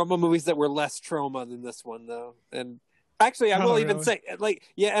Troma movies that were less Troma than this one, though, and. Actually, I will even say,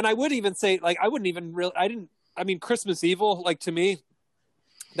 and I would even say, I wouldn't even really, Christmas Evil, to me,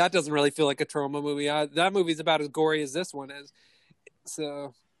 that doesn't really feel like a Troma movie. That movie's about as gory as this one is.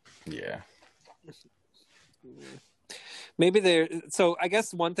 So. Yeah. So I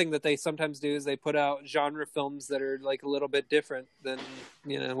guess one thing that they sometimes do is they put out genre films that are a little bit different than,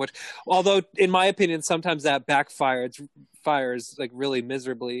 although in my opinion, sometimes that backfires really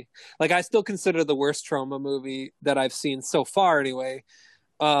miserably. I still consider the worst Troma movie that I've seen so far anyway,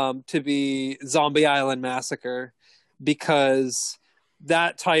 to be Zombie Island Massacre, because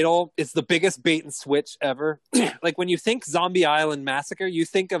that title is the biggest bait and switch ever. When you think Zombie Island Massacre, you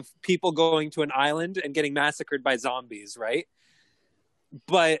think of people going to an island and getting massacred by zombies, right?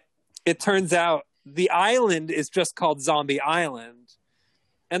 But it turns out the island is just called Zombie Island.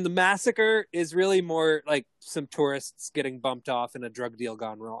 And the massacre is really more like some tourists getting bumped off in a drug deal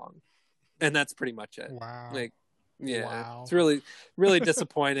gone wrong. And that's pretty much it. Wow. Wow. It's really, really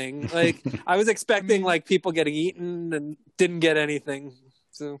disappointing. I was expecting people getting eaten and didn't get anything.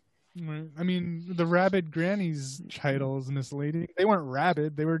 So, the rabid grannies title is misleading. They weren't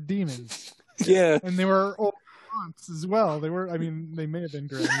rabid; they were demons. Yeah, and they were old aunts as well. They were. They may have been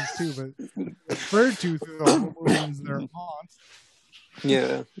grannies too, but referred to through the whole movie as their aunts.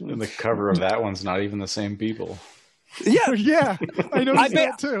 Yeah, and the cover of that one's not even the same people. Yeah, yeah, I noticed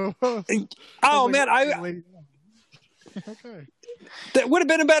that too. Okay. That would have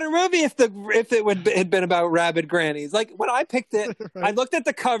been a better movie if it had been about rabid grannies. When I picked it, right. I looked at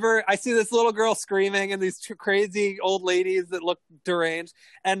the cover. I see this little girl screaming and these two crazy old ladies that look deranged.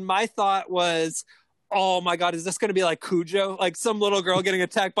 And my thought was, oh my God, is this going to be like Cujo? Some little girl getting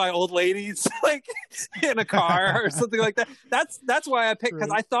attacked by old ladies, in a car or something like that. That's why I picked,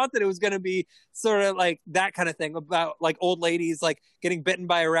 because I thought that it was going to be sort of that kind of thing about old ladies, getting bitten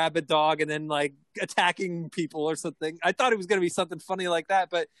by a rabid dog and then attacking people or something. I thought it was going to be something funny like that,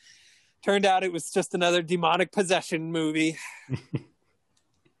 but turned out it was just another demonic possession movie.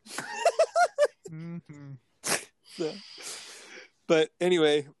 Mm-hmm. So. But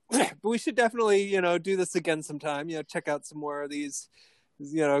anyway, we should definitely, do this again sometime. Check out some more of these,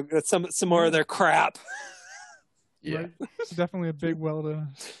 some more of their crap. Yeah, right. It's definitely a big well to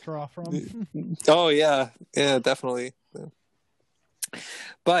draw from. Oh yeah, definitely.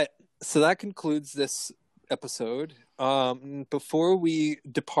 But so that concludes this episode. Before we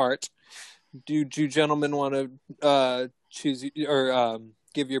depart, do you gentlemen want to choose or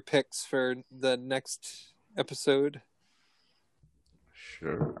give your picks for the next episode?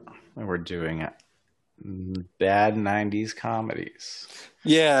 Sure. We're doing bad 90s comedies.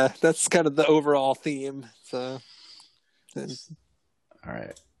 Yeah, that's kind of the overall theme. So, all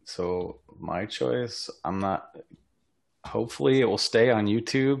right. So my choice, hopefully it will stay on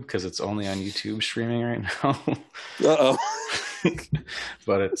YouTube because it's only on YouTube streaming right now. Uh-oh.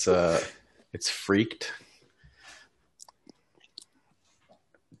 But it's Freaked.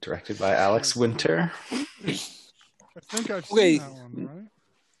 Directed by Alex Winter. I think I've seen that one,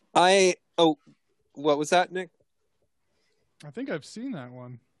 right? What was that, Nick? I think I've seen that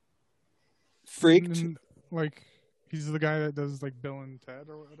one. Freaked? He's the guy that does Bill and Ted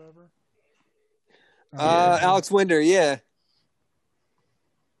or whatever. Alex Winter, yeah.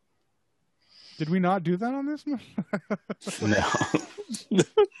 Did we not do that on this one? No.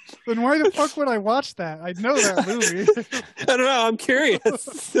 Then why the fuck would I watch that? I know that movie. I don't know. I'm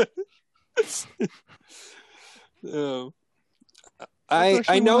curious.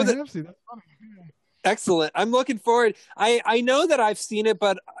 I know that. That's funny. Excellent. I'm looking forward. I know that I've seen it,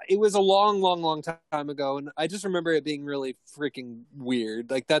 but it was a long time ago, and I just remember it being really freaking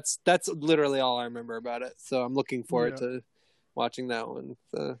weird. Like that's literally all I remember about it. So I'm looking forward to watching that one.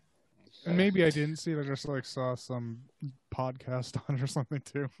 So. And maybe I didn't see it. I just saw some podcast on it or something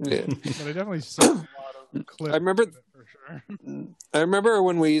too. Yeah. But I definitely saw a lot of clips. I remember of it for sure. I remember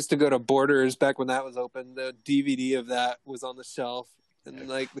when we used to go to Borders back when that was open. The DVD of that was on the shelf, and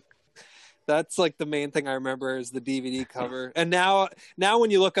that's like the main thing I remember is the DVD cover. And now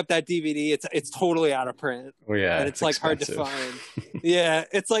when you look up that DVD, it's totally out of print. Oh yeah, and it's like expensive. Hard to find. Yeah,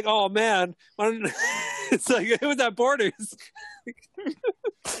 it's like, oh man, it's like it was at Borders.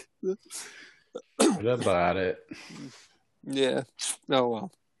 What about it? Yeah. Oh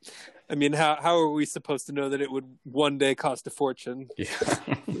well. I mean, how are we supposed to know that it would one day cost a fortune? Yeah.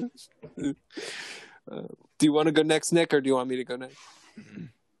 Do you want to go next, Nick, or do you want me to go next?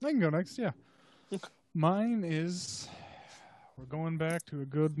 I can go next, yeah. Mine is, we're going back to a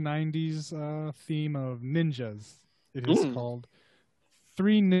good 90s theme of ninjas. It is called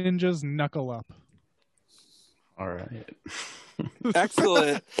Three Ninjas Knuckle Up. All right.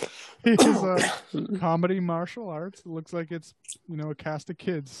 Excellent. It is a comedy martial arts. It looks like it's, a cast of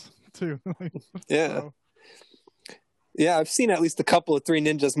kids, too. Yeah. So. Yeah, I've seen at least a couple of Three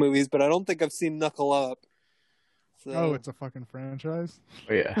Ninjas movies, but I don't think I've seen Knuckle Up. So. Oh, it's a fucking franchise?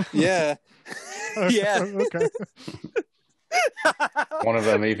 Oh, yeah. Yeah. Yeah. Okay. One of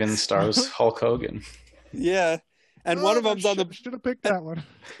them even stars Hulk Hogan. Yeah. And one of them's on the... Should have picked that one.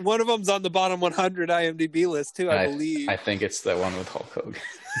 One of them's on the bottom 100 IMDb list, too, I believe. I think it's the one with Hulk Hogan.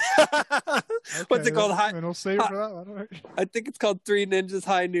 Okay, what's it called? And we'll save it for that one. I think it's called Three Ninjas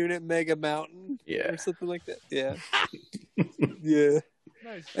High Noon at Mega Mountain. Yeah. Or something like that. Yeah. Yeah.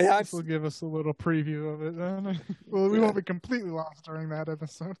 Nice. Yeah, This will give us a little preview of it then. Well, we won't be completely lost during that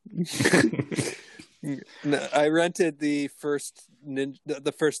episode. No, I rented the first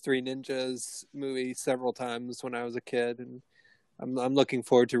Three Ninjas movie several times when I was a kid, and I'm looking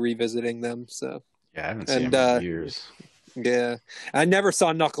forward to revisiting them. So yeah, I haven't seen them in years. Yeah, I never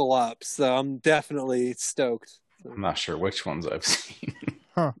saw Knuckle Up, so I'm definitely stoked. I'm not sure which ones I've seen.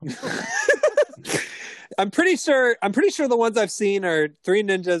 Huh. I'm pretty sure the ones I've seen are Three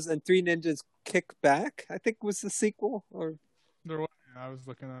Ninjas and Three Ninjas Kick Back, I think was the sequel. Or I was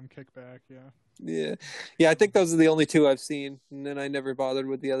looking on Kickback, yeah. Yeah, I think those are the only two I've seen, and then I never bothered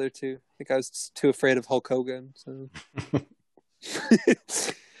with the other two. I think I was too afraid of Hulk Hogan. So,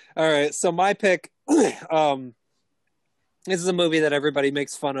 all right. So my pick. This is a movie that everybody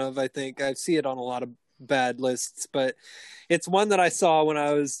makes fun of. I think I see it on a lot of bad lists, but it's one that I saw when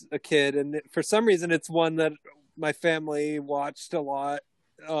I was a kid, and for some reason, it's one that my family watched a lot.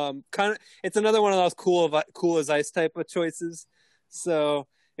 It's another one of those cool as ice type of choices. So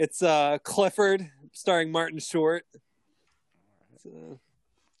it's Clifford, starring Martin Short. So.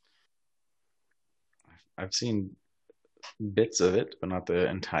 I've seen bits of it, but not the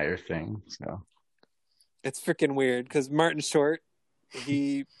entire thing. So it's freaking weird because Martin Short,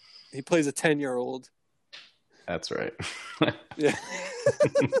 he plays a 10-year-old. That's right. Yeah.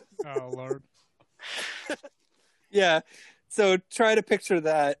 Oh Lord. Yeah. So try to picture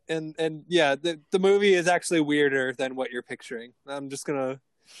that, and yeah, the movie is actually weirder than what you're picturing. I'm just gonna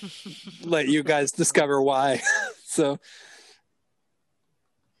let you guys discover why. So,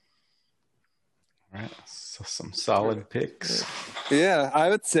 all right, so some solid picks. Yeah, I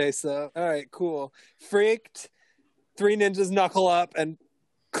would say so. All right, cool. Freaked, Three Ninjas Knuckle Up, and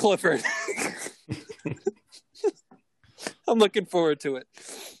Clifford. I'm looking forward to it.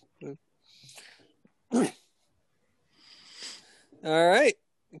 All right.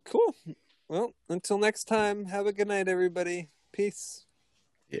 Cool. Well, until next time, have a good night, everybody. Peace.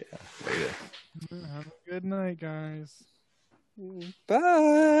 Yeah, later. Have a good night, guys.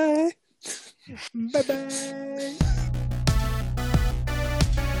 Bye. Bye-bye.